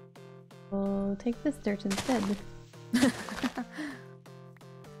 we'll take this dirt instead.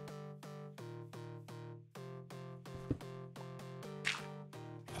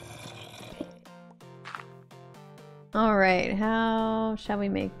 Alright, how shall we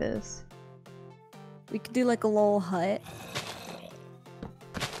make this? We could do like a little hut.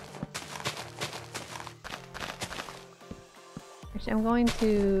 Actually, I'm going to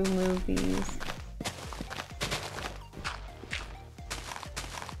move these.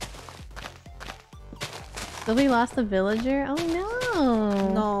 So we lost the villager? Oh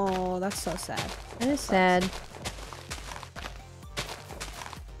no! No, that's so sad. That is sad.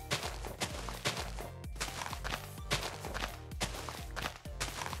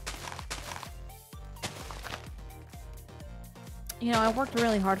 You know, I worked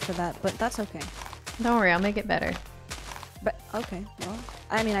really hard for that, but that's okay. Don't worry, I'll make it better. But okay, well,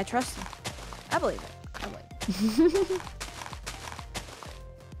 I mean, I trust you. I believe it. I believe it.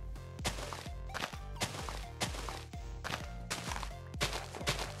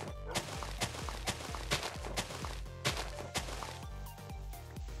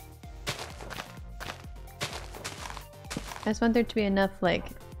 I just want there to be enough, like,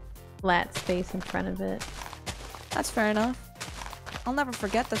 flat space in front of it. That's fair enough. I'll never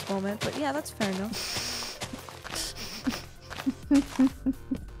forget this moment, but yeah, that's fair enough.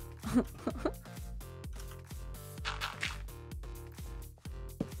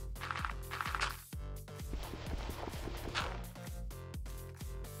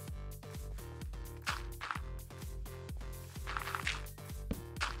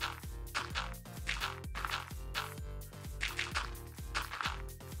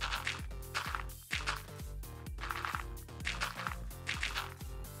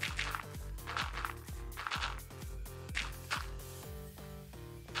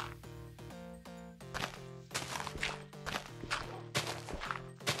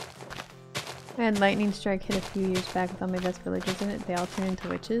 I had lightning strike hit a few years back with all my best villagers in it. They all turned into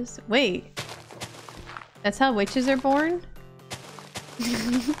witches. Wait! That's how witches are born?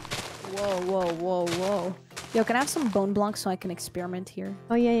 Whoa, whoa, whoa, whoa. Yo, can I have some bone blocks so I can experiment here?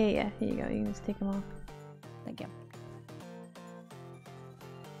 Oh yeah, yeah, yeah. Here you go. You can just take them off. Thank you.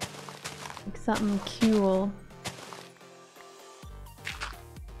 Like something cool.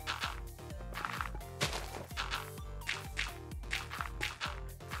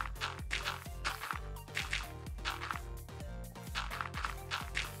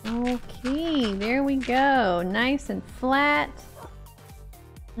 Okay, there we go. Nice and flat.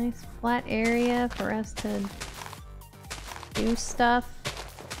 Nice flat area for us to do stuff.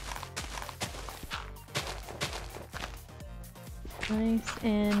 Nice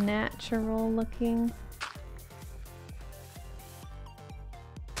and natural looking.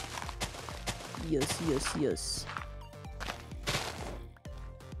 Yes, yes, yes.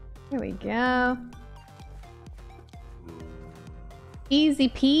 Here we go. Easy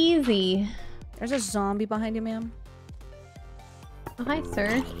peasy. There's a zombie behind you, ma'am. Oh, hi,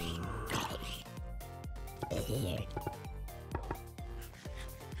 sir.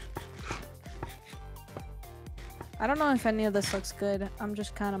 I don't know if any of this looks good. I'm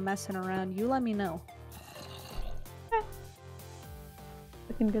just kind of messing around. You let me know.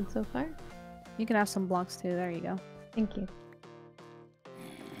 Looking good so far. You can have some blocks too. There you go. Thank you.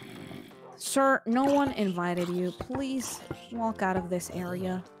 Sir, no one invited you. Please walk out of this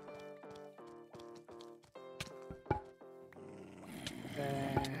area.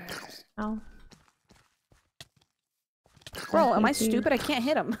 Oh. Bro, am I Thank you. stupid? I can't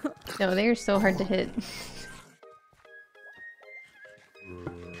hit him. No, they're so hard to hit.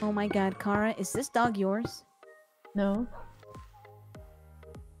 Oh my god, Kara, is this dog yours? No.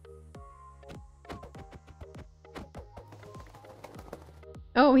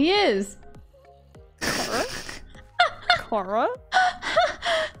 Oh, he is! Kara? Kara?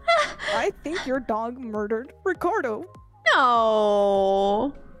 I think your dog murdered Ricardo.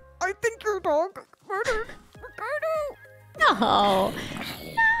 No! I think your dog murdered Ricardo. No!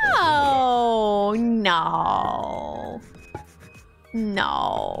 No! No!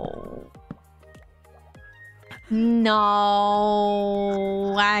 No!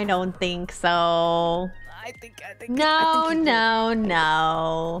 No! I don't think so. I think No, he did.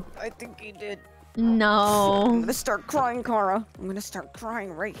 no. I think he did. No. I'm gonna start crying, Kara. I'm gonna start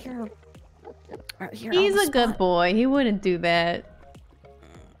crying right here. Right here. He's on the a good spot. boy. He wouldn't do that.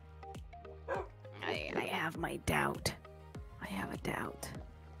 I have my doubt. I have a doubt.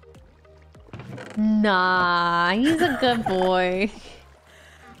 Nah, he's a good boy.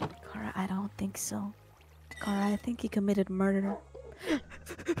 Kara, I don't think so. Kara, I think he committed murder.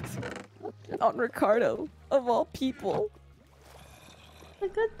 On Ricardo, of all people. A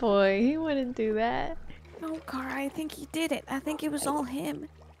good boy. He wouldn't do that. No, Kara, I think he did it. I think it was all him.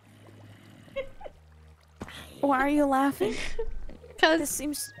 Why are you laughing? This Cause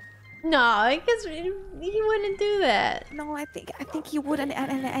seems... no, because he wouldn't do that. No, I think he would, and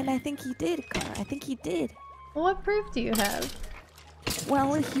I think he did, Kara. I think he did. What proof do you have?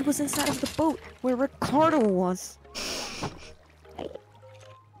 Well, he was inside of the boat where Ricardo was.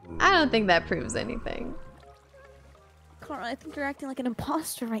 I don't think that proves anything. Kara, I think you're acting like an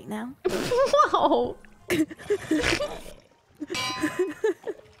imposter right now. Whoa!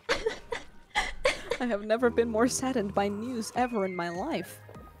 I have never been more saddened by news ever in my life.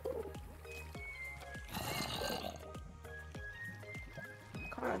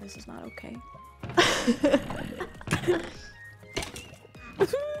 Kara, this is not okay.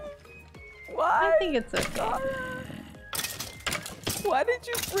 Why? I think it's okay. Why did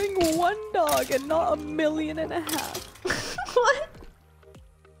you bring one dog and not 1.5 million? What?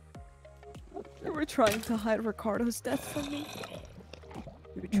 You were trying to hide Ricardo's death from me.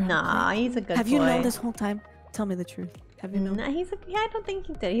 You were trying to Nah, play- he's a good Have boy. you known this whole time? Tell me the truth. Have you known? Nah, yeah, I don't think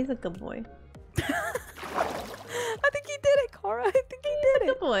he did. He's a good boy. I think he did it, Kara. I think he did Good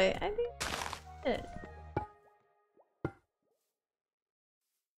it. boy. I think he did it.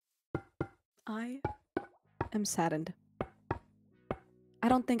 I am saddened. I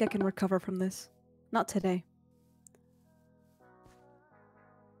don't think I can recover from this. Not today.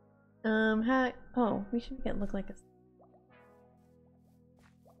 How? Oh, we should make it look like a.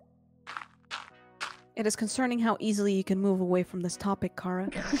 It is concerning how easily you can move away from this topic, Kara.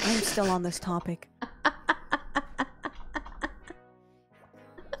 I'm still on this topic.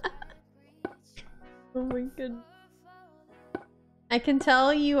 Oh my goodness. I can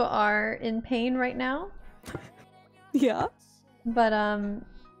tell you are in pain right now, Yeah? but I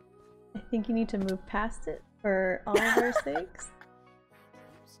think you need to move past it for all of our sakes.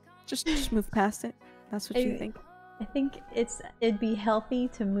 Just move past it. That's what you think. I think it'd be healthy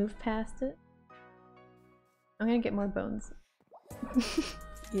to move past it. I'm gonna get more bones.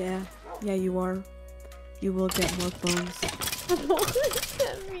 Yeah. Yeah, you are. You will get more bones What does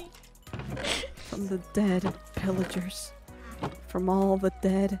that mean? from the dead pillagers. From all the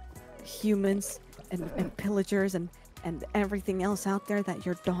dead humans and pillagers and everything else out there that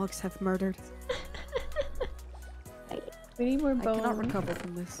your dogs have murdered. We need more I bones. cannot recover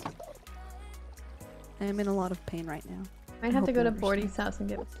from this. I am in a lot of pain right now. Might have to hope go you to Bordy's house and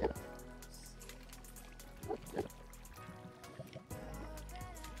get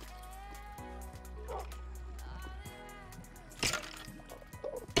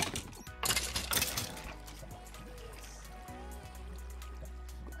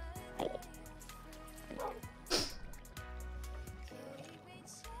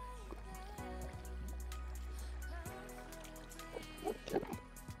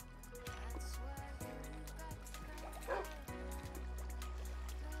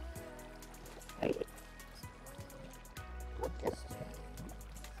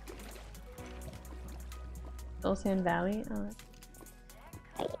Soul Sand Valley.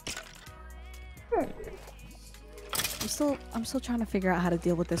 Oh, I'm still trying to figure out how to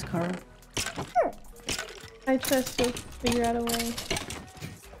deal with this car. I trust you'll figure out a way.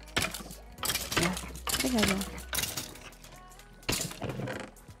 Yeah, I think I will.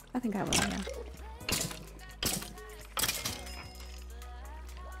 I think I will, yeah.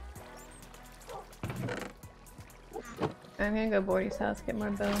 I'm gonna go Bordy's house, get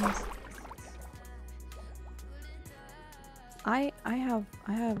more bones. I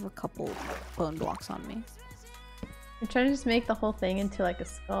have a couple bone blocks on me. I'm trying to just make the whole thing into like a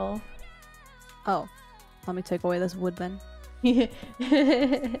skull. Oh, let me take away this wood then.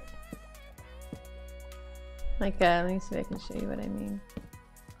 Like, let me see if I can show you what I mean.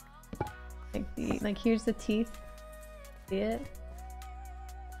 Like here's the teeth. See it?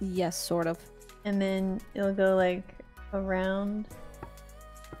 Yes, sort of. And then it'll go like around.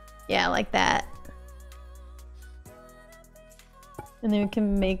 Yeah, like that. And then we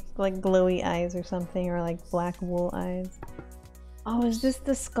can make like glowy eyes or something, or like black wool eyes. Oh, is this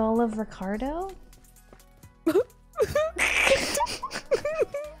the skull of Ricardo? Don't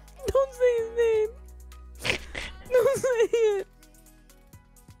say his name. Don't say it.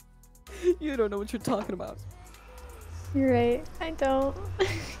 You don't know what you're talking about. You're right. I don't.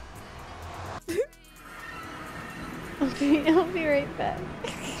 I'll be right back.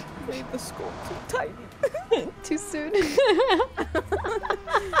 Made the skull too tiny. Too soon. It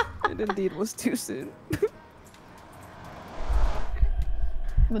indeed was too soon.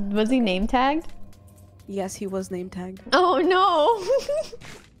 Was he name tagged? Yes, he was name tagged. Oh no!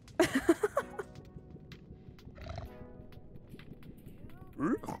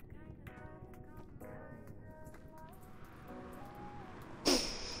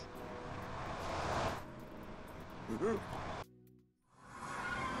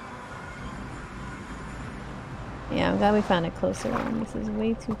 Yeah, I'm glad we found a closer one. This is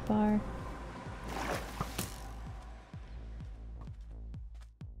way too far.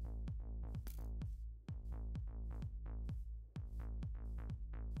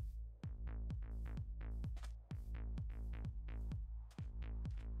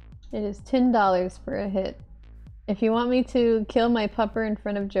 It is $10 for a hit. If you want me to kill my pupper in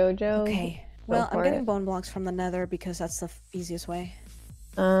front of Jojo, Okay. Well, I'm getting bone blocks from the nether because that's the easiest way.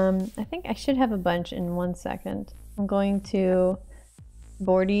 I think I should have a bunch in 1 second. I'm going to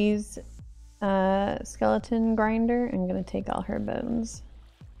Bordy's skeleton grinder. I'm gonna take all her bones.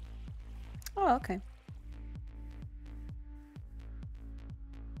 Oh, okay.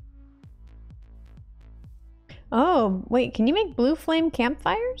 Oh, wait, can you make blue flame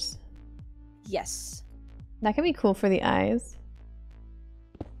campfires? Yes. That could be cool for the eyes.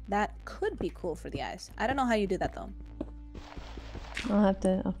 That could be cool for the eyes. I don't know how you do that though. I'll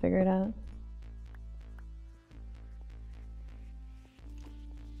figure it out.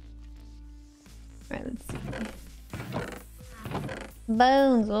 Alright, let's see.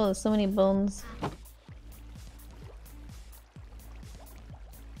 Bones! Oh, there's so many bones.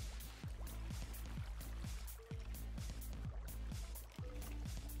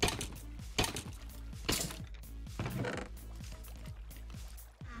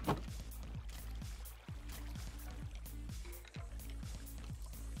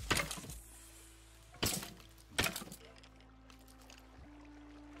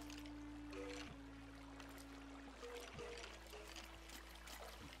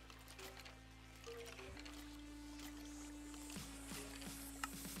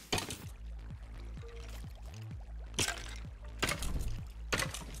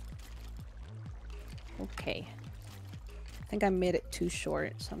 Okay. I think I made it too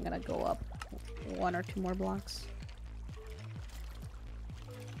short, so I'm gonna go up 1 or 2 more blocks.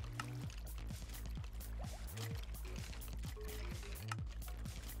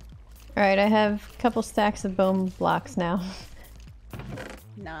 Alright, I have a couple stacks of bone blocks now.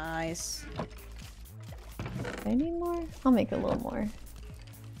 Nice. Do I need more? I'll make a little more.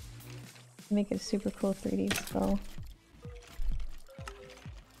 Make a super cool 3D skull.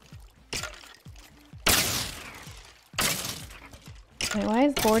 Wait, why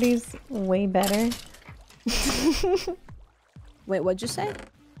is Bordy's way better? Wait, what'd you say?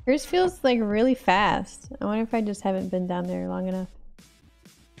 Hers feels like really fast. I wonder if I just haven't been down there long enough.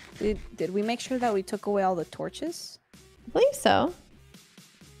 Did we make sure that we took away all the torches? I believe so.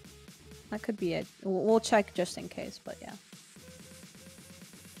 That could be it. We'll check just in case, but yeah.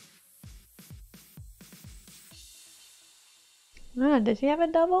 Ah, did she have a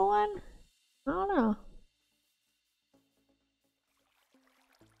double one? I don't know.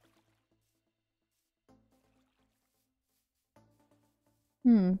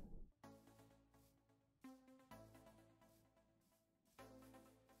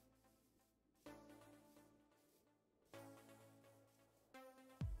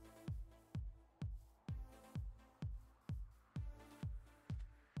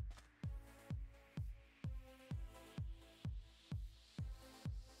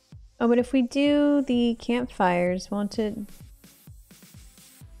 Oh, but if we do the campfires, won't it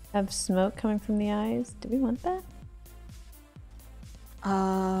have smoke coming from the eyes? Do we want that?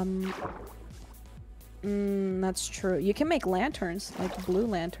 That's true. You can make lanterns, like blue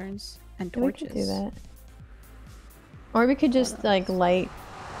lanterns and Yeah, we torches. could do that. Or we could just like light.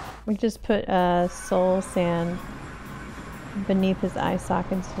 We could just put soul sand beneath his eye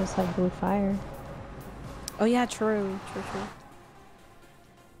sockets to just have blue fire. Oh yeah, true.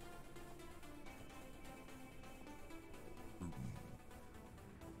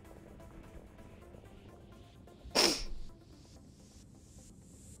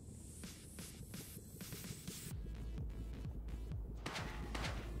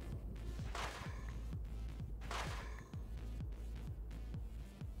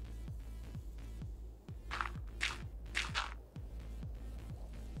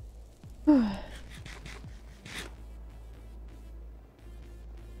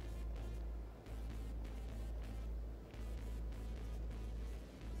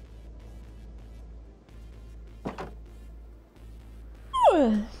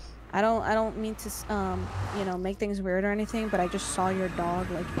 I don't mean to you know, make things weird or anything, but I just saw your dog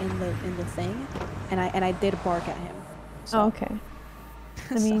like in the thing, and I did bark at him. So. Oh, okay.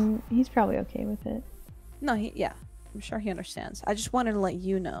 I mean, he's probably okay with it. No, yeah, I'm sure he understands. I just wanted to let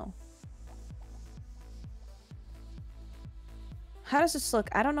you know. How does this look?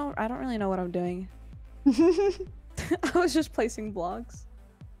 I don't know. I don't really know what I'm doing. I was just placing blocks.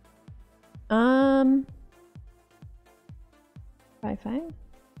 Probably fine.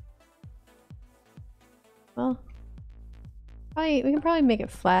 Well, we can probably make it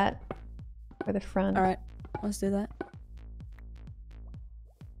flat for the front. All right, let's do that.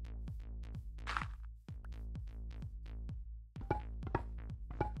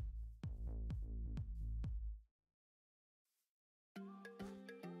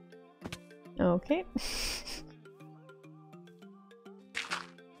 Okay.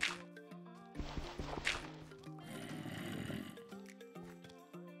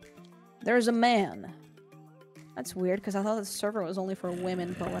 There's a man. That's weird because I thought the server was only for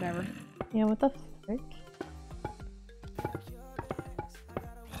women, but whatever. Yeah, what the frick?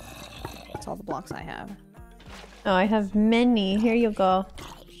 That's all the blocks I have. Oh, I have many. Here you go.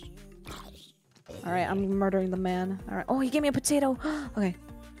 Alright, I'm murdering the man. Alright. Oh, he gave me a potato! Okay.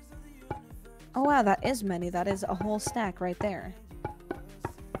 Oh wow, that is many. That is a whole stack right there.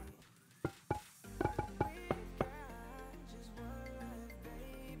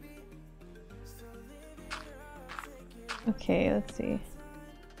 Okay, let's see.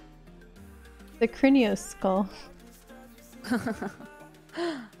 The Crinio skull.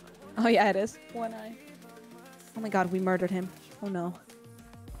 Oh yeah, it is. One eye. Oh my god, we murdered him. Oh no.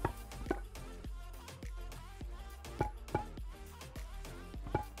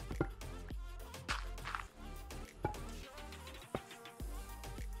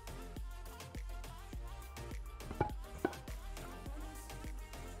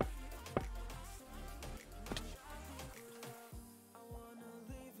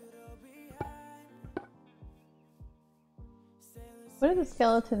 What does a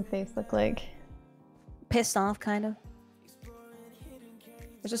skeleton face look like? Pissed off, kind of.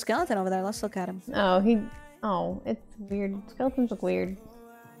 There's a skeleton over there. Let's look at him. Oh, oh, it's weird. Skeletons look weird.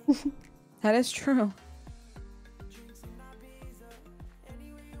 That is true.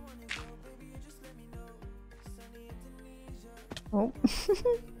 Oh.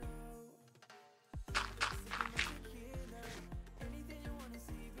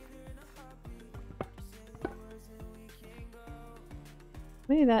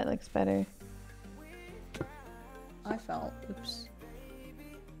 Maybe that looks better. I fell. Oops.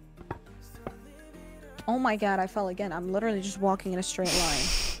 Oh my god, I fell again. I'm literally just walking in a straight line.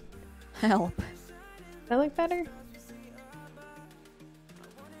 Help. Does that look better?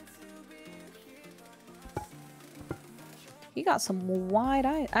 He got some wide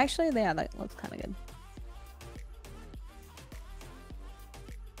eyes. Actually, yeah, that looks kind of good.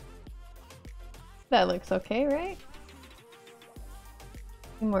 That looks okay, right?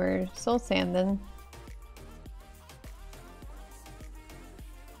 More soul sand then.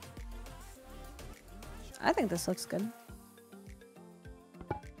 I think this looks good.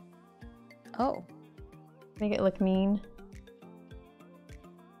 Oh. Make it look mean.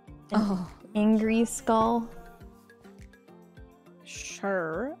 Oh. Angry skull.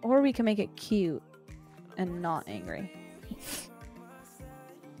 Sure. Or we can make it cute and not angry.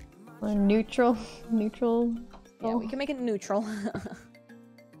 Or neutral. Neutral. Yeah, we can make it neutral.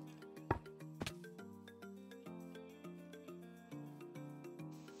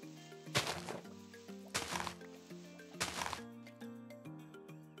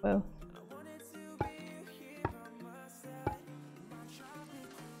 Whoa.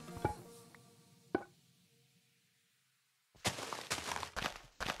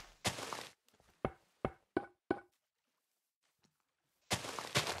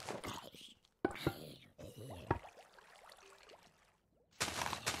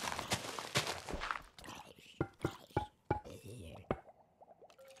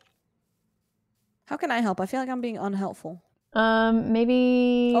 How can I help? I feel like I'm being unhelpful.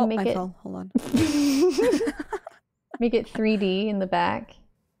 Maybe Oh, make I it fell. Hold on. make it 3D in the back.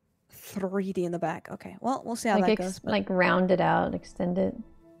 3D in the back. Okay. Well, we'll see how Like that goes. But... like round it out, extend it.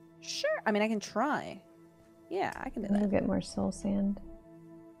 Sure. I mean, I can try. Yeah, I can do We'll that. get more soul sand.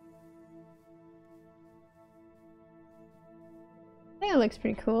 I think it looks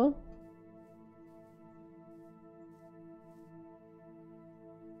pretty cool.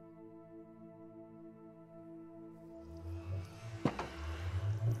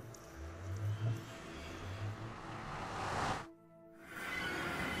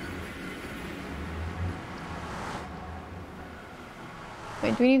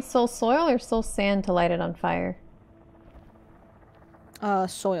 Wait, do we need soul soil or soul sand to light it on fire?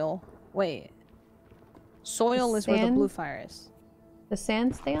 Soil. Wait. Soil is where the blue fire is. The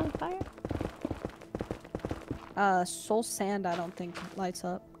sand stay on fire? Soul sand I don't think lights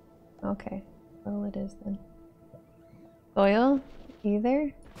up. Okay. Well, it is then. Soil?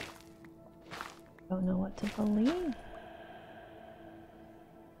 Either? Don't know what to believe.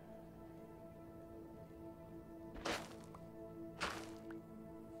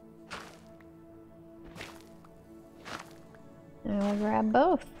 I will grab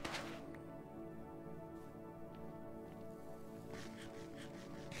both.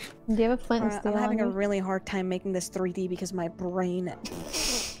 Do you have a flint and steel? I'm having on a you? really hard time making this 3D because my brain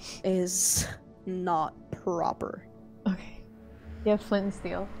is not proper. Okay. You have flint and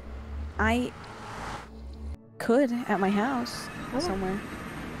steel. I could at my house somewhere.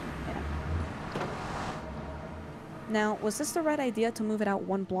 Yeah. Now, was this the right idea to move it out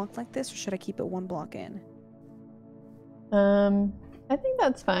 1 block like this, or should I keep it 1 block in? I think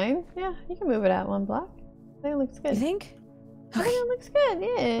that's fine. Yeah, you can move it out 1 block. I think it looks good. You think? I think it looks good,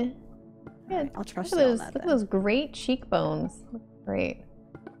 yeah. Good. Right, I'll trust Look you at on those, that look at then. those great cheekbones. Look great.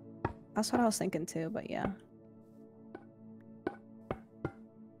 That's what I was thinking too, but yeah.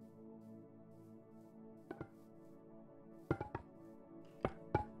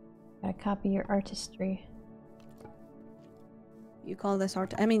 Gotta copy your artistry. You call this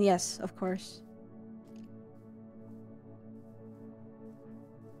art? I mean, yes, of course.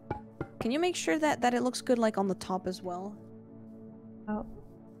 Can you make sure that it looks good, like, on the top as well? Oh.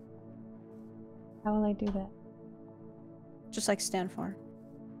 How will I do that? Just, like, stand far.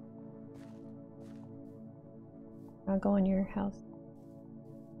 I'll go in your house.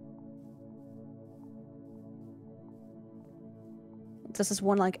 Does this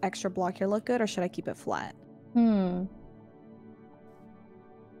 1, like, extra block here look good, or should I keep it flat? You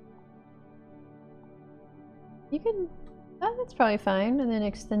could... Oh, that's probably fine. And then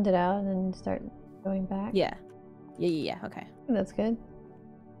extend it out and start going back. Yeah. Yeah, okay. I think that's good.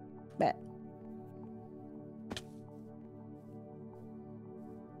 Bet.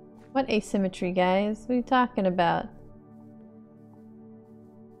 What asymmetry, guys? What are you talking about?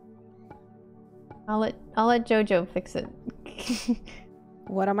 I'll let Jojo fix it.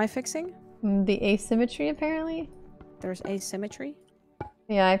 What am I fixing? The asymmetry, apparently. There's asymmetry?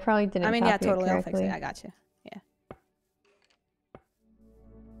 Yeah, I probably didn't. I mean, yeah, copy totally. It I'll fix correctly. it. I got you. Yeah.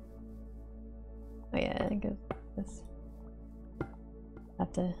 Oh yeah, I guess this.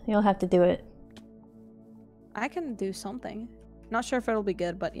 You'll have to do it. I can do something. Not sure if it'll be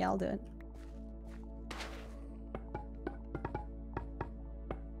good, but yeah, I'll do it.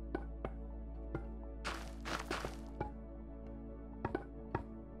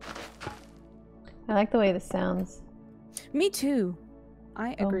 I like the way this sounds. Me too.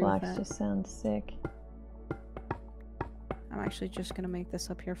 I Bone agree with blocks that. just sound sick. I'm actually just gonna make this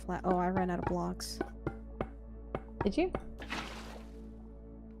up here flat. Oh, I ran out of blocks. Did you?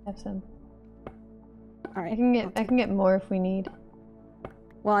 Have some. All right. I can get more if we need.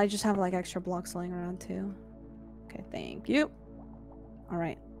 Well, I just have like extra blocks laying around too. Okay, thank you. All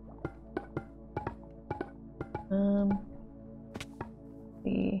right.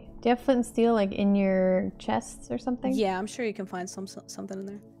 Do you have flint and steel like in your chests or something? Yeah, I'm sure you can find something in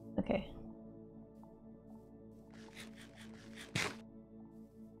there. Okay.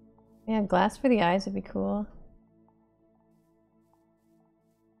 Yeah, glass for the eyes would be cool.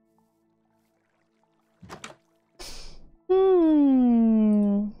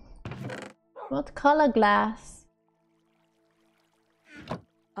 What color glass?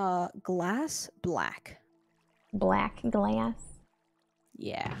 Glass black. Black glass.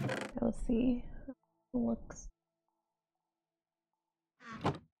 Yeah. Let's see. Looks.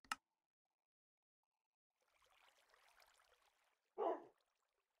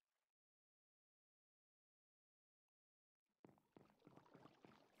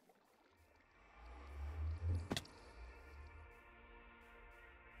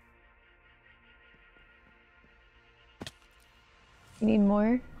 You need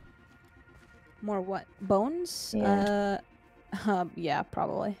more? More what? Bones? Yeah. Yeah,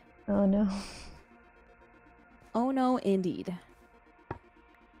 probably. Oh no. Oh no, indeed.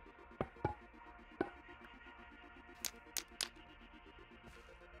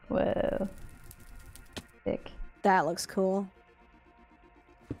 Whoa. Sick. That looks cool.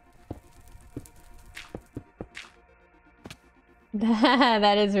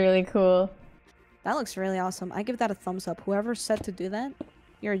 That is really cool. That looks really awesome. I give that a thumbs up. Whoever said to do that,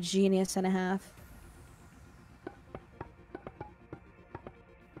 you're a genius and a half.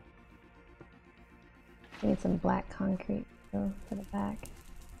 Need some black concrete for the back.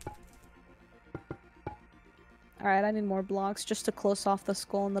 Alright, I need more blocks just to close off the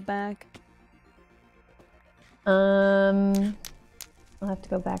skull in the back. I'll have to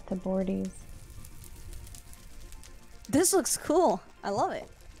go back to boardies. This looks cool. I love it.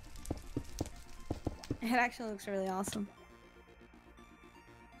 It actually looks really awesome.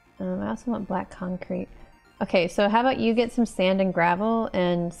 I also want black concrete. Okay, so how about you get some sand and gravel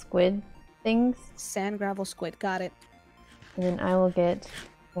and squid things? Sand, gravel, squid. Got it. And then I will get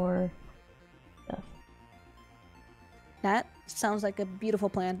more stuff. That sounds like a beautiful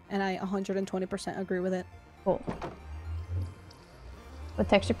plan, and I 120% agree with it. Cool. What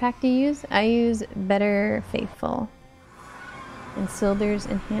texture pack do you use? I use Better Faithful. And Silder's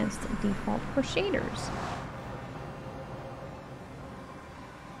Enhanced Default for shaders.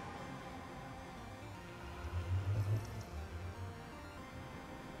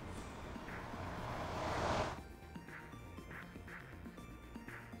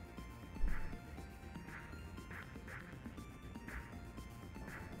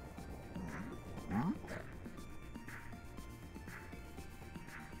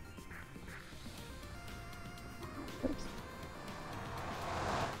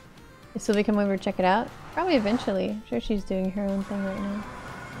 Is Sylvie come over to check it out? Probably eventually. I'm sure she's doing her own thing right now.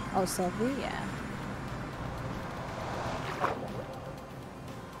 Oh, Sylvie? Yeah.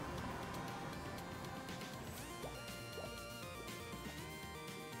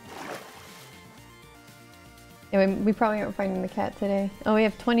 Yeah, we probably aren't finding the cat today. Oh, we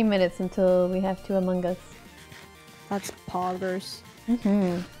have 20 minutes until we have to Among Us. That's poggers.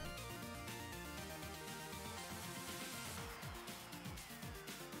 Mm-hmm.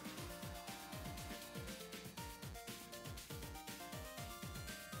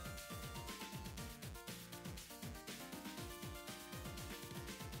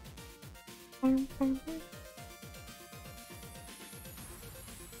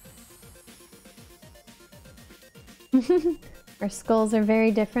 Our skulls are very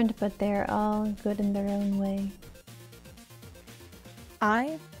different, but they're all good in their own way.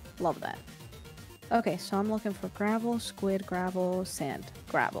 I love that. Okay, so I'm looking for gravel, squid, gravel, sand,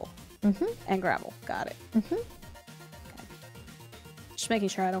 gravel. And gravel. Got it. Okay. Just making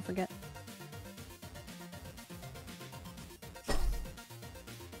sure I don't forget.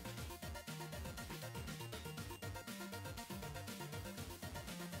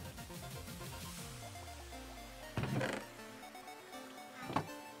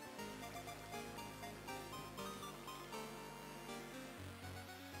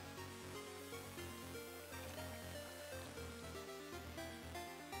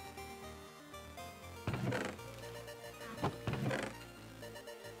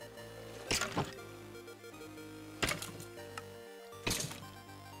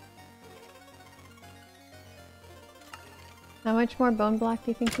 How much more bone block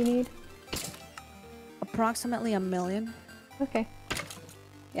do you think you need? Approximately 1 million. Okay.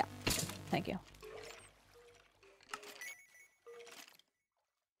 Yeah. Thank you.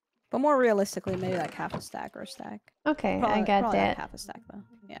 But more realistically, maybe like half a stack or a stack. Okay, Probably, I got probably that. Like half a stack though.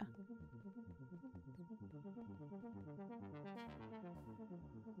 Yeah.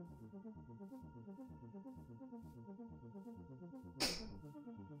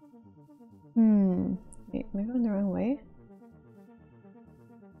 Wait, am I going the wrong way?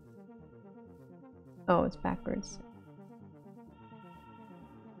 Oh, it's backwards.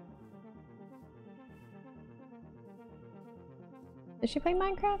 Does she play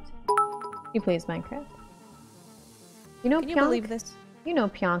Minecraft? She plays Minecraft. You know Can you Pionk? believe this? You know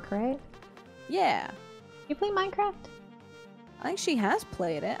Pionk, right? Yeah. You play Minecraft? I think she has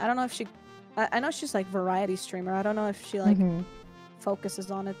played it. I don't know if she... I know she's like variety streamer. I don't know if she like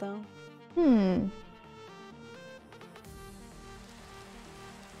focuses on it though.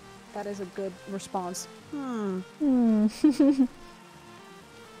 That is a good response. You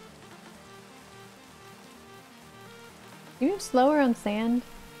move slower on sand?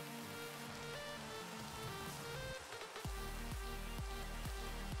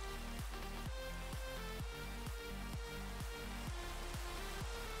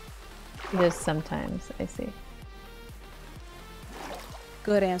 Just sometimes, I see.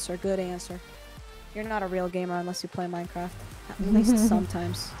 Good answer, good answer. You're not a real gamer unless you play Minecraft. At least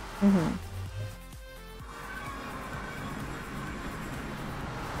sometimes. Oh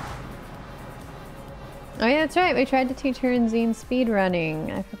yeah, that's right. We tried to teach her and Zine speed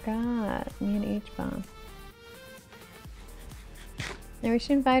running. I forgot. Me and H-Bomb. Yeah, we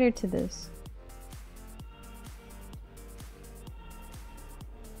should invite her to this.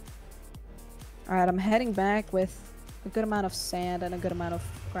 Alright, I'm heading back with a good amount of sand and a good amount of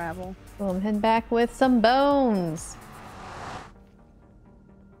gravel. Well, I'm heading back with some bones.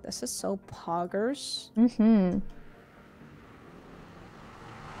 This is so poggers.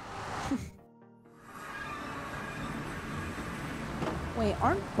 Wait,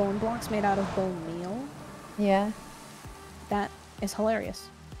 aren't bone blocks made out of bone meal? Yeah. That is hilarious.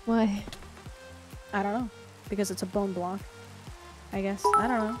 Why? I don't know. Because it's a bone block. I guess. I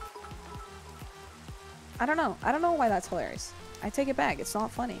don't know. I don't know. I don't know why that's hilarious. I take it back. It's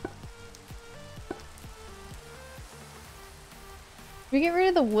not funny. Should we get rid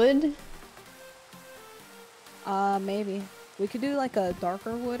of the wood? Maybe. We could do like a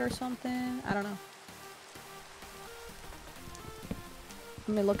darker wood or something. I don't know.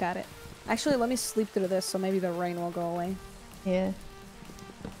 Let me look at it. Actually, let me sleep through this so maybe the rain will go away. Yeah.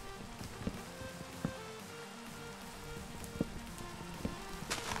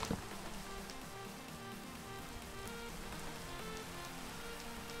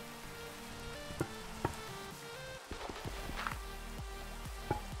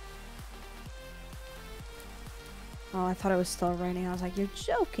 Oh, I thought it was still raining. I was like, you're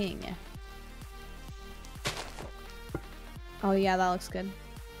joking. Oh yeah, that looks good.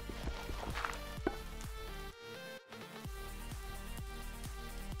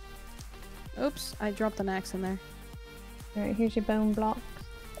 Oops, I dropped an axe in there. Alright, here's your bone blocks.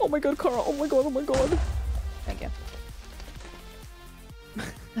 Oh my god, Cara! Oh my god, oh my god! Thank you.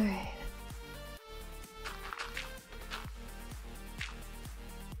 Alright.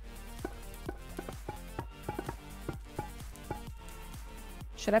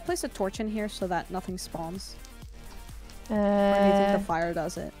 Should I place a torch in here so that nothing spawns? Or do you think the fire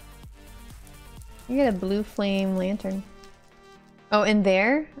does it? You get a blue flame lantern. Oh, in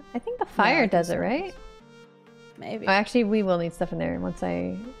there? I think the fire does it, right? Maybe. Oh, actually, we will need stuff in there once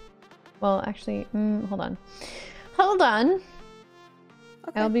I... Well, actually, hold on. Hold on!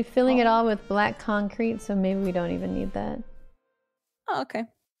 Okay. I'll be filling it all with black concrete, so maybe we don't even need that. Oh, okay.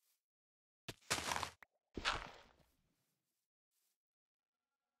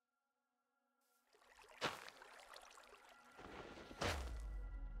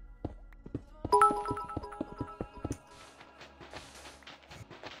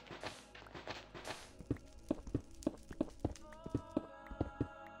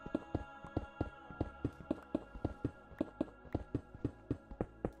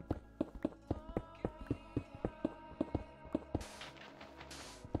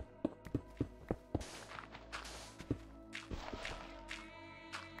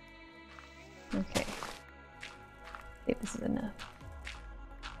 Okay. I think this is enough.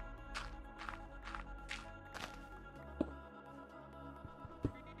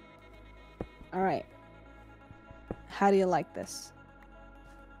 Alright. How do you like this?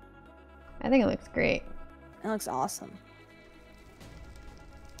 I think it looks great. It looks awesome.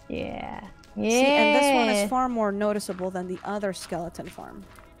 Yeah. Yeah. See, and this one is far more noticeable than the other skeleton farm.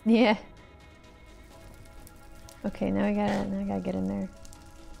 Yeah. Okay, now I gotta get in there.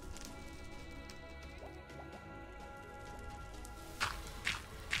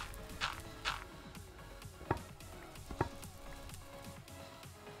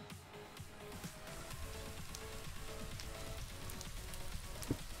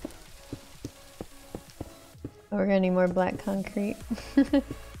 Oh, we're gonna need more black concrete. Do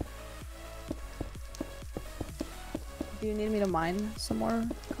you need me to mine some more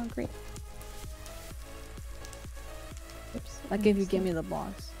concrete? Oops. Like if you give me the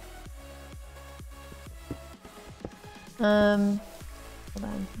blocks. Hold on.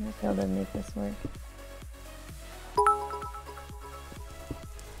 I failed to make this work.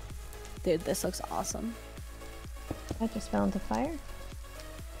 Dude, this looks awesome. That just fell into fire.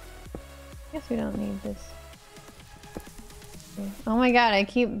 Guess we don't need this. Oh my god, I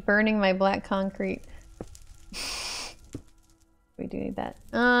keep burning my black concrete. We do need that.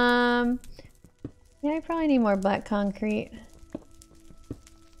 Yeah, I probably need more black concrete.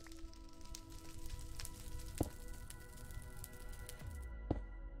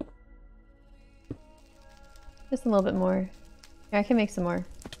 Just a little bit more. Yeah, I can make some more.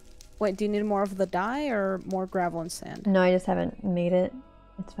 Wait, do you need more of the dye or more gravel and sand? No, I just haven't made it.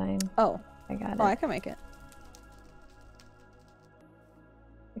 It's fine. Oh. I got it. Oh, I can make it.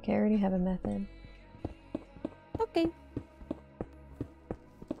 Okay, I already have a method. Okay.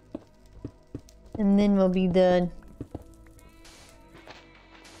 And then we'll be done.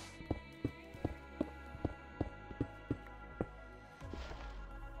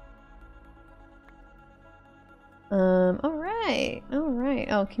 Alright. Alright.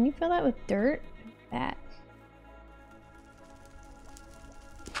 Oh, can you fill that with dirt? That.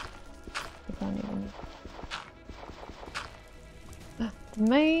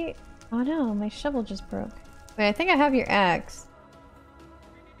 My... Oh no, my shovel just broke. Wait, I think I have your axe.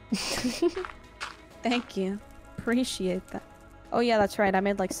 Thank you. Appreciate that. Oh yeah, that's right. I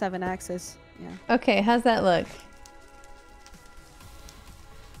made like 7 axes. Yeah. Okay, how's that look?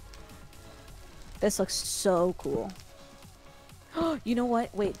 This looks so cool. You know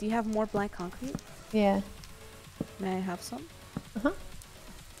what? Wait, do you have more black concrete? Yeah. May I have some? Uh-huh.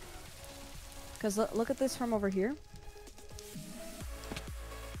 Because look at this from over here.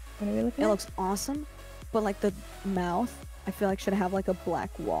 What are we looking It at? looks awesome, but like the mouth, I feel like should have like a black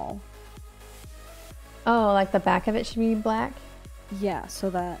wall. Oh, like the back of it should be black? Yeah,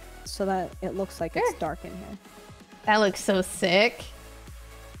 so that it looks like it's dark in here. That looks so sick.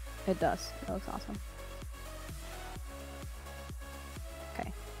 It does. It looks awesome.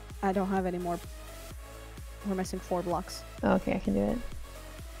 Okay. I don't have any more. We're missing 4 blocks. Oh, okay, I can do it.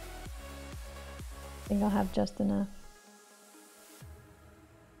 I think I'll have just enough.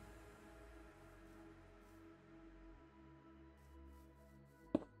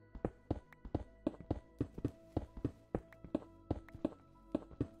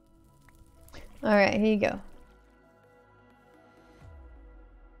 Alright, here you go.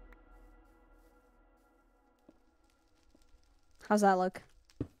 How's that look?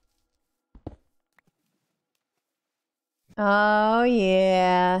 Oh,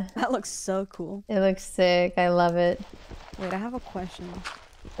 yeah. That looks so cool. It looks sick. I love it. Wait, I have a question.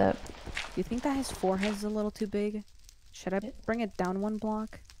 What's up? Do you think that his forehead's a little too big? Should I bring it down 1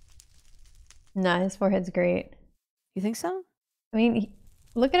 block? Nah, his forehead's great. You think so? I mean,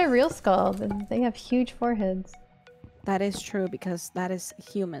 look at a real skull. They have huge foreheads. That is true because that is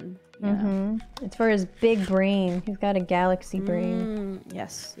human. Yeah. It's for his big brain. He's got a galaxy brain.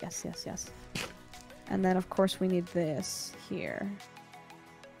 Yes. And then of course we need this here.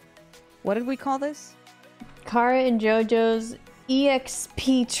 What did we call this? Kara and Jojo's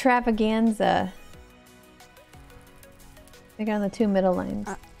EXPtravaganza. I got on the 2 middle lines.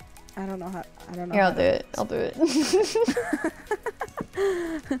 I don't know how. I don't know. Here, I'll do it. I'll do it.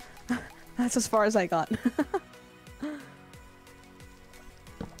 That's as far as I got.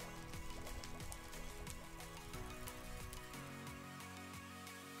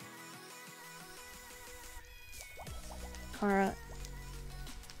 Kara,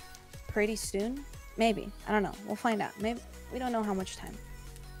 pretty soon? Maybe. I don't know. We'll find out. Maybe. We don't know how much time.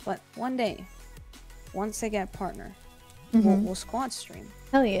 But one day, once I get partner, we'll squad stream.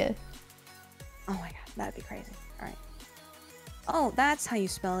 Hell yeah. Oh my god, that'd be crazy. Alright. Oh, that's how you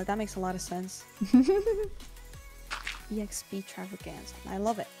spell it. That makes a lot of sense. EXPtravaganza. I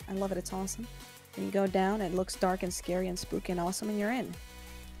love it. I love it. It's awesome. When you go down, it looks dark and scary and spooky and awesome, and you're in.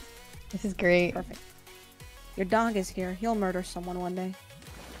 This is great. Perfect. Your dog is here. He'll murder someone one day.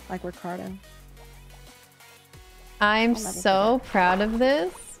 Like Ricardo. I'm so proud of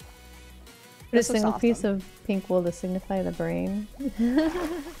this. Put a This looks single piece awesome. of pink wool to signify the brain.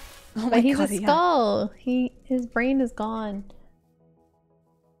 Oh But he's god, a yeah. skull. His brain is gone.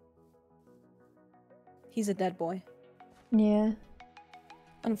 He's a dead boy. Yeah.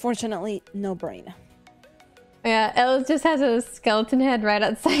 Unfortunately, no brain. Yeah, Elle just has a skeleton head right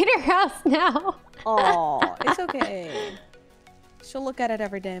outside her house now. Oh, it's okay. She'll look at it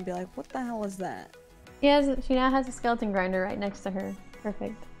every day and be like, what the hell is that? She now has a skeleton grinder right next to her.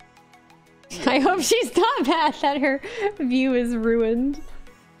 Perfect. I hope she's not mad that her view is ruined.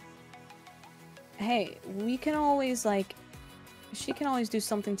 Hey, we can always, like... She can always do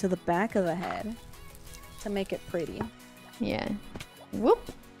something to the back of the head to make it pretty. Yeah. Whoop.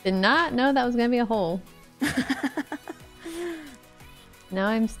 Did not know that was gonna be a hole. Now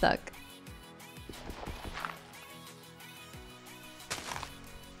I'm stuck.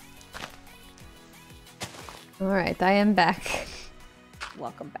 Alright, I am back.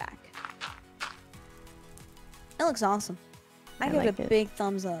 Welcome back. It looks awesome. I give like it a it. big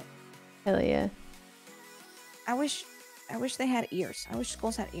thumbs up. Hell yeah. I wish they had ears. I wish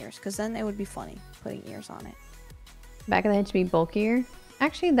skulls had ears, because then it would be funny putting ears on it. Back of the head should be bulkier.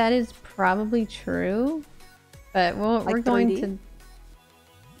 Actually, that is probably true. But we're going 3D? to...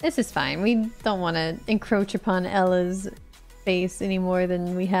 This is fine. We don't want to encroach upon Ella's face any more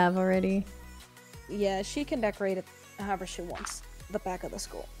than we have already. Yeah, she can decorate it however she wants. The back of the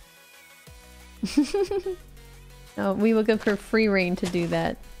skull. Oh, we will give her free reign to do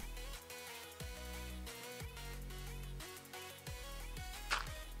that.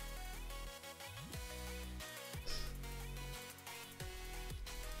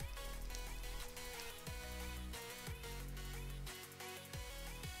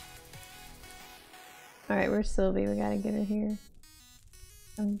 Alright, where's Sylvie? We gotta get her here.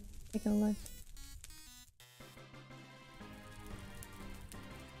 I'm taking a look.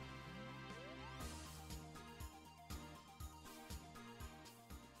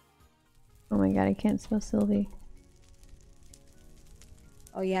 Oh my god, I can't spell Sylvie.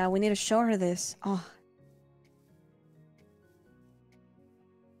 Oh yeah, we need to show her this. Oh.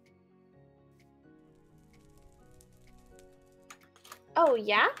 Oh,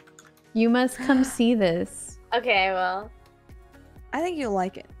 yeah? You must come see this. Okay, well. I think you'll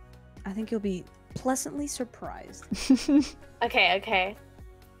like it. I think you'll be pleasantly surprised. Okay, okay.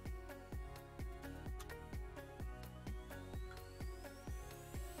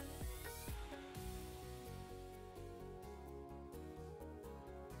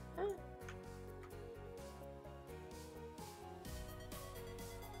 Oh.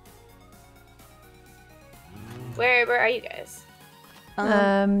 Where are you guys?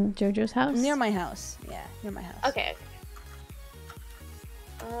 Jojo's house? Near my house. Yeah, near my house. Okay.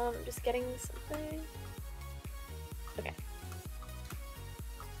 Just getting something. Okay.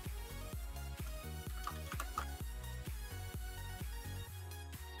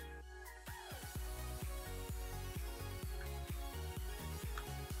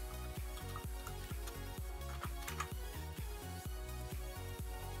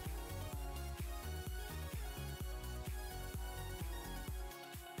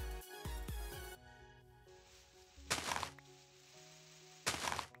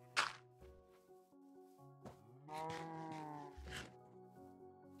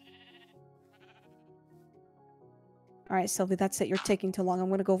 All right, Sylvie, that's it. You're taking too long. I'm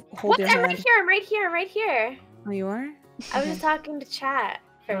gonna go hold What? your I'm hand. right here. I'm right here. I'm right here. Oh, you are? I was just talking to chat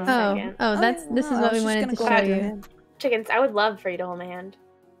for a Oh, second. oh, this is wow, I what was we just wanted gonna to go show hold your you. hand. Chickens, I would love for you to hold my hand.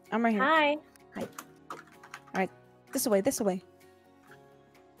 I'm right here. Hi. This way, this way.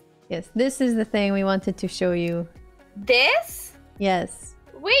 Yes, this is the thing we wanted to show you. This? Yes.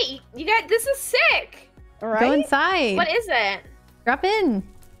 Wait, you got this is sick. All Go right. inside. What is it? Drop in.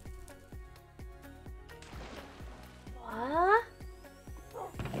 What?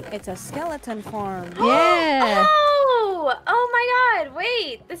 It's a skeleton farm. Yeah. Oh my god,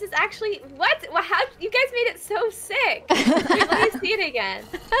 wait. This is actually what? How you guys made it so sick. Wait, let me see it again.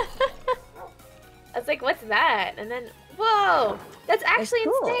 I was like, what's that? And then whoa, that's actually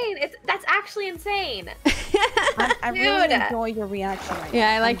cool. insane. That's actually insane. I really Dude. enjoy your reaction right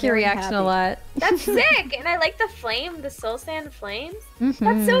Yeah, now. I like your reaction a lot. That's sick. And I like the flame, the soul sand flames. Mhm.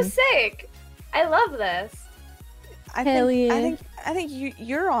 That's so sick. I love this. Hell yeah. I think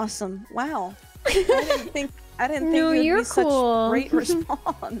you're awesome. Wow. I didn't think No, you'd you're be such cool. great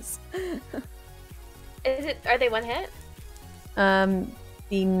response. Are they one hit?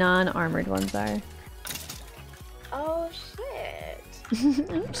 The non-armored ones are. Oh shit.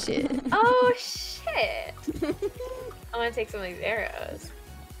 Oh shit. Oh shit. I want to take some of these arrows.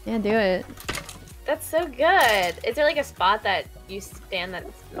 Yeah, do it. That's so good. Is there like a spot that you stand that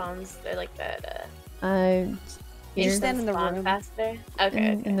spawns or like that You here stand in the spawn room. faster?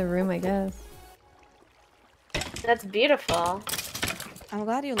 Okay, in the room, I guess. that's beautiful. I'm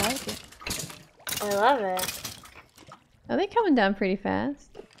glad you like it. I love it. Are they coming down pretty fast?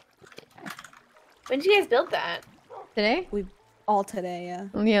 When did you guys build that? Today? All today, yeah.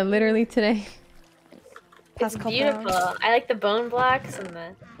 Oh, yeah, literally today. Past It's couple beautiful. hours. I like the bone blocks and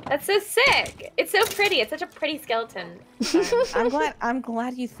the. That's so sick. It's so pretty. It's such a pretty skeleton. farm. I'm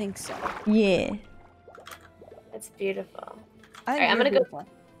glad you think so. Yeah. It's beautiful. I think Alright, I'm you're gonna go- beautiful.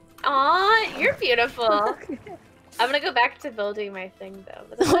 Aw, you're beautiful. I'm gonna go back to building my thing though.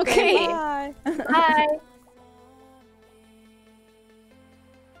 But that's Okay. Bye. Bye.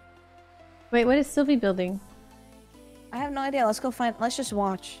 Wait, what is Sylvie building? I have no idea. Let's just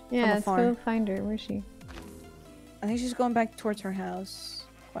watch Yeah, from let's afar. go find her. Where's she? I think she's going back towards her house.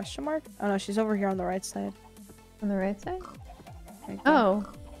 Question mark? Oh no, she's over here on the right side. On the right side? Right there. Oh.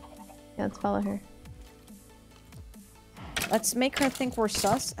 Yeah, let's follow her. Let's make her think we're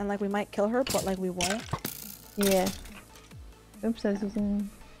sus and like we might kill her, but like we won't. Yeah. Oops, I was using...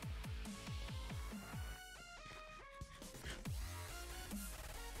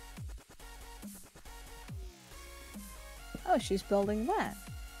 Oh, she's building that.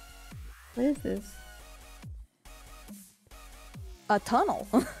 What is this? A tunnel.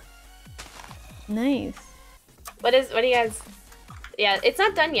 Nice. What do you guys? Yeah, it's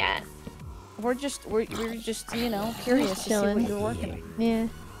not done yet. we're just you know curious to see what chilling. you're working on. Yeah.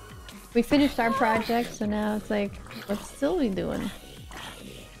 We finished our project, so now it's like, what's Sylvie doing?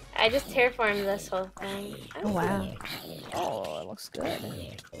 I just terraformed this whole thing. Oh wow. Oh, it looks good.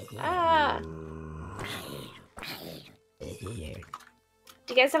 Ah. Do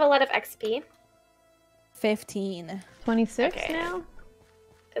you guys have a lot of XP? 15. 26 Okay. now?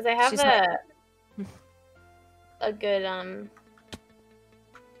 Because I have She's a good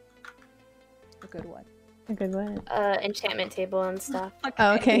A good one. A good one. enchantment table and stuff.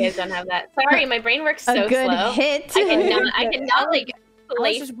 Oh, You okay. guys don't have that. Sorry, my brain works so A good slow. hit. I cannot like I was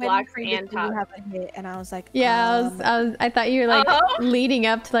place just waiting blocks for you and to you top. have a hit, and I was like, Yeah, I thought you were like Oh. leading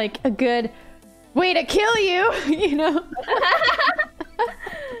up to like a good way to kill you, you know?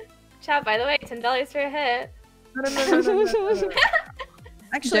 Chat, by the way, $10 for a hit. No.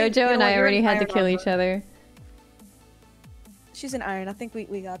 Actually, Jojo you know and what, I you're already in had to iron kill armor. each other. She's an iron. I think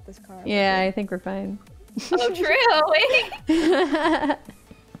we got this car. Yeah, I think we're fine. Oh, true. Wait.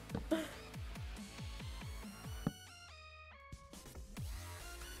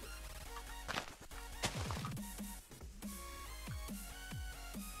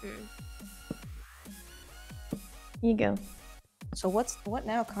 You go. So what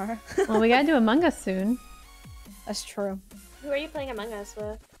now, Car? Well, we gotta do Among Us soon. That's true. Who are you playing Among Us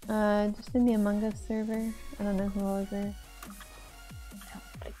with? Just in the Among Us server. I don't know who all is there.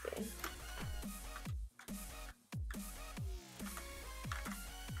 I see.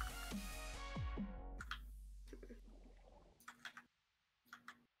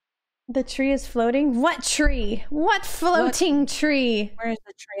 The tree is floating? What tree? What floating tree? Where's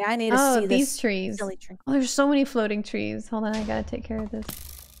the tree? I need to Oh, see these this trees. silly tree. Oh, there's so many floating trees. Hold on, I gotta take care of this.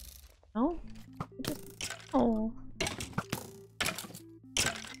 Oh? Oh.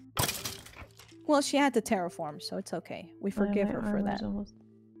 Well, she had to terraform, so it's okay. We forgive My her for armor's that. almost-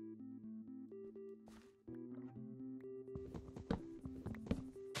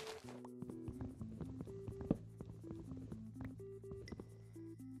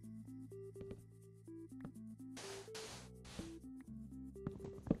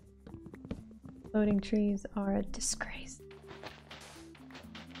 Floating trees are a disgrace.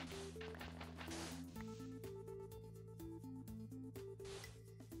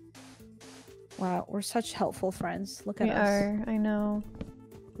 Wow, we're such helpful friends. Look at We us. are, I know.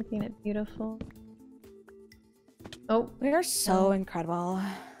 Looking at beautiful. Oh, We are so incredible.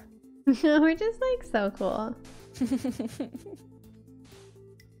 we're just like so cool.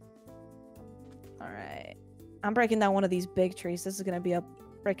 Alright. I'm breaking down one of these big trees. This is gonna be a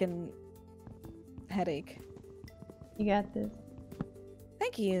freaking headache. You got this.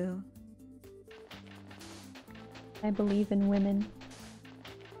 Thank you. I believe in women.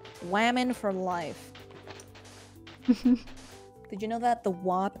 Whammon for life. Did you know that the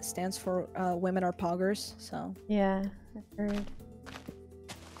WAP stands for women are poggers? So Yeah, I've heard.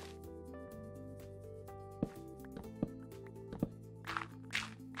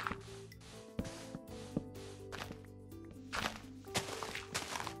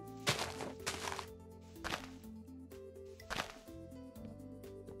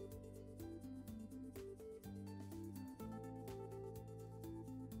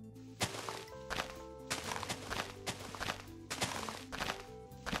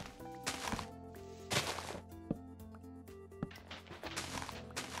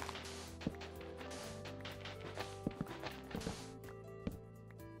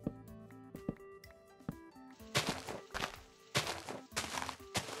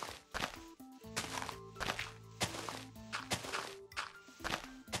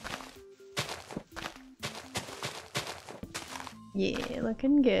 Yeah,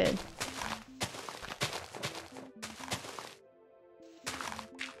 looking good.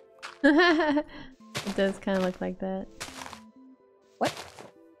 It does kind of look like that. what?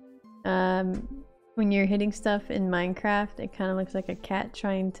 When you're hitting stuff in Minecraft, it kind of looks like a cat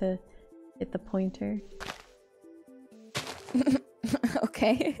trying to hit the pointer.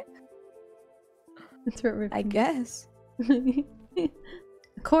 Okay. That's what I Rifkin. guess.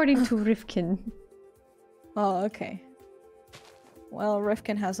 According to Rifkin. Oh, okay. Well,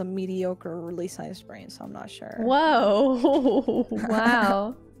 Rifkin has a mediocre release-sized brain, so I'm not sure. Whoa!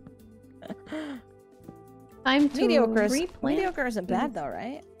 Wow. Time to replant. Mediocre isn't bad though,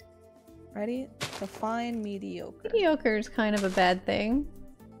 right? Ready? Define mediocre. Mediocre is kind of a bad thing.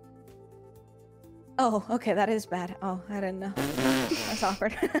 Oh, okay, that is bad. Oh, I didn't know. That's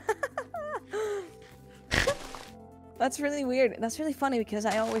awkward. That's really weird. That's really funny because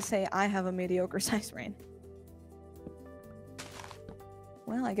I always say I have a mediocre sized brain.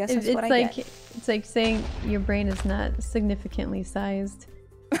 Well, I guess that's what I get. It's like saying your brain is not significantly sized.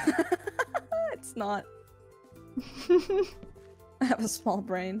 It's not. I have a small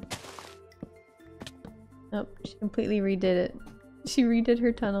brain. Nope, she completely redid it. She redid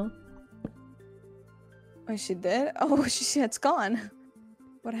her tunnel. Oh, she did? Oh, it's gone.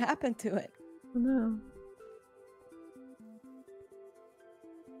 What happened to it? Oh no.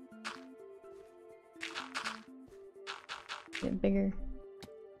 Get bigger.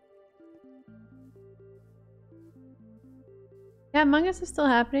 Yeah, Among Us is still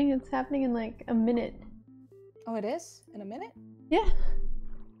happening. It's happening in like a minute. Oh, it is? In a minute? Yeah.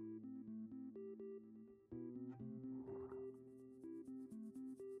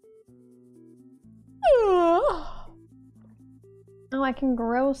 Oh, I can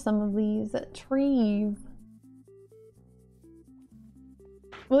grow some of these trees.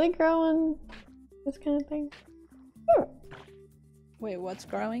 Will they grow on this kind of thing? Wait, what's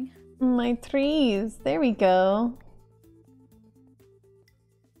growing? My trees. There we go.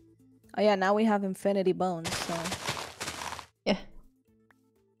 Oh yeah, now we have infinity bones, so... Yeah.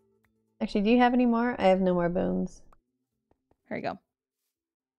 Actually, do you have any more? I have no more bones. Here you go.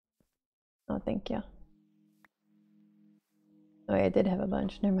 Oh, thank you. Oh, yeah, I did have a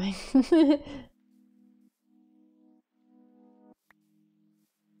bunch. Never mind.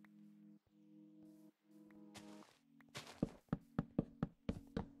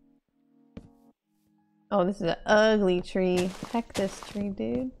 Oh, this is an ugly tree. Heck this tree,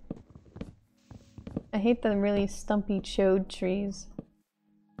 dude. I hate the really stumpy chode trees.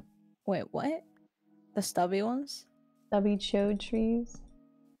 Wait, what? The stubby ones? Stubby chode trees.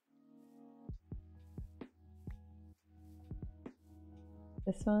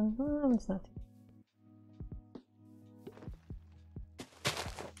 This one? Oh, it's not too.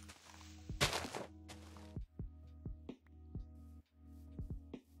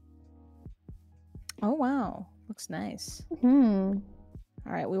 Oh wow, looks nice. Hmm.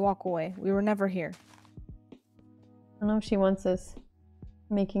 Alright, we walk away. We were never here. I don't know if she wants us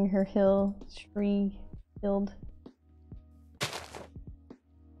making her hill tree filled.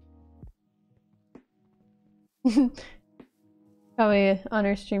 Probably on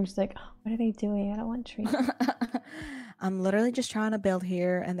her stream she's like, oh, what are they doing? I don't want trees. I'm literally just trying to build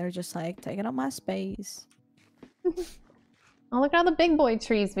here and they're just like taking up my space. Oh, look at all the big boy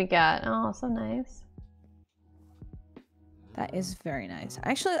trees we got. Oh, so nice. That is very nice.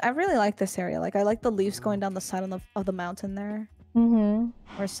 Actually, I really like this area. Like, I like the leaves going down the side of the mountain there. Mm-hmm.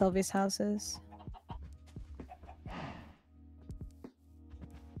 Where Sylvie's house is.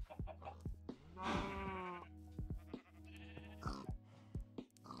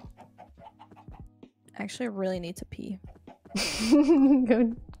 I actually really need to pee.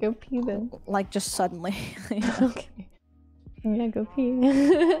 Go pee then. Like, just suddenly. Yeah. Okay. Yeah, go pee.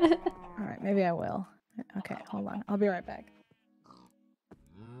 Alright, maybe I will. Okay, hold on. I'll be right back.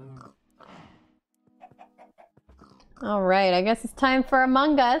 Alright, I guess it's time for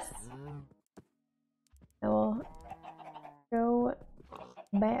Among Us. I will go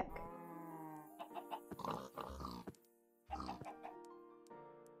back.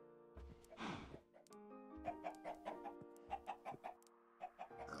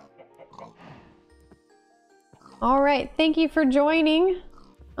 Alright, thank you for joining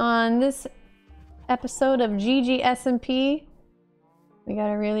on this episode of GG SMP. We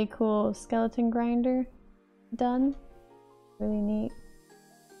got a really cool skeleton grinder done. Really neat.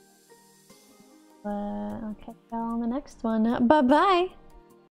 But I'll catch y'all on the next one. Bye-bye!